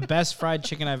Germany. The best fried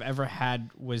chicken I've ever had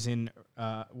was in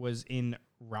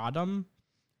Rodham.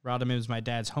 Rodham is my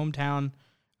dad's hometown.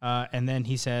 And then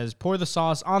he says, pour the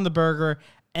sauce on the burger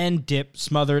and dip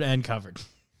smothered and covered.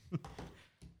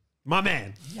 My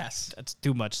man. Yes. That's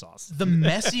too much sauce. The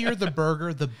messier the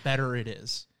burger, the better it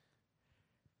is.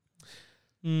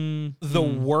 The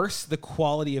worse the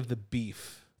quality of the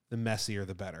beef, the messier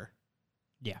the better.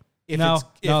 Yeah. If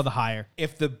the higher.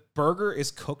 If the burger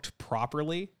is cooked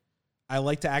properly, I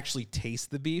like to actually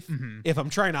taste the beef. If I'm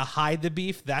trying to hide the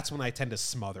beef, that's when I tend to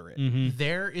smother it.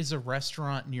 There is a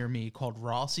restaurant near me called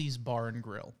Rossi's Bar and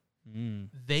Grill.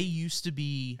 They used to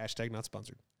be Hashtag not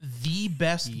sponsored. the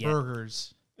best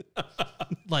burgers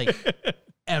like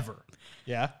ever.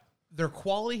 Yeah. Their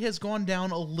quality has gone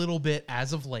down a little bit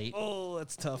as of late. Oh,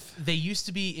 that's tough. They used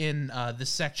to be in the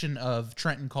section of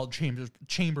Trenton called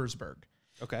Chambersburg.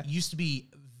 Okay. Used to be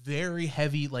very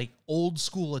heavy, like old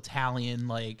school Italian,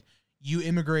 like you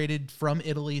immigrated from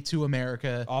Italy to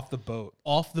America. Off the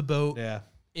boat. Yeah.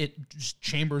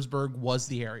 Chambersburg was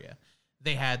the area.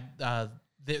 They had,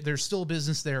 there's still a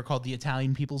business there called the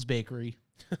Italian People's Bakery.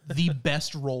 The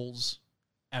best rolls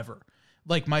ever.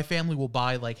 Like my family will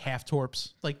buy like half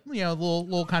torps, like, you know,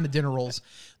 little kind of dinner rolls.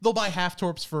 They'll buy half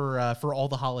torps for all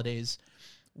the holidays.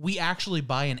 We actually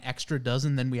buy an extra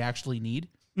dozen than we actually need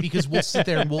because we'll sit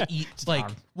there and we'll eat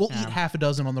eat half a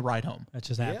dozen on the ride home. That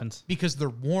just happens. Because they're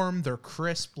warm, they're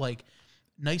crisp, like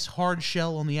nice hard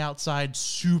shell on the outside,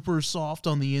 super soft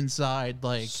on the inside.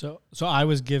 Like So I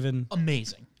was given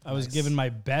amazing. I was given my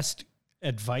best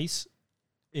advice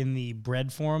in the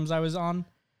bread forums I was on.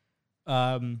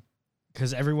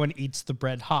 Because everyone eats the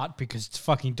bread hot because it's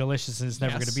fucking delicious and it's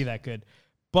never going to be that good.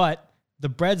 But the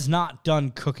bread's not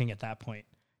done cooking at that point.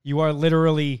 You are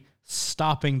literally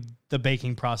stopping the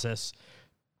baking process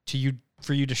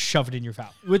for you to shove it in your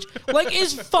mouth, which like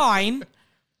is fine.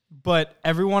 But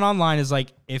everyone online is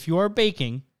like, if you are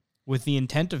baking with the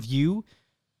intent of you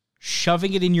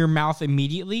shoving it in your mouth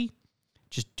immediately,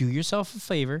 just do yourself a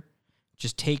favor.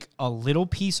 Just take a little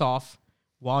piece off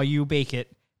while you bake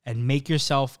it and make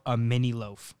yourself a mini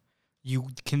loaf. You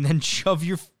can then shove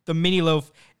the mini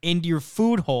loaf into your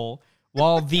food hole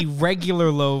while the regular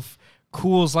loaf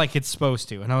cools like it's supposed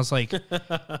to. And I was like,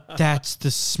 that's the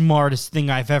smartest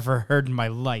thing I've ever heard in my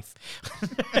life.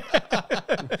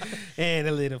 And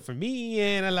a little for me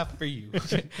and a lot for you.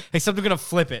 Except I'm going to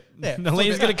flip it. Yeah, the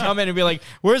lady's going to come in and be like,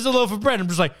 where's the loaf of bread? I'm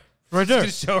just like, right there.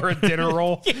 Just show her a dinner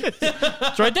roll.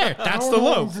 It's right there. That's the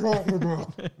loaf.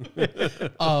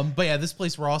 But yeah, this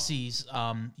place, Rossi's,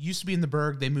 used to be in the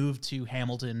Berg. They moved to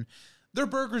Hamilton. Their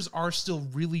burgers are still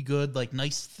really good, like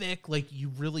nice, thick, like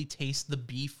you really taste the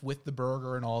beef with the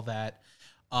burger and all that.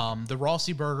 The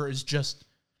Rossi burger is just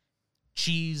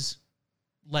cheese,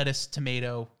 lettuce,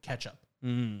 tomato, ketchup.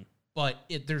 But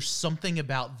there's something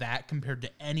about that compared to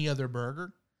any other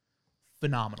burger.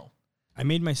 Phenomenal. I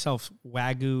made myself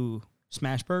Wagyu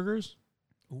smash burgers.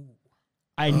 Ooh.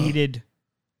 I needed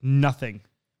nothing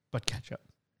but ketchup.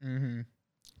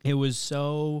 It was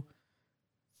so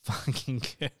fucking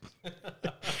good.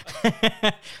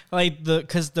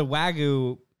 Because the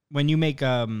Wagyu, when you make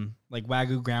like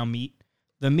Wagyu ground meat,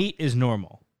 the meat is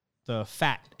normal. The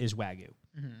fat is Wagyu.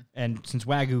 And since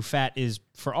Wagyu fat is,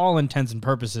 for all intents and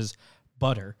purposes,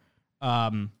 butter,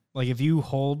 like if you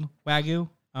hold Wagyu,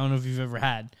 I don't know if you've ever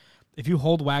had, if you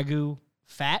hold Wagyu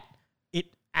fat, it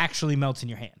actually melts in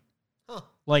your hand. Huh.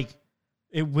 Like,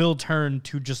 it will turn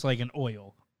to just like an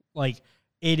oil. Like,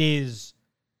 it is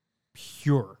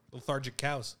pure. Lethargic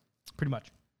cows. Pretty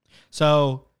much.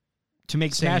 So, to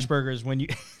make smash burgers, when you...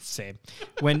 same.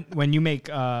 When you make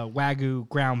Wagyu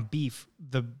ground beef,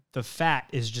 the fat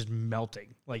is just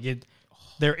melting. Like,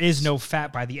 there is no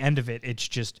fat by the end of it. It's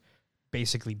just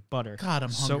basically butter. God,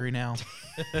 I'm hungry now.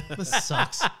 This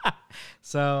sucks.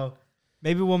 So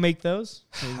maybe we'll make those.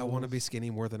 I want to be skinny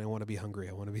more than I want to be hungry.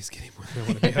 I want to be skinny more than I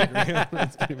want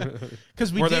to be hungry.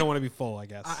 Because more than I want to be full, I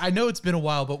guess. I know it's been a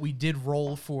while, but we did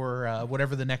roll for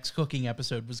whatever the next cooking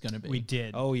episode was going to be. We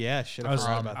did. Oh yeah, shit. I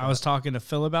forgot about that. I was talking to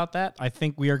Phil about that. I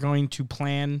think we are going to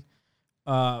plan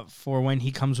for when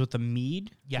he comes with the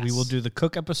mead. Yes. We will do the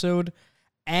cook episode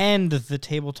and the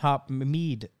tabletop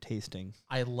mead tasting.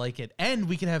 I like it. And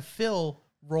we can have Phil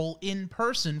roll in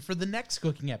person for the next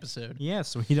cooking episode. Yeah,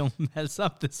 so we don't mess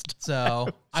up this time. So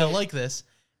I like this.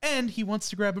 And he wants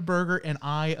to grab a burger, and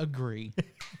I agree.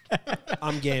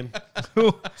 I'm game.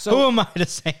 Who am I to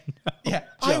say no? Yeah,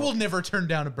 I will never turn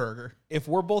down a burger. If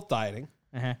we're both dieting,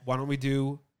 why don't we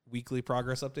do weekly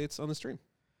progress updates on the stream?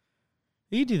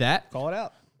 You do that. Call it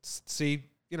out. See,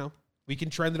 we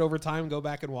can trend it over time, go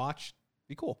back and watch.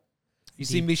 Be cool. You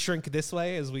see me shrink this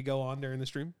way as we go on during the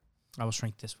stream? I will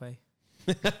shrink this way.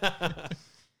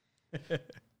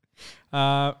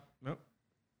 Nope.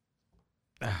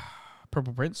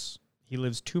 Purple Prince. He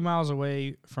lives 2 miles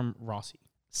away from Rossi.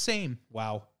 Same.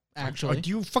 Wow. Actually. Do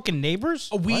you fucking neighbors?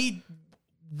 We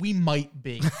might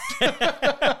be.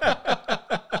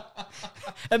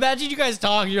 Imagine you guys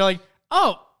talk. You're like,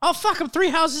 oh fuck, I'm 3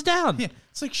 houses down. Yeah.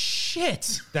 It's like,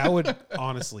 shit. That would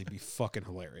honestly be fucking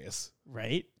hilarious.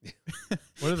 Right?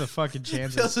 What are the fucking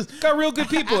chances? Got real good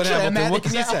people in Actually, I'm Hamilton. at What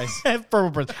can you his say? house.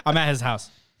 Purple Prince. I'm at his house.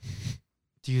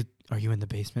 Are you in the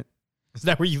basement? Is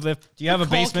that where you live? Do you have a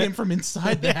Call basement? came from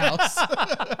inside the house.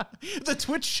 The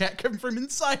Twitch chat came from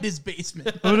inside his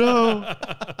basement. Oh no.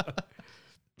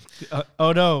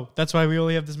 Oh no. That's why we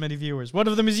only have this many viewers. One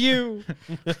of them is you.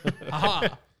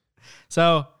 Aha.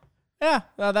 So, yeah,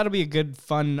 that'll be a good,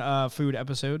 fun food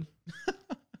episode.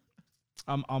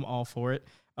 I'm all for it.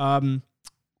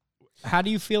 How do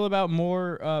you feel about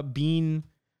more Bean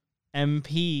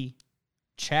MP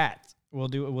chat? We'll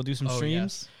do some streams.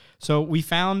 Yes. So we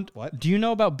found. What? Do you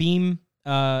know about Beam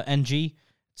NG?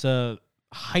 It's a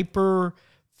hyper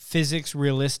physics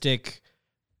realistic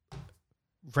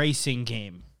racing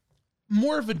game.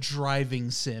 More of a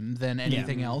driving sim than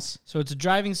anything else. So it's a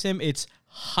driving sim. It's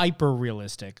hyper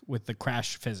realistic with the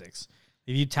crash physics.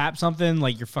 If you tap something,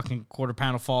 like your fucking quarter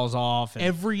panel falls off. And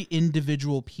Every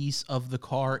individual piece of the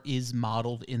car is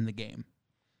modeled in the game.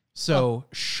 So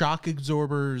shock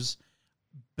absorbers,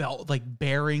 belt, like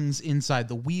bearings inside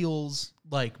the wheels,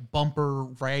 like bumper,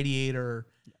 radiator,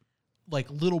 like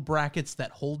little brackets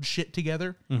that hold shit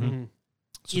together. Mm-hmm.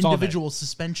 So it's all there. Individual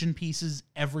suspension pieces,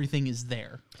 everything is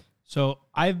there. So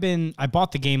I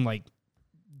bought the game like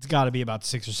it's got to be about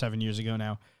 6 or 7 years ago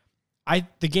now.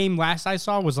 The game last I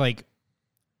saw was like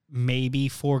maybe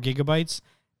 4 gigabytes,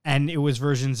 and it was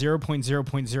version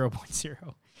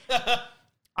 0.0.0.0.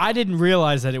 I didn't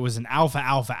realize that it was an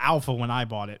alpha when I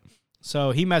bought it.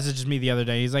 So he messaged me the other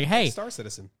day. He's like, "Hey, Star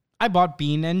Citizen. I bought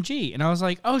Bean NG," and I was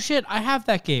like, "Oh shit, I have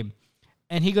that game."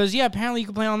 And he goes, "Yeah, apparently you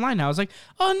can play online now." I was like,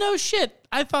 "Oh no shit,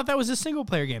 I thought that was a single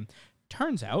player game."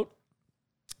 Turns out,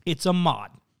 it's a mod.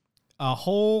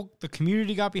 The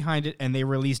community got behind it, and they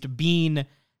released Bean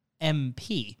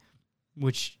MP,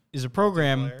 which is a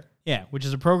program. Yeah, which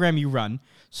is a program you run.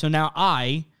 So now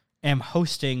I am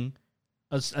hosting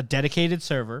a dedicated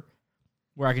server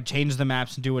where I could change the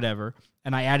maps and do whatever.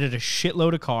 And I added a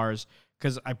shitload of cars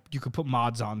because you could put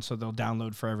mods on so they'll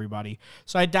download for everybody.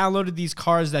 So I downloaded these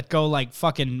cars that go like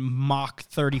fucking Mach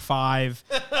 35.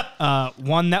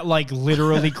 One that like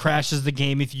literally crashes the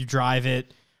game if you drive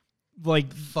it.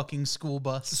 Like Fucking school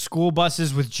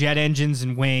buses with jet engines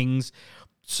and wings.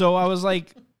 So I was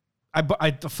like, I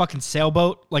a fucking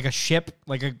sailboat, like a ship,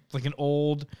 like an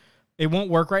old. It won't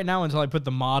work right now until I put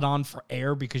the mod on for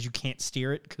air because you can't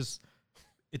steer it because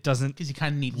it doesn't. Because you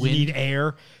kind of need You wind. need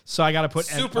air, so I got to put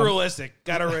Super realistic.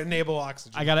 Got to enable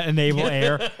oxygen. I got to enable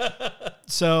air.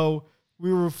 So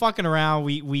we were fucking around.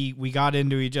 We got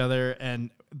into each other, and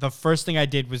the first thing I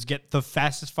did was get the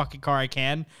fastest fucking car I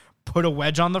can, put a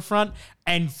wedge on the front,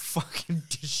 and fucking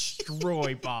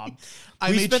destroy Bob.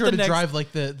 I made sure to drive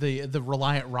like the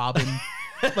Reliant Robin,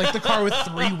 like the car with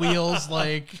 3 wheels.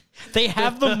 Like They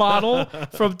have the model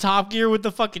from Top Gear with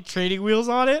the fucking training wheels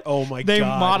on it. Oh my They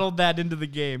God. modeled that into the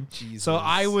game. Jesus. So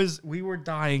we were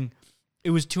dying. It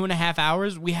was 2.5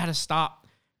 hours. We had to stop.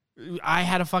 I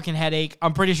had a fucking headache.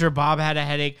 I'm pretty sure Bob had a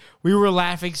headache. We were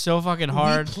laughing so fucking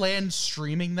hard. we planned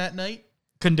streaming that night.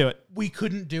 Couldn't do it. We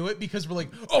couldn't do it because we're like,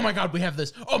 oh my God, we have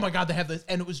this. Oh my God, they have this.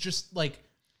 And it was just like,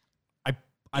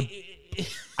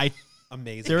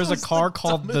 Amazing. There was a was car the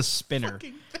called the dumbest Spinner,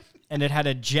 fucking thing. and it had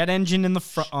a jet engine in the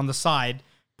front on the side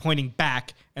pointing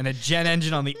back, and a jet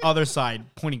engine on the other side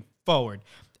pointing forward.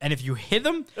 And if you hit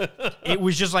them, it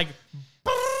was just like,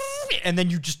 and then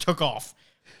you just took off.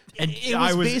 And It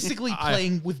was basically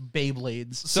playing with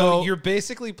Beyblades. So you're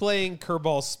basically playing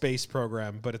Kerball's space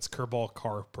program, but it's Kerball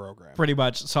car program. pretty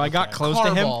much. So I got close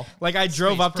to him. Carball Like I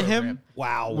drove space up to him. program.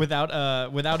 Wow.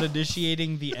 Without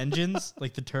initiating the engines,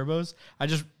 like the turbos. I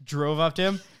just drove up to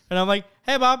him and I'm like,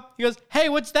 "Hey, Bob." He goes, "Hey,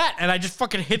 what's that?" And I just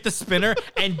fucking hit the spinner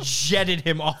and jetted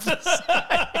him off the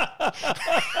side.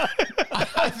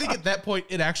 I think at that point,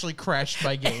 it actually crashed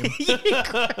my game.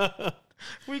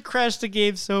 We crashed the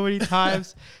game so many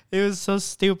times. It was so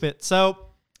stupid. So,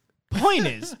 point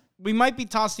is, we might be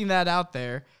tossing that out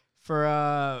there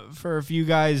for if you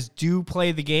guys do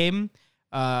play the game.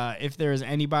 If there is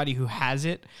anybody who has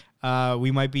it, we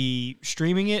might be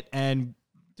streaming it and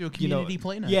Do a community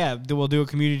play night. Yeah, we'll do a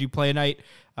community play night.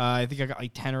 I think I got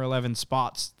like 10 or 11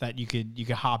 spots that you could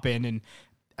hop in, and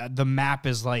the map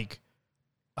is like,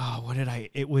 what did I?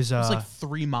 It was It's like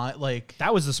 3 miles. Like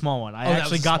that was the small one. I that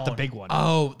actually was got small the one. big one.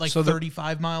 Oh, like So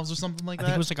 35 miles or something like I that.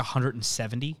 think it was like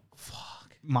 170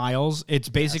 miles. It's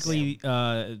basically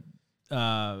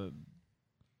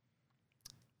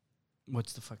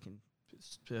what's the fucking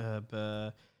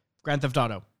Grand Theft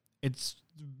Auto. It's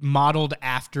modeled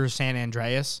after San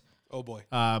Andreas. Oh boy.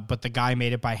 But the guy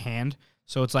made it by hand.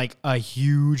 So it's like a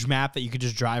huge map that you could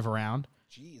just drive around.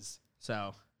 Jeez.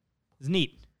 So it's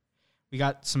neat. We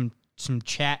got some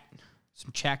chat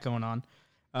going on.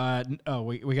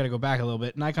 We got to go back a little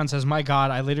bit. Nikon says, "My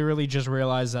God, I literally just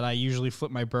realized that I usually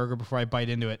flip my burger before I bite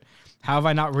into it. How have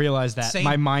I not realized that? Same.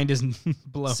 My mind is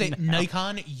blown."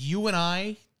 Nikon, you and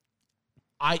I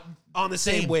on the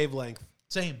same wavelength.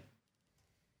 Same.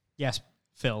 Yes,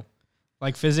 Phil.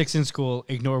 Like physics in school,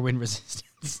 ignore wind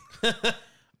resistance.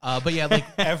 But yeah, like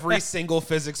Every single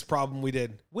physics problem we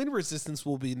did, wind resistance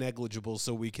will be negligible,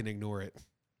 so we can ignore it.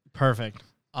 Perfect.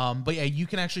 But yeah, you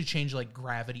can actually change like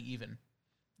gravity even.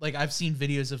 Like I've seen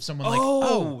videos of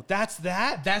someone That's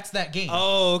that? that's that game.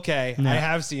 Oh, okay. No. I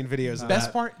have seen videos of Best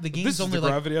that. part, the game's This is only the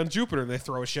like gravity on Jupiter, and they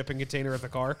throw a shipping container at the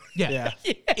car. yeah.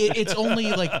 It's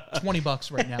only like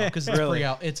 $20 right now because it's Really?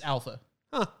 it's alpha.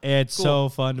 It's so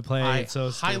fun to play. I It's so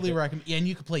highly stupid. recommend. And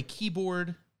you can play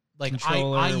keyboard. Like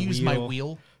Controller, I use my wheel.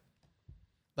 wheel.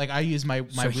 Like I use my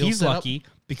So wheel. he's setup. lucky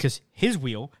because his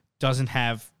wheel doesn't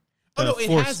have. Oh no, the it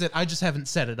force. has it. I just haven't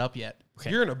set it up yet.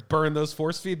 Okay. You're going to burn those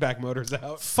force feedback motors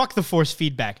out. Fuck the force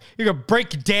feedback. You're gonna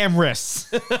break your damn wrists.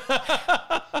 That's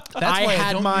I why I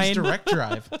had don't mine- use direct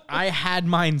drive. I had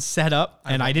mine set up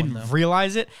and got I didn't one, though.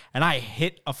 realize it, and I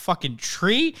hit a fucking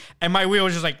tree, and my wheel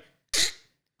was just like,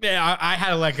 yeah, I had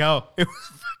to let go. It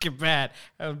was fucking bad.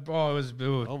 It was.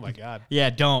 Oh, my God. Yeah,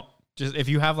 don't. Just if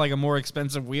you have like a more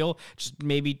expensive wheel, just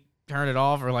maybe turn it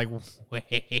off or like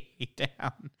way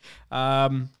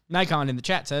down. Nikon in the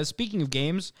chat says, speaking of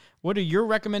games, what are your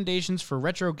recommendations for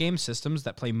retro game systems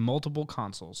that play multiple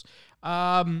consoles?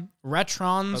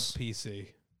 Retrons. A PC.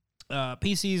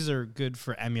 PCs are good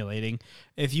for emulating.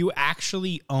 If you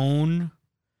actually own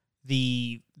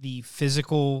the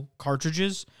physical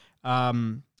cartridges,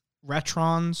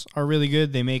 Retrons are really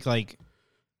good. They make like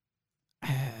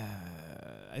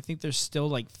I think there's still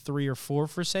like 3 or 4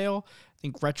 for sale. I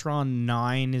think Retron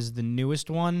 9 is the newest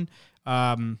one.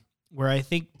 Where I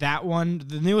think that one,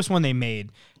 the newest one they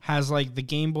made, has like the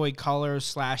Game Boy Color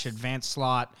 / advanced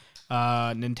slot,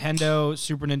 Nintendo,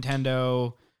 Super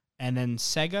Nintendo, and then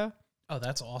Sega. Oh,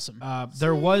 that's awesome.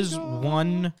 There was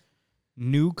one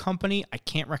new company. I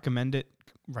can't recommend it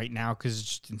right now because it's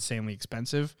just insanely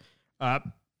expensive.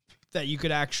 That you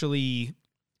could actually,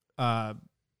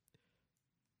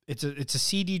 it's a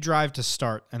CD drive to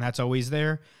start, and that's always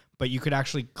there. But you could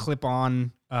actually clip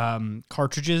on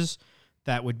cartridges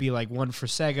that would be like one for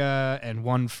Sega and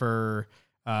one for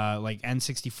like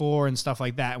N64 and stuff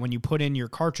like that. When you put in your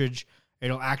cartridge,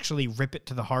 it'll actually rip it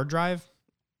to the hard drive.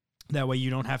 That way you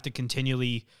don't have to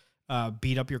continually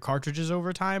beat up your cartridges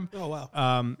over time. Oh,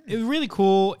 wow. It was really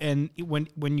cool. And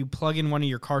when you plug in one of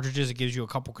your cartridges, it gives you a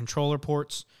couple controller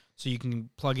ports. So you can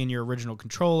plug in your original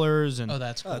controllers. And oh,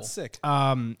 that's cool. Oh, that's sick.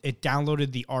 it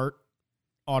downloaded the art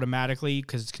automatically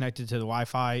because it's connected to the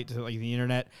Wi-Fi, to like the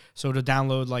internet. So it'll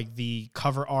download like the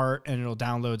cover art and it'll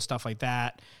download stuff like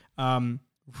that.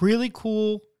 Really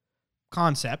cool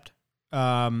concept.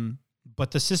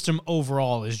 But the system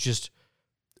overall is just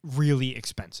really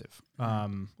expensive. I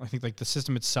think like the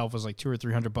system itself was like $200 or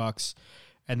 $300,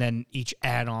 and then each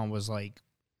add-on was like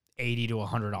 $80 to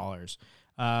 $100.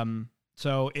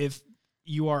 So if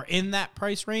you are in that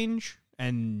price range,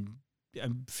 and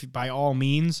by all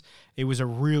means, it was a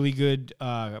really good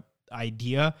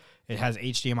idea. It has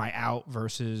HDMI out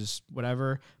versus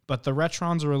whatever, but the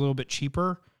Retrons are a little bit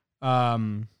cheaper.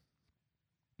 They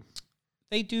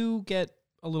do get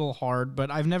a little hard, but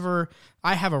I have a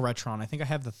Retron. I think I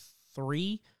have the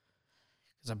 3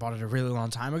 because I bought it a really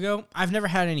long time ago. I've never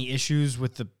had any issues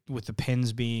with the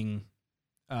pins being,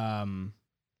 the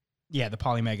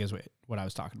Polymega is what I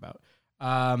was talking about.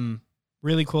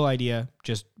 Really cool idea,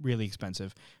 just really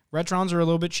expensive. Retrons are a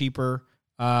little bit cheaper,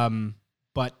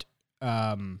 but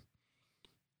I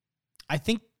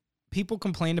think people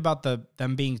complained about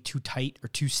them being too tight or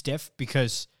too stiff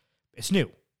because it's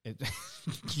new.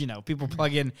 People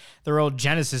plug in their old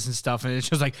Genesis and stuff, and it's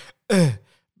just like,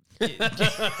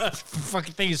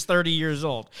 fucking thing is 30 years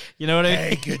old. You know what I mean?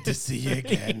 Hey, good to see you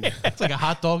again. It's like a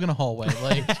hot dog in a hallway.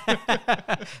 Like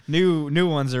new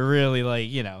ones are really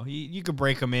like, you could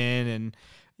break them in and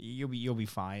you'll be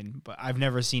fine. But I've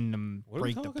never seen them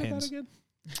break the pins.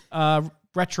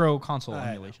 Retro console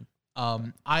emulation.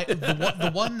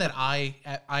 The one that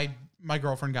my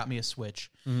girlfriend got me a Switch.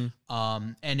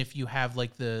 Mm-hmm. And if you have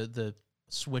like the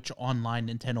Switch Online,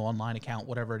 Nintendo Online account,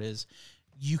 whatever it is,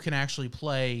 you can actually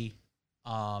play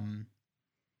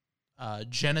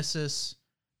Genesis,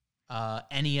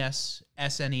 NES,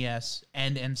 SNES,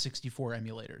 and N64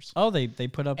 emulators. Oh, they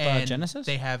put up And Genesis?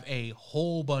 they have a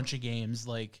whole bunch of games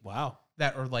like Wow.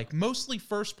 that are like mostly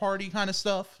first party kind of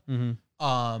stuff.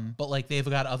 Mm-hmm. But like they've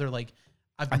got other like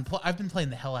I've been playing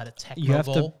the hell out of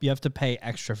Tecmo You have to pay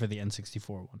extra for the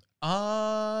N64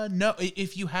 one. No,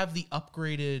 if you have the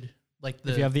upgraded like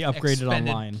the If you have the upgraded expanded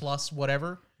online plus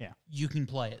whatever, Yeah. you can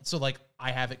play it. So like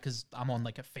I have it because I'm on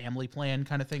like a family plan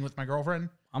kind of thing with my girlfriend.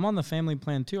 I'm on the family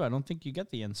plan too. I don't think you get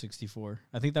the N64.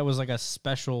 I think that was like a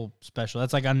special.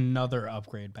 That's like another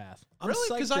upgrade path. Really?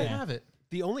 Because I have it.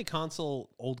 The only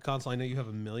old console, I know you have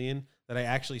a million, that I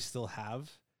actually still have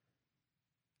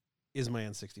is my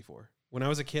N64. When I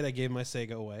was a kid, I gave my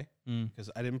Sega away because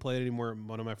I didn't play it anymore.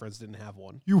 One of my friends didn't have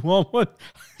one. You want one?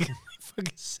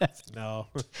 Fucking 7. No.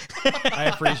 I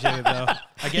appreciate it, though.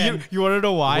 Again, you want to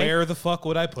know why? where the fuck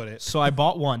would I put it? So I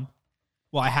bought one.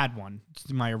 Well, I had one. It's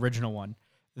my original one.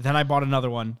 Then I bought another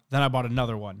one. Then I bought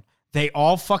another one. They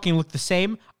all fucking look the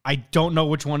same. I don't know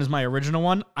which one is my original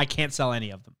one. I can't sell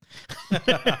any of them.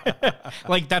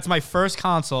 Like, that's my first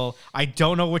console. I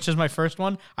don't know which is my first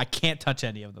one. I can't touch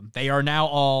any of them. They are now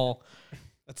all...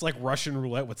 It's like Russian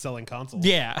roulette with selling consoles.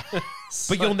 Yeah.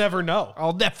 But you'll never know.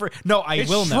 I'll never... No, I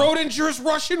will know. Schrodinger's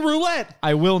Russian roulette.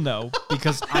 I will know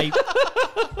because I...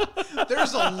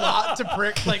 There's a lot to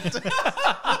prick. Like,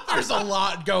 there's a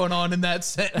lot going on in that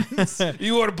sentence.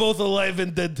 You are both alive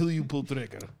and dead till you pull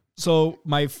trigger. So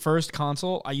my first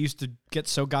console, I used to get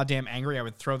so goddamn angry I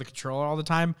would throw the controller all the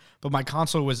time. But my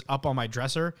console was up on my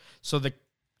dresser, so the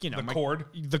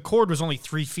cord was only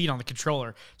 3 feet on the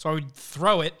controller. So I would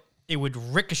throw it, it would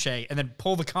ricochet, and then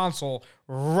pull the console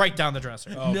right down the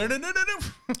dresser. Oh. No.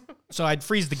 So I'd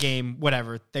freeze the game,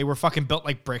 whatever. They were fucking built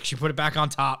like bricks. You put it back on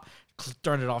top,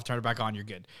 turn it off, turn it back on, you're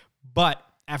good. But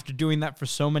after doing that for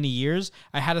so many years,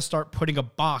 I had to start putting a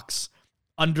box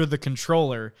under the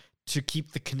controller to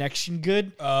keep the connection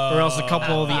good, or else a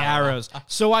couple of the arrows.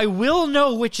 So I will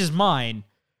know which is mine,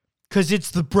 because it's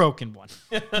the broken one.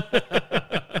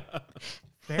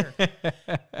 Fair.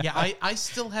 Yeah, I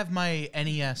still have my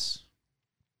NES,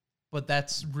 but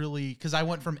that's really because I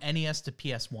went from NES to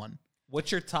PS1.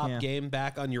 What's your top game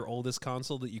back on your oldest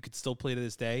console that you could still play to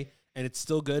this day, and it's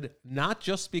still good, not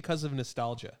just because of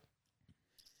nostalgia?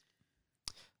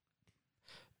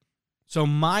 So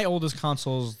my oldest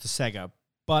console is the Sega,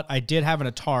 but I did have an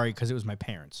Atari because it was my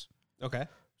parents. Okay.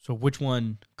 So which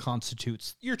one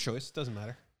constitutes? Your choice. Doesn't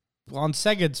matter. Well, on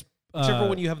Sega, it's... Whichever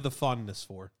one you have the fondness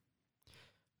for.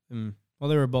 Well,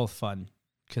 they were both fun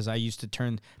because I used to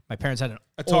turn... My parents had an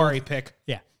Atari pick.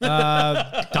 Yeah.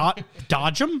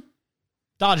 Dodgem?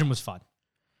 Dodgem was fun.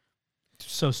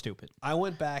 So stupid. I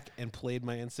went back and played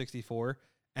my N64,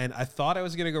 and I thought I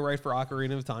was going to go right for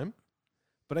Ocarina of Time,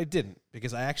 but I didn't,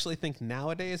 because I actually think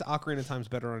nowadays Ocarina of Time is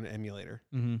better on an emulator.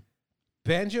 Mm-hmm.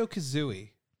 Banjo-Kazooie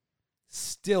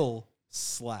still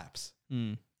slaps.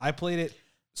 I played it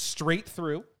straight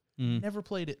through. Never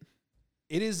played it.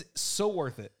 It is so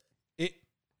worth it.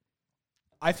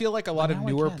 I feel like a lot of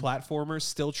newer platformers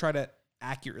still try to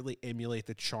accurately emulate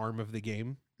the charm of the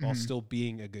game while still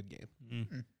being a good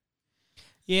game.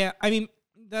 Yeah, I mean,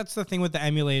 that's the thing with the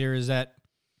emulator is that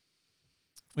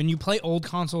when you play old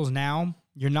consoles now,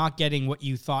 you're not getting what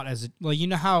you thought as like, you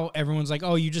know how everyone's like,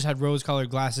 oh, you just had rose-colored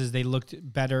glasses. They looked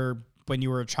better when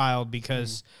you were a child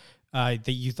because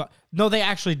you thought... No, they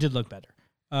actually did look better.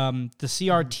 The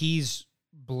CRTs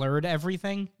blurred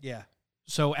everything. Yeah.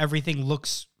 So everything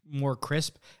looks more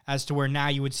crisp as to where now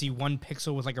you would see 1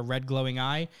 pixel with like a red glowing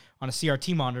eye. On a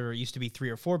CRT monitor, it used to be 3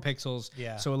 or 4 pixels.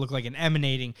 Yeah. So it looked like an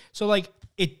emanating. So like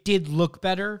it did look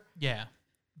better. Yeah.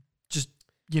 Just,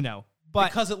 you know.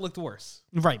 But because it looked worse.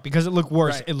 Right. Because it looked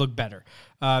worse, Right. It looked better.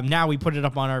 Now we put it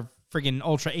up on our friggin'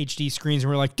 Ultra HD screens and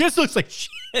we're like, this looks like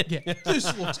shit. Yeah.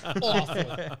 This looks awful.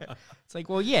 It's like,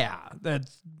 well, yeah. But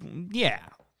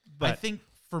I think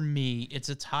for me, it's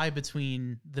a tie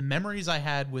between the memories I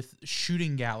had with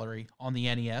Shooting Gallery on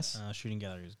the NES. Shooting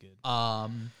Gallery is good.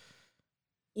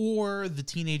 Or the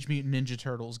Teenage Mutant Ninja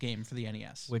Turtles game for the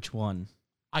NES. Which one?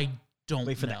 I don't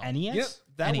Wait, for know. the NES? Yep,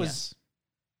 that NES. was...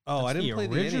 Oh, I That's didn't the play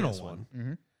the original NES one.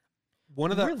 one.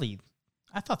 One of the... Really?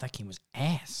 I thought that game was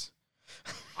ass.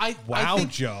 I Wow,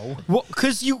 think Joe. Well,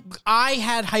 because I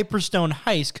had Hyperstone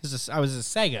Heist because I was a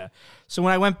Sega. So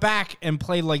when I went back and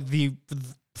played like the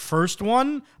first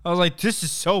one, I was like, this is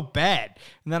so bad.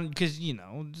 And then because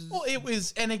Well, it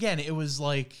was, and again, it was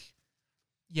like,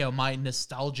 my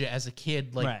nostalgia as a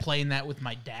kid, like Right. playing that with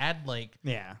my dad, like,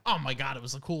 yeah. oh my god, it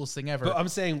was the coolest thing ever. But I'm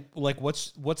saying, like,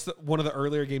 what's one of the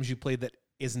earlier games you played that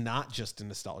is not just a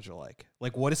nostalgia like?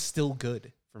 Like, what is still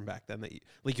good from back then that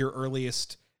like your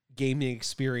earliest gaming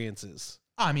experiences?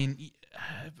 I mean,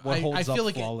 What holds I feel up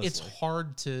like flawlessly? it's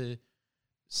hard to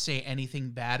say anything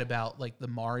bad about like the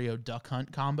Mario Duck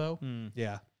Hunt combo.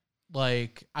 Yeah.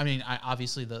 Like, I mean,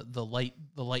 obviously the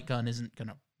light gun isn't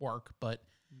gonna work, but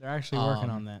They're actually working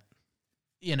on that.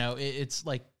 you know, it's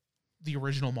like the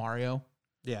original Mario.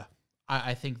 Yeah.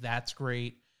 I think that's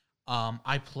great.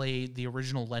 I played the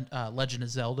original Legend of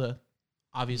Zelda.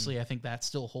 Obviously, I think that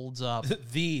still holds up.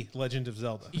 The Legend of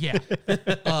Zelda. Yeah.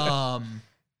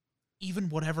 Even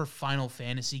whatever Final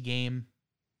Fantasy game,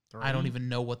 I don't even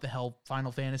know what the hell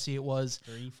Final Fantasy it was.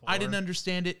 3, 4. I didn't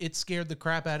understand it. It scared the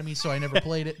crap out of me, so I never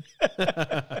played it.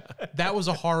 That was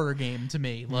a horror game to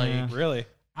me. Like, Really?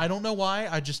 I don't know why.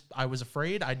 I was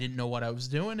afraid. I didn't know what I was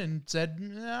doing and said,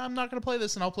 nah, I'm not going to play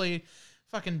this, and I'll play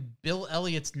fucking Bill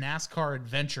Elliott's NASCAR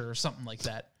Adventure or something like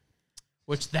that,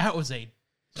 which that was a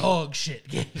dog shit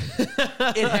game.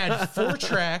 It had 4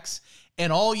 tracks,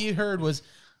 and all you heard was...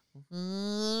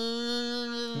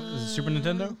 Was it Super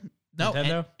Nintendo? No,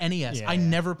 Nintendo? NES. Yeah. I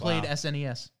never played Wow.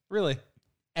 SNES. Really?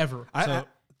 Ever. I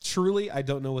truly, I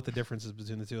don't know what the difference is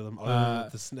between the two of them. Other than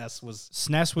that the SNES was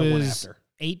SNES the one was after.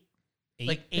 8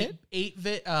 Like bit? 8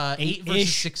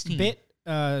 versus 16 bit.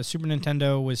 Super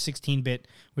Nintendo was 16-bit,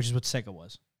 which is what Sega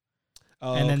was.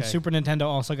 Oh, And then okay. Super Nintendo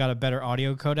also got a better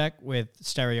audio codec with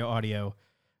stereo audio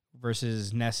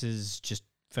versus NES's just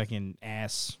fucking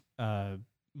ass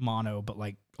mono, but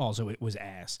like also it was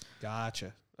ass.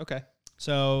 Gotcha. Okay.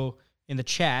 So in the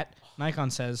chat, Nikon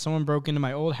says, someone broke into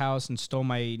my old house and stole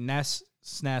my NES,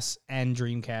 SNES, and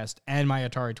Dreamcast and my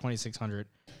Atari 2600.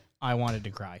 I wanted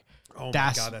to cry. Oh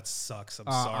That's- my god, that sucks. I'm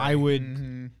sorry.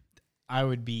 I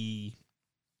would be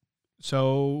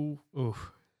so,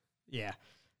 yeah.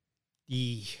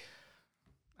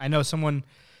 I know someone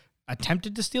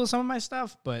attempted to steal some of my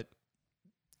stuff, but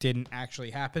didn't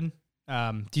actually happen.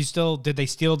 Did they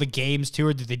steal the games too,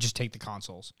 or did they just take the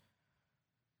consoles?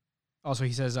 Also,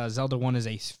 he says Zelda 1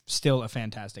 is still a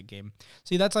fantastic game.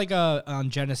 See, that's like on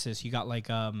Genesis, you got like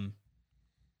all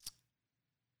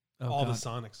the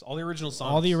Sonics, all the original Sonics,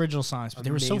 all the original Sonics, but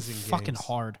they were so Amazing fucking games.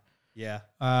 hard. Yeah.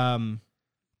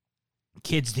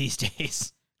 Kids these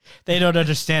days, they don't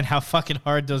understand how fucking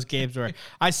hard those games were.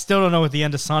 I still don't know what the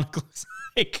end of Sonic looks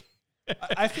like.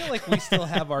 I feel like we still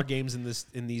have our games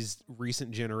in these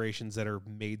recent generations that are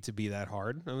made to be that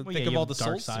hard. I mean, think of all the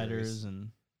Souls series. and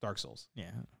Dark Souls.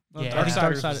 yeah, Yeah.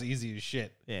 Darksiders was easy as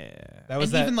shit. yeah, That was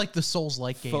And that even like the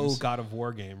Souls-like faux games. God of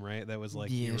War game, right? That was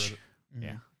like you were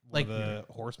yeah, Like- the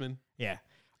horseman. yeah.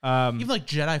 Even like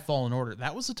Jedi Fallen Order.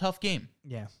 That was a tough game.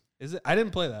 Yeah. Is it? I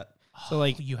didn't play that. So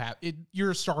like You have it.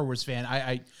 You're a Star Wars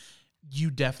fan. You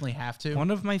definitely have to.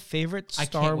 one of my favorite I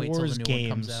Star can't wait till Wars the new one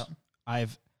comes games out.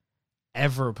 I've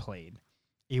ever played.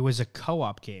 It was a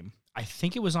co-op game. I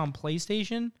think it was on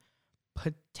PlayStation.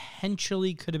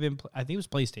 Potentially could have been. I think it was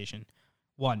PlayStation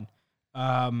 1.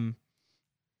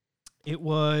 It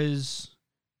was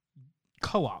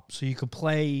co-op, so you could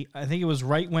play. I think it was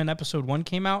right when Episode 1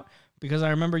 came out, because I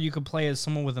remember you could play as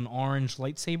someone with an orange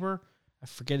lightsaber. I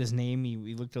forget his name. He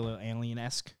looked a little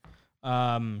alien-esque.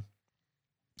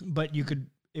 But you could.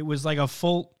 It was like a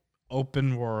full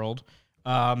open world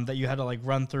that you had to like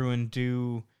run through and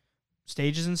do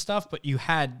stages and stuff. But you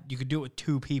could do it with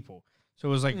 2 people. So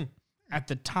it was like at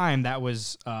the time that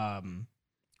was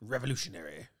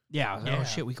Revolutionary. yeah, I was like, Yeah. oh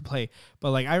shit, we could play. But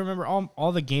like I remember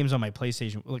all the games on my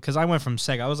PlayStation, because I went from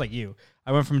Sega. I was like you.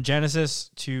 I went from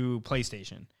Genesis to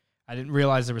PlayStation. I didn't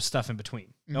realize there was stuff in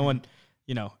between. No one,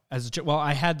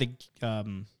 I had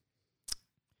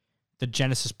the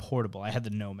Genesis Portable. I had the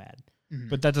Nomad,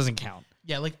 but that doesn't count.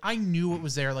 Yeah, like I knew it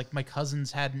was there. Like my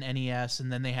cousins had an NES,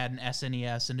 and then they had an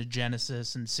SNES and a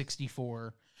Genesis and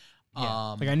 64.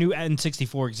 Yeah. Like I knew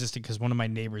N64 existed because one of my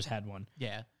neighbors had one.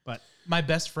 Yeah, But my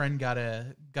best friend got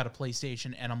a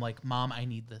PlayStation, and I'm like, Mom, I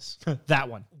need this. that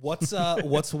one. What's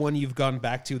one you've gone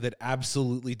back to that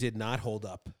absolutely did not hold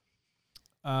up?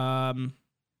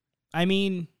 I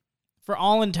mean, for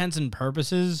all intents and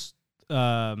purposes,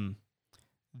 the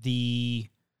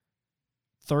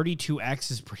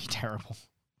 32X is pretty terrible.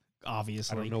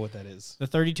 Obviously, I don't know what that is. the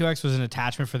 32X was an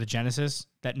attachment for the Genesis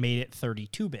that made it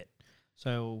 32-bit,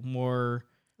 so more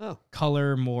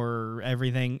color, more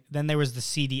everything. Then there was the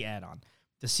CD add-on.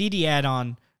 The CD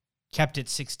add-on kept it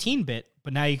 16-bit,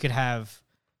 but now you could have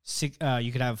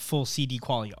full CD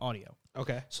quality audio.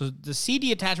 Okay. So the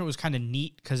CD attachment was kind of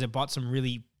neat because it bought some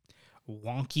really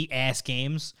wonky ass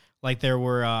games. Like there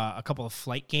were a couple of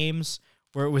flight games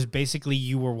where it was basically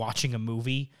you were watching a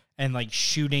movie and like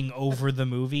shooting over the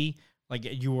movie. Like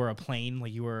you were a plane,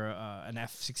 like you were an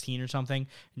F-16 or something,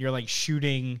 and you're like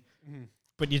shooting,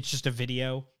 but it's just a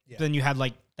video. Yeah. Then you had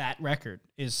like that record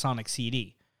is Sonic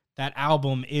CD. That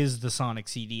album is the Sonic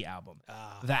CD album.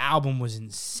 The album was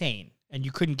insane, and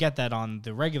you couldn't get that on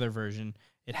the regular version.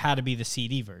 It had to be the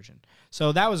CD version.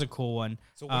 So that was a cool one.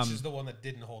 So which is the one that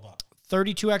didn't hold up?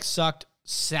 32X sucked.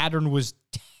 Saturn was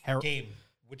terrible.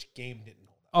 Which game didn't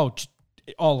hold up?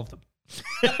 Oh, all of them.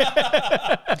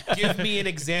 Give me an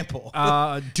example.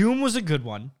 Doom was a good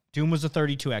one. Doom was a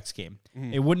 32X game.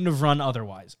 It wouldn't have run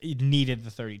otherwise. It needed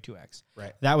the 32X.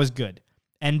 Right. That was good.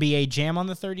 NBA Jam on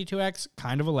the 32X,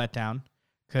 kind of a letdown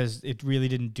because it really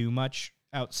didn't do much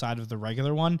outside of the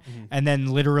regular one. And then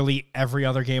literally every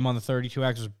other game on the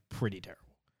 32X was pretty terrible.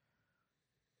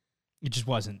 It just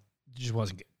wasn't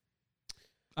good.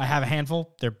 I have a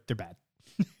handful. They're bad.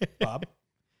 Bob?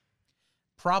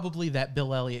 Probably that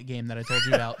Bill Elliott game that I told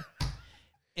you about.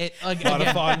 A lot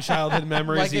of fond childhood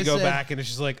memories. Like you I go said, back and it's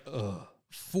just like, ugh.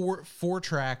 Four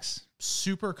tracks,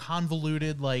 super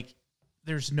convoluted. Like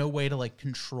there's no way to like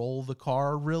control the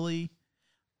car really.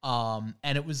 And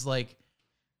it was like,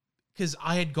 because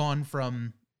I had gone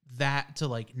from that to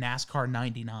like NASCAR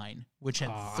 99, which had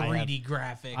 3D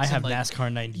graphics. I have and, like,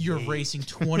 NASCAR 98. You're racing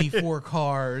 24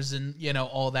 cars and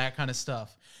all that kind of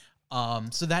stuff.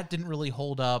 So that didn't really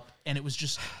hold up, and it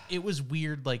was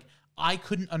weird. Like I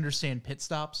couldn't understand pit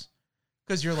stops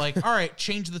because you're like, all right,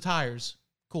 change the tires.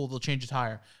 Cool, they'll change a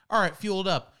tire. All right, fuel it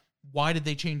up. Why did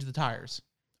they change the tires?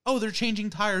 Oh, they're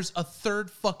changing tires a third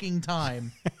fucking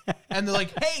time. And they're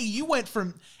like, hey, you went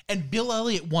from... And Bill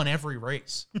Elliott won every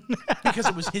race because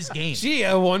it was his game. Gee,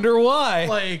 I wonder why.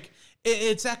 Like,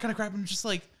 it's that kind of crap. I'm just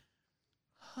like,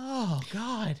 oh,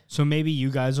 God. So maybe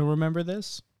you guys will remember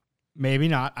this. Maybe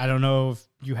not. I don't know if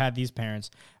you had these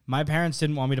parents. My parents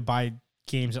didn't want me to buy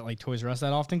games at like Toys R Us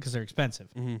that often because they're expensive.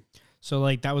 So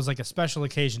like that was like a special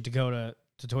occasion to go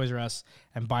to Toys R Us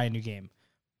and buy a new game.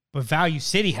 But Value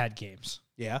City had games.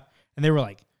 Yeah. And they were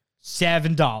like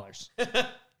 $7.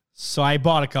 So I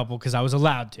bought a couple because I was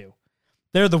allowed to.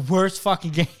 They're the worst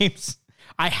fucking games.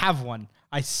 I have one.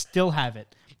 I still have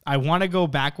it. I want to go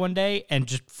back one day and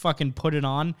just fucking put it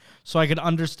on so I could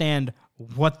understand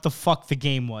what the fuck the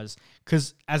game was.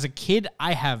 Because as a kid,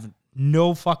 I have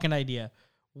no fucking idea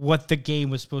what the game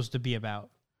was supposed to be about.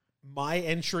 My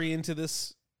entry into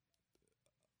this,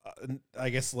 I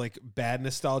guess, like bad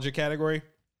nostalgia category,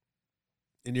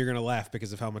 and you're going to laugh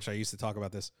because of how much I used to talk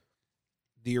about this.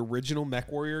 The original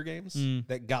MechWarrior games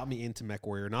that got me into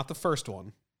MechWarrior, not the first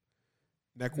one.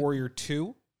 MechWarrior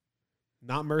 2,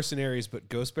 not Mercenaries, but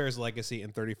Ghost Bear's Legacy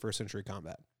and 31st Century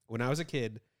Combat. When I was a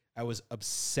kid, I was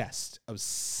obsessed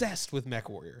with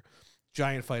MechWarrior.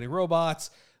 Giant fighting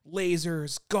robots,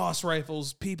 lasers, Gauss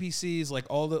rifles, PPCs,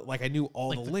 I knew all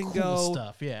Like the the lingo. cool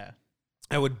stuff, yeah.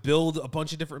 I would build a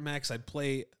bunch of different mechs. I'd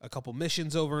play a couple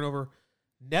missions over and over.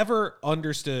 Never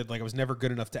understood, I was never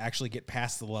good enough to actually get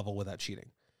past the level without cheating.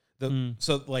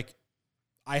 So,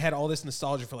 I had all this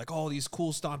nostalgia for, all these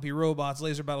cool stompy robots,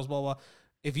 laser battles, blah, blah.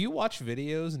 If you watch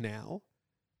videos now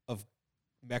of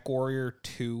MechWarrior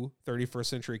 2, 31st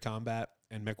Century Combat,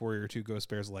 and MechWarrior 2, Ghost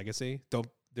Bear's Legacy,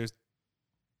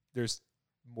 there's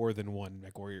more than one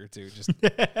MechWarrior 2.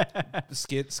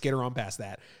 Just skitter on past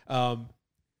that.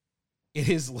 It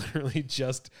is literally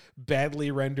just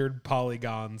badly rendered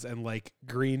polygons and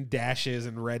green dashes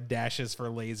and red dashes for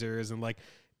lasers, and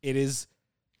it is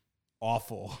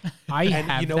awful.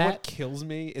 What kills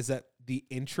me is that the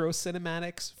intro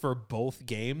cinematics for both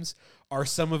games are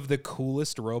some of the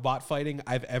coolest robot fighting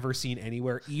I've ever seen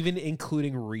anywhere, even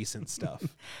including recent stuff.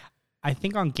 I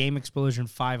think on Game Explosion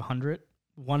 500,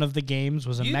 one of the games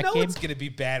was a mech game. It's going to be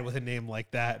bad with a name like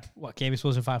that. What, Game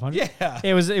Explosion 500? Yeah.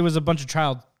 It was a bunch of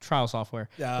trial software.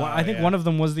 I think one of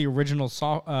them was the original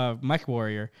Mech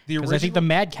Warrior. Because I think the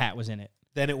Mad Cat was in it.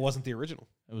 Then it wasn't the original.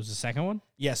 It was the second one?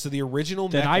 Yeah, so the original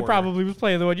Then Mech I Warrior, probably was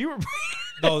playing the one you were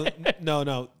playing.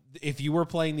 No. If you were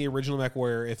playing the original Mech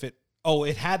Warrior,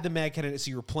 it had the Mad Cat in it, so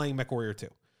you were playing Mech Warrior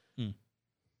 2.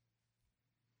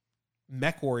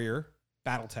 Mech Warrior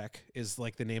Battletech is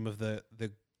the name of the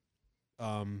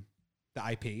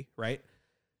IP, right?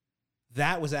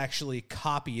 That was actually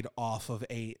copied off of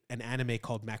an anime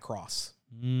called Macross.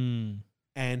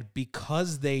 And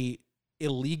because they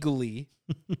illegally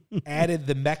added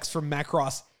the mechs from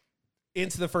Macross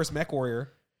into the first Mech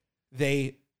Warrior,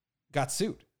 they got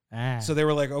sued. So they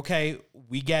were like, okay,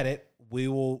 we get it. We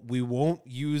won't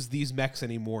use these mechs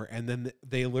anymore. And then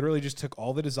they literally just took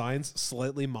all the designs,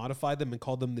 slightly modified them, and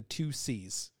called them the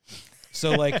 2Cs.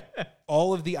 So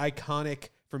all of the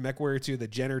iconic from MechWarrior 2, the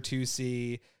Jenner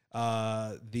 2C,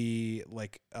 the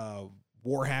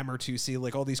Warhammer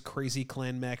 2C, all these crazy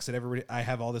clan mechs that I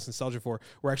have all this nostalgia for,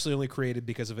 were actually only created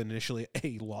because of initially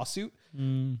a lawsuit.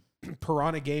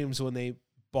 Piranha Games, when they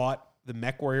bought the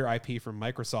MechWarrior IP from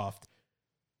Microsoft,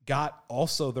 got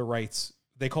also the rights.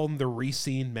 They call them the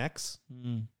Rescene mechs.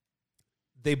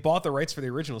 They bought the rights for the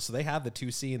originals, so they have the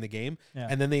 2C in the game,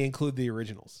 and then they include the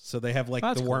originals. So they have like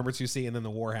the Warhammer 2C and then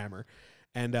the Warhammer.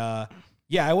 And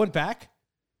I went back.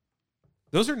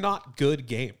 Those are not good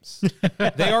games.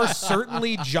 They are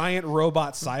certainly giant robot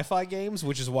sci-fi games,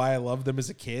 which is why I loved them as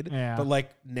a kid. Yeah. But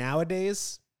like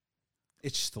nowadays,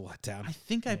 it's just a letdown. I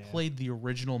think I played the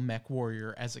original Mech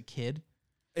Warrior as a kid.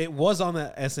 It was on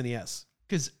the SNES.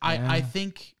 Because I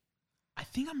think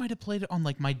I might have played it on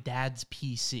like my dad's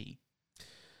PC.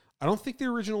 I don't think the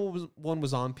original one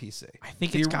was on PC. I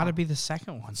think it's got to be the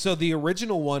second one. So the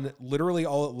original one, literally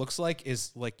all it looks like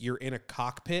is like you're in a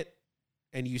cockpit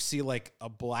and you see like a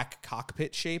black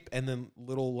cockpit shape and then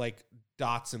little like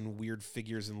dots and weird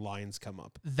figures and lines come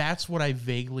up. That's what I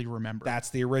vaguely remember. That's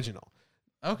the original.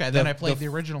 Okay, then I played the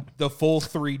original. The full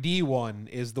 3D one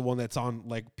is the one that's on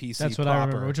like PC That's what proper. I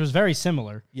remember, which was very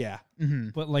similar. Yeah. Mm-hmm.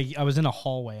 But like I was in a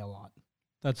hallway a lot.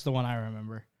 That's the one I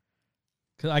remember.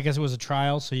 Cause I guess it was a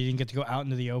trial, so you didn't get to go out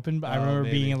into the open. But I remember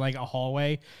being in like a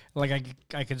hallway, like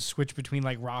I could switch between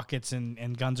like rockets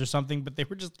and guns or something, but they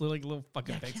were just like little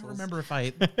fucking pixels. I can't remember if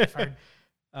I.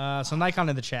 So Nikon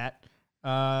in the chat,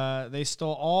 they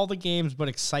stole all the games but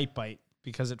Excitebike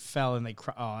because it fell and they.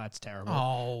 That's terrible.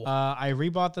 Oh. I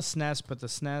rebought the SNES, but the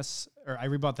SNES, or I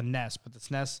rebought the NES, but the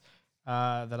SNES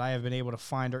that I have been able to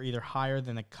find are either higher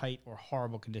than a kite or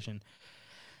horrible condition.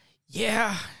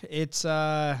 Yeah, it's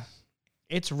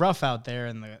rough out there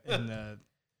in the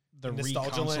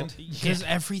nostalgia land because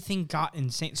everything got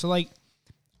insane. So like,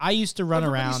 I used to run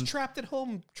around trapped at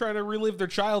home trying to relive their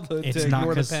childhood to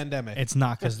ignore the pandemic. It's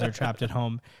not because they're trapped at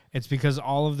home. It's because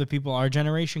all of the people our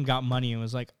generation got money and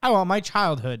was like, I want my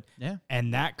childhood. Yeah,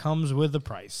 and that comes with the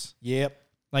price. Yep.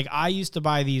 Like I used to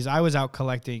buy these. I was out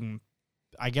collecting.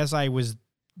 I guess I was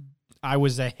a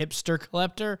hipster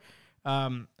collector.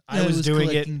 I was doing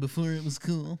it before it was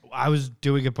cool. I was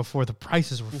doing it before the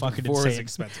prices were fucking insane. It was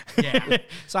expensive. Yeah.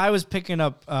 So I was picking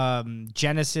up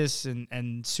Genesis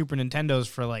and Super Nintendos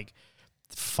for like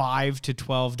 $5 to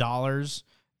 $12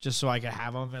 just so I could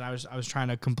have them. And I was trying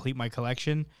to complete my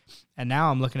collection. And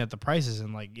now I'm looking at the prices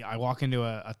and like I walk into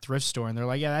a thrift store and they're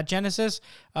like, yeah, that Genesis,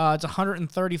 it's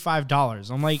 $135.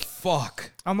 I'm like,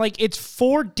 fuck. I'm like, it's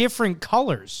 4 different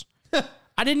colors.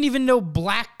 I didn't even know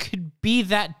black could be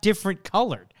that different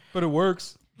colored. But it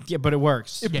works. Yeah, but it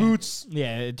works. It boots.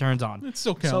 Yeah, it turns on. It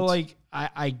still counts. So, like,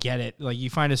 I get it. Like, you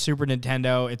find a Super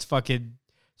Nintendo, it's fucking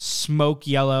smoke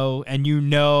yellow, and you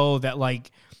know that, like,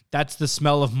 that's the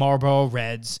smell of Marlboro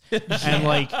Reds. And,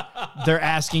 like, they're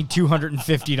asking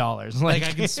 $250. Like,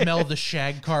 I can smell the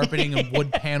shag carpeting and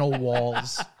wood panel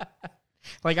walls.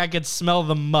 Like, I could smell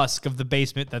the musk of the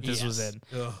basement that this was in.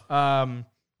 Ugh.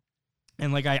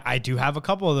 And, like, I do have a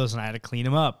couple of those, and I had to clean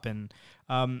them up. And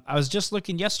I was just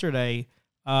looking yesterday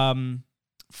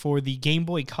for the Game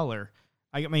Boy Color.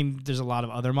 I mean, there's a lot of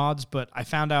other mods, but I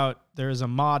found out there is a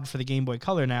mod for the Game Boy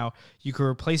Color now. You can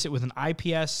replace it with an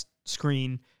IPS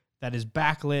screen that is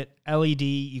backlit, LED.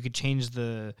 You could change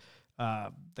the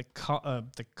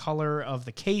color of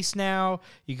the case now.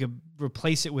 You could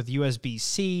replace it with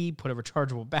USB-C, put a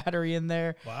rechargeable battery in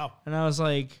there. Wow. And I was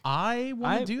like, I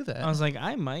want to do that. I was like,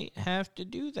 I might have to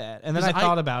do that. And then I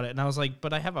thought about it and I was like,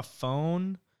 but I have a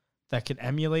phone that could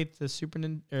emulate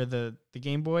the the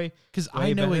Game Boy. Because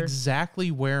I know exactly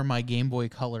where my Game Boy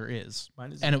Color is.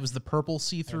 And it was the purple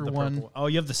see-through one. Purple. Oh,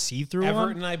 you have the see-through one?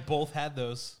 Everett and I both had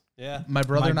those. Yeah. My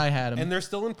brother and I had them. And they're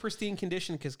still in pristine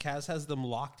condition because Kaz has them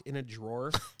locked in a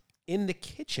drawer in the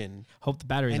kitchen. Hope the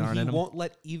batteries aren't in them. And he won't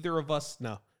let either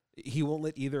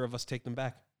of us, take them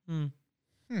back.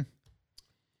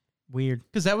 Weird.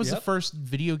 Because that was the first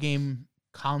video game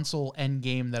console end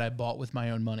game that I bought with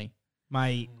my own money.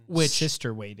 My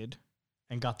sister waited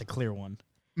and got the clear one.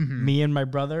 Mm-hmm. Me and my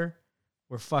brother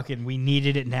were we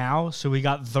needed it now, so we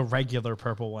got the regular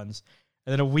purple ones.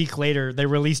 And then a week later, they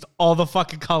released all the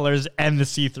fucking colors and the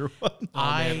see-through one.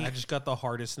 I just got the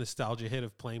hardest nostalgia hit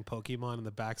of playing Pokemon in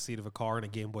the backseat of a car in a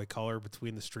Game Boy Color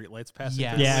between the streetlights passing.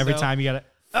 Yeah, every time you got it.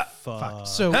 Fuck.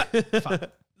 So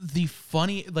the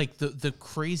funny, like the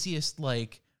craziest,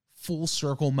 like full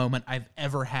circle moment I've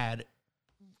ever had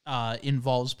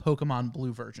involves Pokemon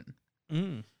Blue version.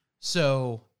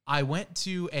 So I went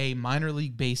to a minor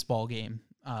league baseball game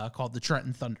called the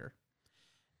Trenton Thunder.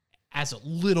 As a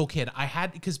little kid, I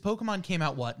had, because Pokemon came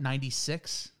out,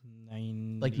 96?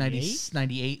 98? Like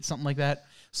 98, something like that.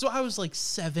 So I was like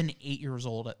 7, 8 years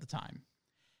old at the time.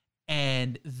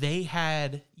 And they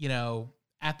had,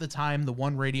 at the time, the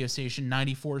one radio station,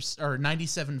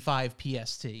 97.5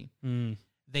 PST.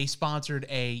 They sponsored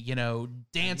a,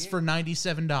 dance for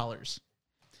 $97.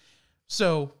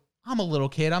 So I'm a little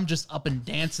kid. I'm just up and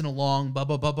dancing along, blah,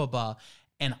 blah, blah, blah, blah.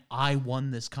 And I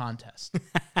won this contest.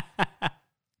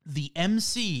 The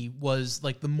MC was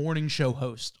like the morning show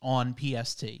host on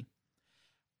PST.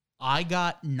 I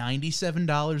got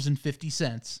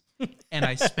 $97.50, and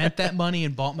I spent that money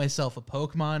and bought myself a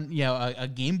Pokemon, a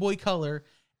Game Boy Color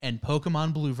and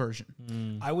Pokemon Blue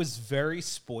version. I was very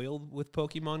spoiled with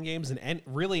Pokemon games and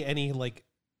really any like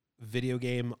video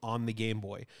game on the Game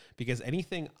Boy, because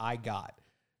anything I got,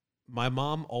 my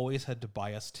mom always had to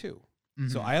buy us two. Mm-hmm.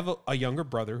 So I have a younger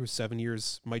brother who's 7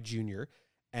 years my junior,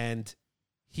 and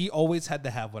he always had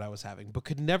to have what I was having, but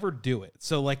could never do it.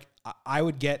 So like I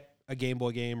would get a Game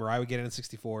Boy game, or I would get an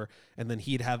N64, and then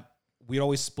we'd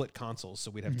always split consoles,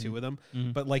 so we'd have two of them.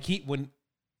 Mm-hmm. But like when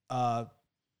the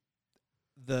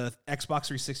Xbox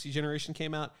 360 generation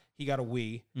came out, he got a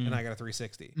Wii, and I got a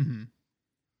 360. Mm-hmm.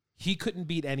 He couldn't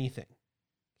beat anything.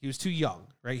 He was too young,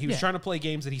 right? He was trying to play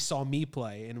games that he saw me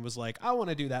play, and was like, I want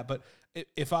to do that. But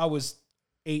if I was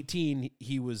 18,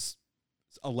 he was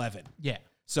 11. Yeah.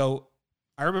 So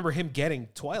I remember him getting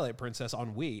Twilight Princess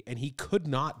on Wii, and he could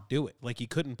not do it. Like, he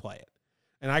couldn't play it.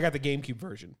 And I got the GameCube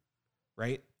version,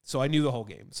 right? So I knew the whole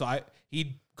game. So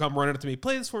he'd come running up to me,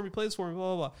 play this for me, blah,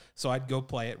 blah, blah. So I'd go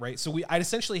play it, right? So I'd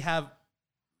essentially have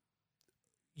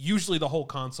usually the whole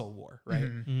console war, right?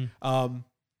 Mm-hmm.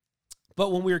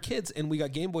 But when we were kids and we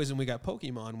got Game Boys and we got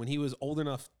Pokemon, when he was old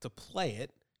enough to play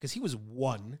it, because he was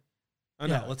 1. Oh,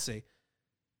 no, let's see.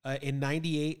 In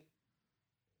 98,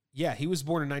 he was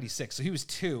born in 96. So he was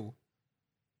 2,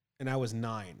 and I was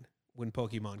 9 when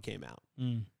Pokemon came out.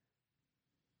 Mm.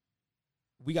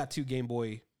 We got 2 Game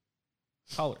Boy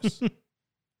Colors.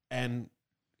 And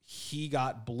he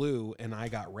got blue, and I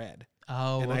got red.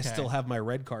 Oh, and I still have my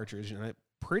red cartridge, and I'm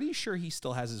pretty sure he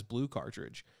still has his blue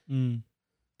cartridge. Mm.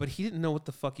 But he didn't know what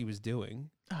the fuck he was doing,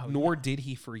 nor did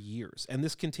he for years. And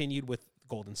this continued with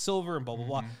Gold and Silver and blah, blah,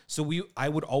 blah. So I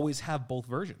would always have both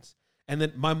versions. And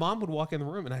then my mom would walk in the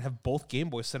room, and I'd have both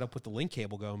Game Boys set up with the link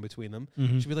cable going between them.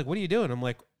 Mm-hmm. She'd be like, what are you doing? I'm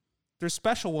like, there's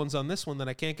special ones on this one that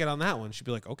I can't get on that one. She'd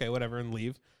be like, okay, whatever, and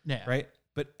leave. Yeah. Right?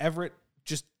 But Everett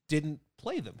just didn't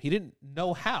play them. He didn't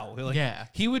know how.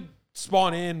 He would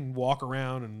spawn in, walk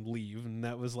around, and leave, and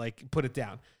that was like, put it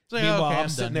down. Like, meanwhile, I'm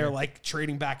sitting there like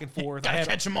trading back and forth. I had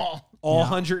catch them all.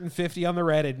 150 on the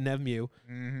red. I didn't have Mew.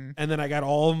 Mm-hmm. And then I got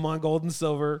all of them on Gold and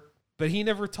Silver. But he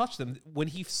never touched them. When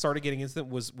he started getting instant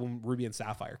was when Ruby and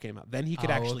Sapphire came out. Then he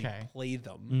could actually play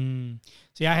them.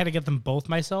 See, I had to get them both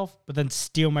myself, but then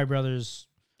steal my brother's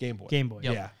Game Boy. Yep.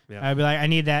 Yeah. I'd be like, I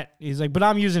need that. He's like, but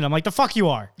I'm using them. I'm like, the fuck you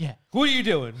are. Yeah. Who are you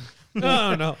doing?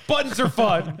 No. Buttons are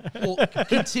fun. Well,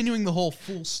 continuing the whole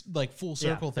full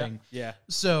circle thing. Yeah.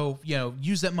 So,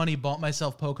 use that money, bought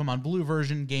myself Pokemon Blue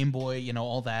version, Game Boy,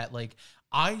 all that. Like,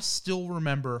 I still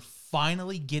remember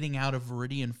finally getting out of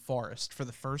Viridian Forest for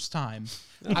the first time.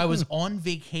 I was on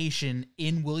vacation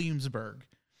in Williamsburg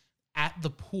at the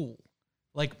pool.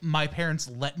 Like, my parents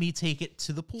let me take it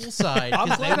to the poolside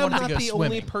because they wanted to go the swimming.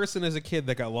 Only person as a kid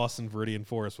that got lost in Viridian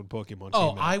Forest when Pokemon came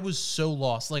out. I was so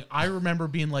lost. Like, I remember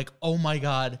being like, oh my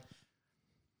God,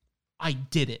 I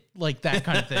did it. Like, that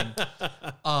kind of thing.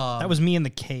 That was me in the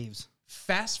caves.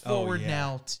 Fast forward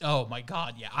now. Oh my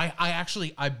God, yeah.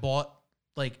 I bought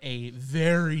like a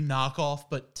very knockoff,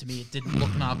 but to me it didn't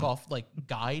look knockoff, like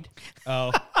guide. Oh.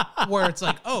 Where it's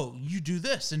like, oh, you do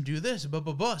this and do this, blah,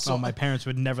 blah, blah. So my parents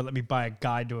would never let me buy a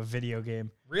guide to a video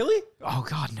game. Really? Oh,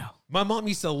 God, no. My mom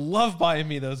used to love buying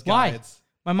me those guides.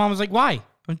 Why? My mom was like, why?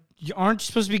 Aren't you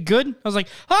supposed to be good? I was like,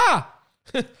 what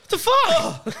the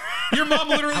fuck? Your mom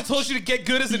literally told you to get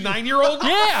good as a 9-year-old?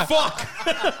 Yeah. Fuck.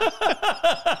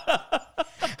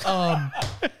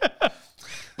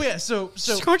 But yeah, so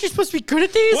aren't you supposed to be good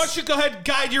at these? Why don't you go ahead and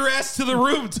guide your ass to the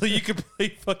room until you can play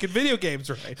fucking video games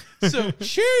right? So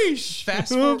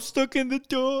sheesh. I'm stuck in the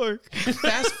dark.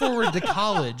 Fast forward to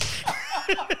college.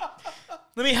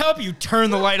 Let me help you turn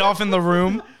the light off in the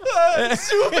room.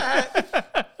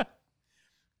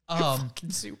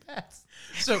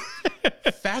 So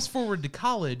fast forward to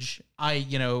college, I,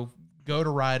 go to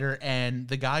Ryder, and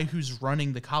the guy who's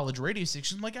running the college radio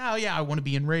station, I'm like, oh yeah, I want to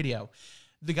be in radio.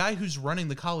 The guy who's running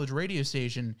the college radio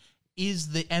station is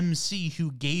the MC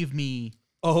who gave me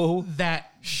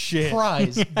that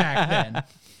prize back then.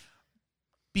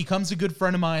 Becomes a good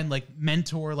friend of mine, like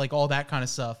mentor, like all that kind of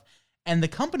stuff. And the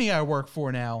company I work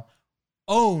for now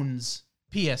owns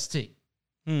PST.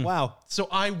 Wow. So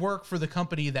I work for the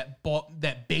company that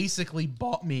basically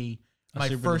bought me my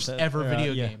first ever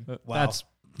video game. Wow.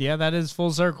 That is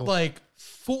full circle. Like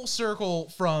full circle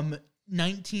from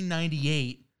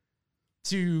 1998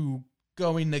 to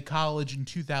going to college in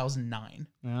 2009.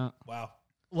 Yeah. Wow.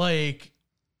 Like,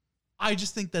 I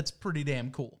just think that's pretty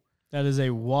damn cool. That is a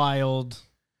wild.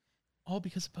 All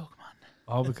because of Pokemon.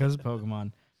 All because of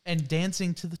Pokemon. And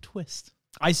dancing to the twist.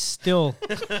 I still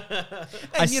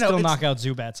knock out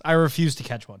Zubats. I refuse to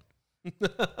catch one.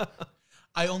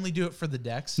 I only do it for the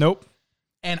decks. Nope.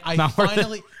 And I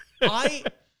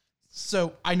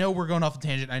So I know we're going off a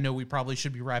tangent. I know we probably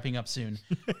should be wrapping up soon.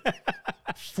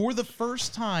 For the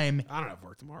first time, I don't have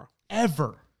work tomorrow.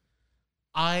 Ever,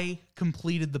 I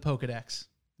completed the Pokedex.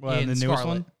 Well, in the newest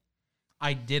one?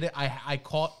 I did it. I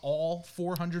caught all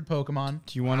 400 Pokemon.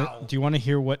 Do you want to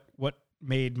hear what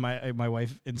made my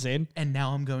wife insane? And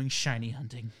now I'm going shiny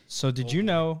hunting. So did you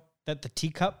know that the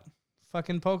teacup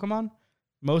fucking Pokemon,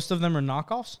 most of them are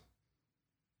knockoffs?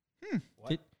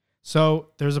 What? So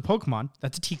there's a Pokemon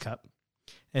that's a teacup.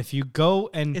 If you go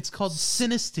and... It's called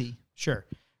Sinistea. Sure.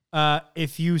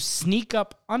 If you sneak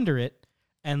up under it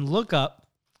and look up,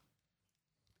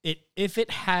 if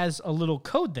it has a little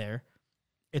code there,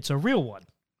 it's a real one.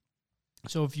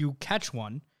 So if you catch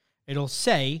one, it'll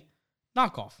say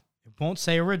knockoff. It won't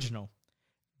say original.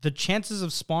 The chances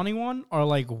of spawning one are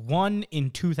like 1 in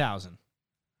 2,000.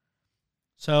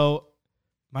 So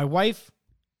my wife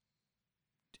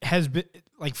has been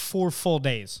like 4 full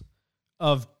days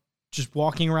of just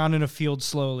walking around in a field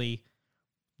slowly,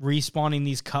 respawning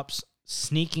these cups,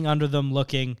 sneaking under them,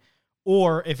 looking,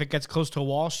 or if it gets close to a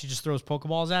wall, she just throws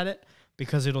Pokeballs at it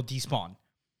because it'll despawn.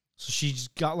 So she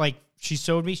just got she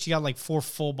showed me, she got like 4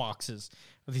 full boxes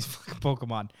of these fucking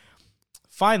Pokemon.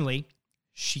 Finally,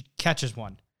 she catches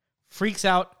one, freaks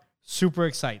out, super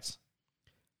excites.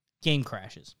 Game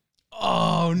crashes.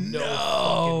 Oh, No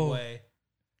fucking way.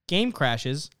 Game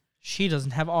crashes. She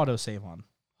doesn't have autosave on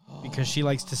because she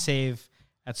likes to save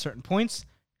at certain points.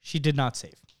 She did not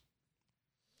save.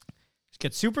 She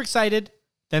gets super excited,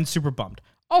 then super bummed.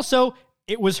 Also,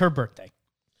 it was her birthday.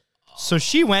 So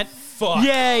she went,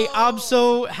 yay, I'm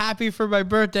so happy for my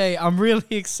birthday. I'm really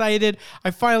excited.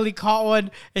 I finally caught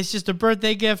one. It's just a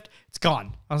birthday gift. It's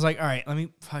gone. I was like, all right, let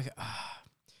me fuck it.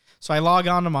 So I log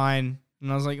on to mine,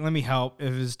 and I was like, let me help.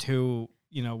 If it's too,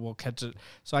 we'll catch it.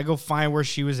 So I go find where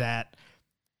she was at.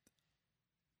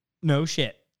 No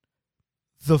shit.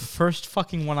 The first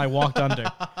fucking one I walked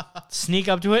under. Sneak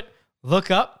up to it,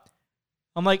 look up.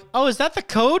 I'm like, oh, is that the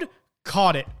code?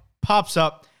 Caught it. Pops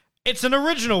up. It's an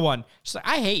original one. She's like,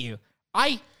 I hate you.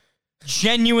 I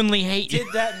genuinely hate you.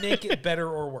 Did that make it better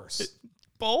or worse?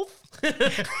 Both?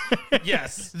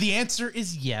 Yes. The answer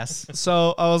is yes.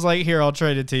 So I was like, here, I'll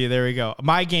trade it to you. There we go.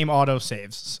 My game auto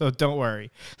saves, so don't worry.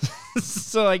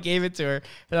 So I gave it to her,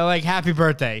 and I'm like, happy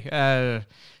birthday.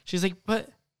 She's like, but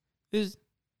it was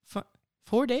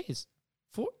 4 days.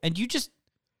 And you just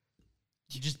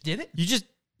did it? You just,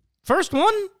 first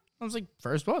one? I was like,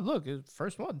 first one. Look, it was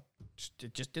first one.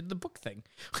 It just did the book thing.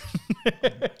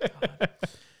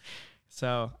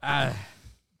 So,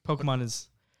 Pokemon is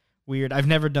weird. I've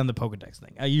never done the Pokedex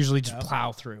thing. I usually just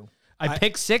plow through. I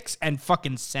pick 6 and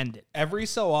fucking send it. Every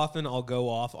so often, I'll go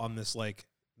off on this like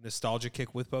nostalgia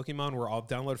kick with Pokemon where I'll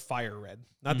download Fire Red,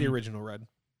 not the original Red.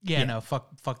 Yeah, no,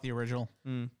 fuck the original.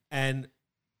 And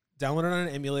download it on an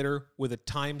emulator with a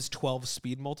times 12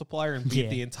 speed multiplier and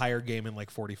beat the entire game in like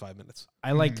 45 minutes.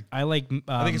 I think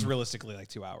it's realistically like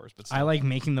 2 hours, but still. I like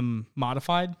making them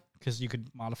modified because you could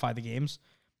modify the games.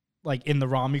 Like in the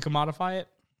ROM, you can modify it.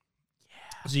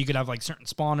 Yeah. So you could have like certain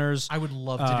spawners. I would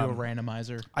love to do a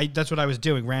randomizer. That's what I was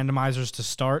doing. Randomizers to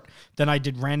start. Then I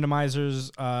did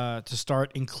randomizers to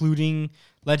start, including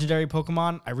legendary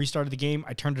Pokemon. I restarted the game.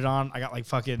 I turned it on. I got like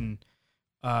fucking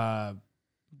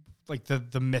like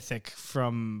the mythic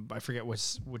from, I forget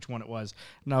which one it was.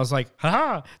 And I was like,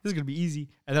 haha, this is going to be easy.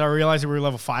 And then I realized that we were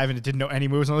level 5 and it didn't know any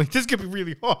moves. And I'm like, this is going to be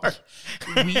really hard.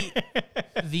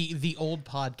 The old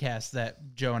podcast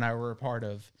that Joe and I were a part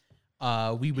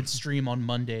of, we would stream on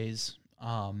Mondays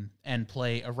and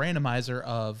play a randomizer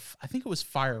of, I think it was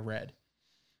Fire Red.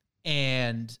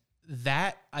 And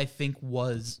that, I think,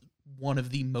 was one of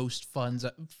the most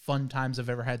fun times I've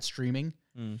ever had streaming.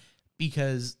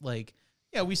 Because, like,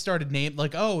 yeah, we started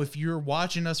if you're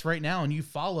watching us right now and you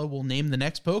follow, we'll name the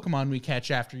next Pokemon we catch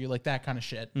after you, like that kind of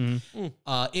shit.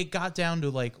 It got down to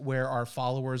like where our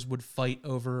followers would fight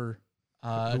over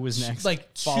who was next,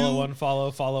 like follow,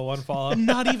 unfollow.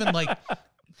 Not even like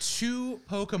 2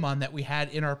 Pokemon that we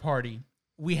had in our party.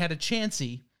 We had a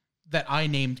Chansey that I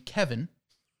named Kevin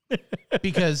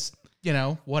because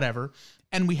whatever,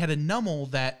 and we had a Numel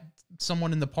that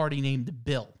someone in the party named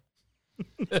Bill,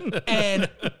 and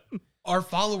our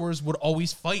followers would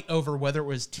always fight over whether it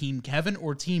was Team Kevin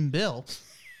or Team Bill.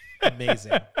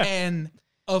 Amazing. And,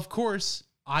 of course,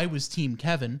 I was Team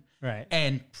Kevin. Right.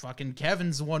 And fucking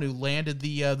Kevin's the one who landed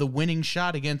the winning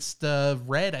shot against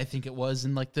Red, I think it was,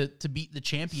 and like to beat the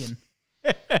champion.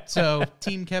 So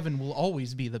Team Kevin will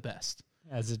always be the best.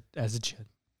 As it should.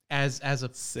 As a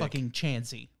Sick. fucking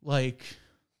Chansey. Like,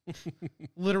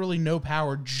 literally no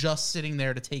power, just sitting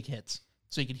there to take hits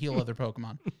so you can heal other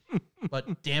Pokemon.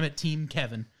 But damn it, Team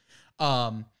Kevin.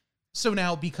 So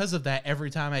now, because of that, every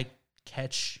time I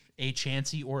catch a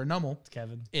Chansey or a Numel,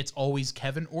 Kevin. it's always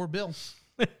Kevin or Bill.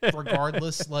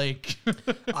 Regardless, like...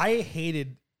 I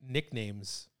hated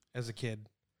nicknames as a kid.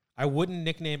 I wouldn't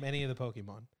nickname any of the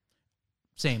Pokemon.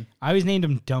 Same. I always named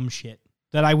him dumb shit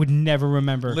that I would never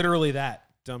remember. Literally that.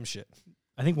 Dumb shit.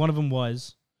 I think one of them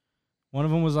was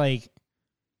like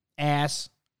ass.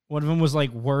 One of them was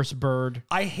like worst bird.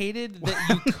 I hated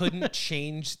that you couldn't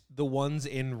change the ones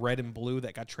in red and blue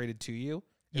that got traded to you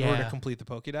in order to complete the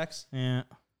Pokédex. Yeah.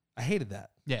 I hated that.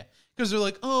 Yeah, because they're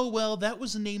like, oh, well, that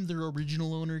was the name their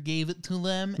original owner gave it to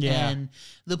them, Yeah. and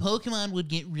the Pokemon would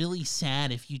get really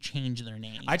sad if you change their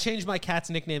name. I change my cat's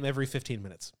nickname every 15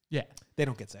 minutes. Yeah. They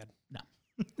don't get sad. No.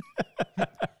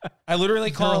 I literally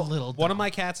They're call a little one of dumb. my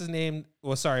cats is named,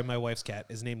 well, sorry, my wife's cat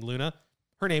is named Luna.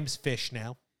 Her name's Fish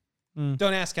now.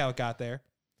 Don't ask how it got there.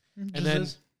 And then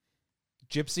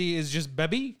Gypsy is just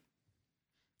Baby.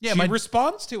 Yeah, she my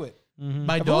responds to it.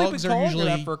 my I've only dogs been are calling her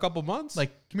usually that for a couple months.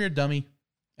 like, come here, dummy.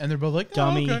 And they're both like,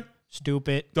 Dummy, oh, okay.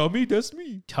 stupid, dummy, that's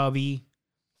me. tubby,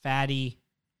 fatty,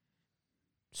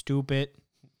 stupid.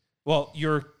 Well,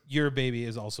 your baby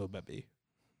is also Baby.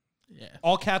 Yeah,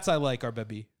 All cats I like are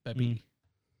Baby. baby.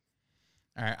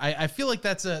 All right, I feel like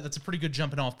that's a pretty good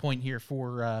jumping off point here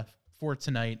for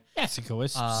tonight. Yes, it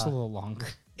goes. Just a little longer.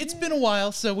 It's been a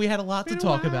while, so we had a lot to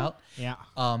talk about. Yeah.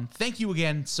 Thank you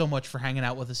again so much for hanging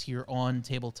out with us here on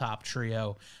Tabletop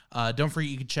Trio. Don't forget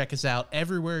you can check us out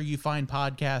everywhere you find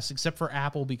podcasts, except for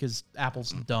Apple, because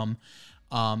Apple's dumb,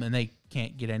 and they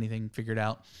can't get anything figured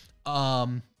out.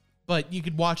 But you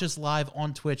could watch us live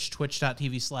on Twitch,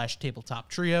 twitch.tv/Tabletop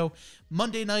Trio.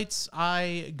 Monday nights,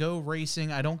 I go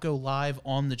racing. I don't go live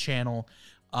on the channel.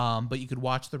 But you could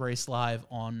watch the race live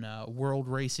on World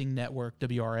Racing Network,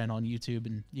 WRN on YouTube,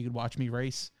 and you could watch me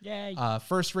race. Yay.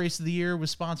 First race of the year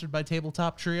was sponsored by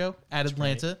Tabletop Trio at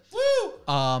Atlanta. Woo!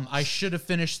 I should have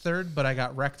finished third, but I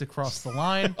got wrecked across the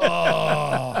line.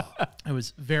 I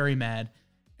was very mad.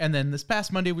 And then this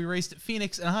past Monday, we raced at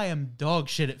Phoenix, and I am dog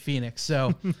shit at Phoenix.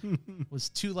 So was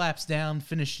 2 laps down,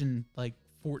 finished in like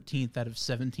 14th out of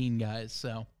 17 guys.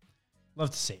 So Love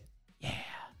to see it. yeah.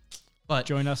 But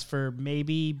Join us for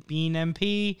maybe being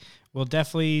MP. We'll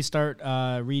definitely start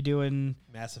redoing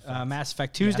Mass Effect. Mass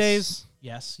Effect Tuesdays.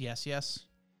 yes.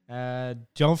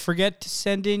 Don't forget to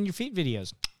send in your feet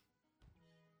videos.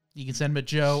 You can send them at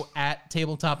Joe at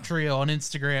Tabletop Trio on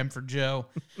Instagram for Joe.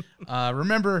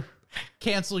 Remember,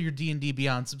 cancel your D&D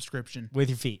Beyond subscription. With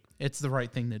your feet. It's the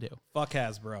right thing to do. Fuck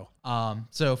Hasbro.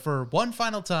 So for one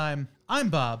final time, I'm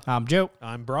Bob, I'm Joe.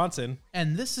 I'm Bronson.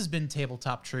 and this has been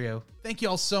Tabletop Trio. Thank you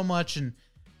all so much, and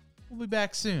we'll be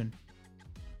back soon.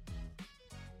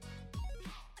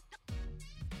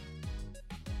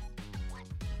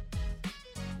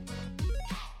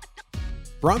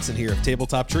 Bronson here of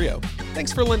Tabletop Trio.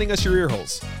 Thanks for lending us your ear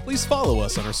holes. Please follow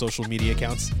us on our social media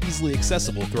accounts, easily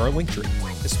accessible through our link tree,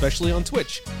 especially on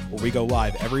Twitch, where we go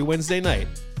live every Wednesday night,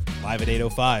 live at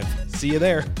 8:05. See you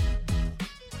there.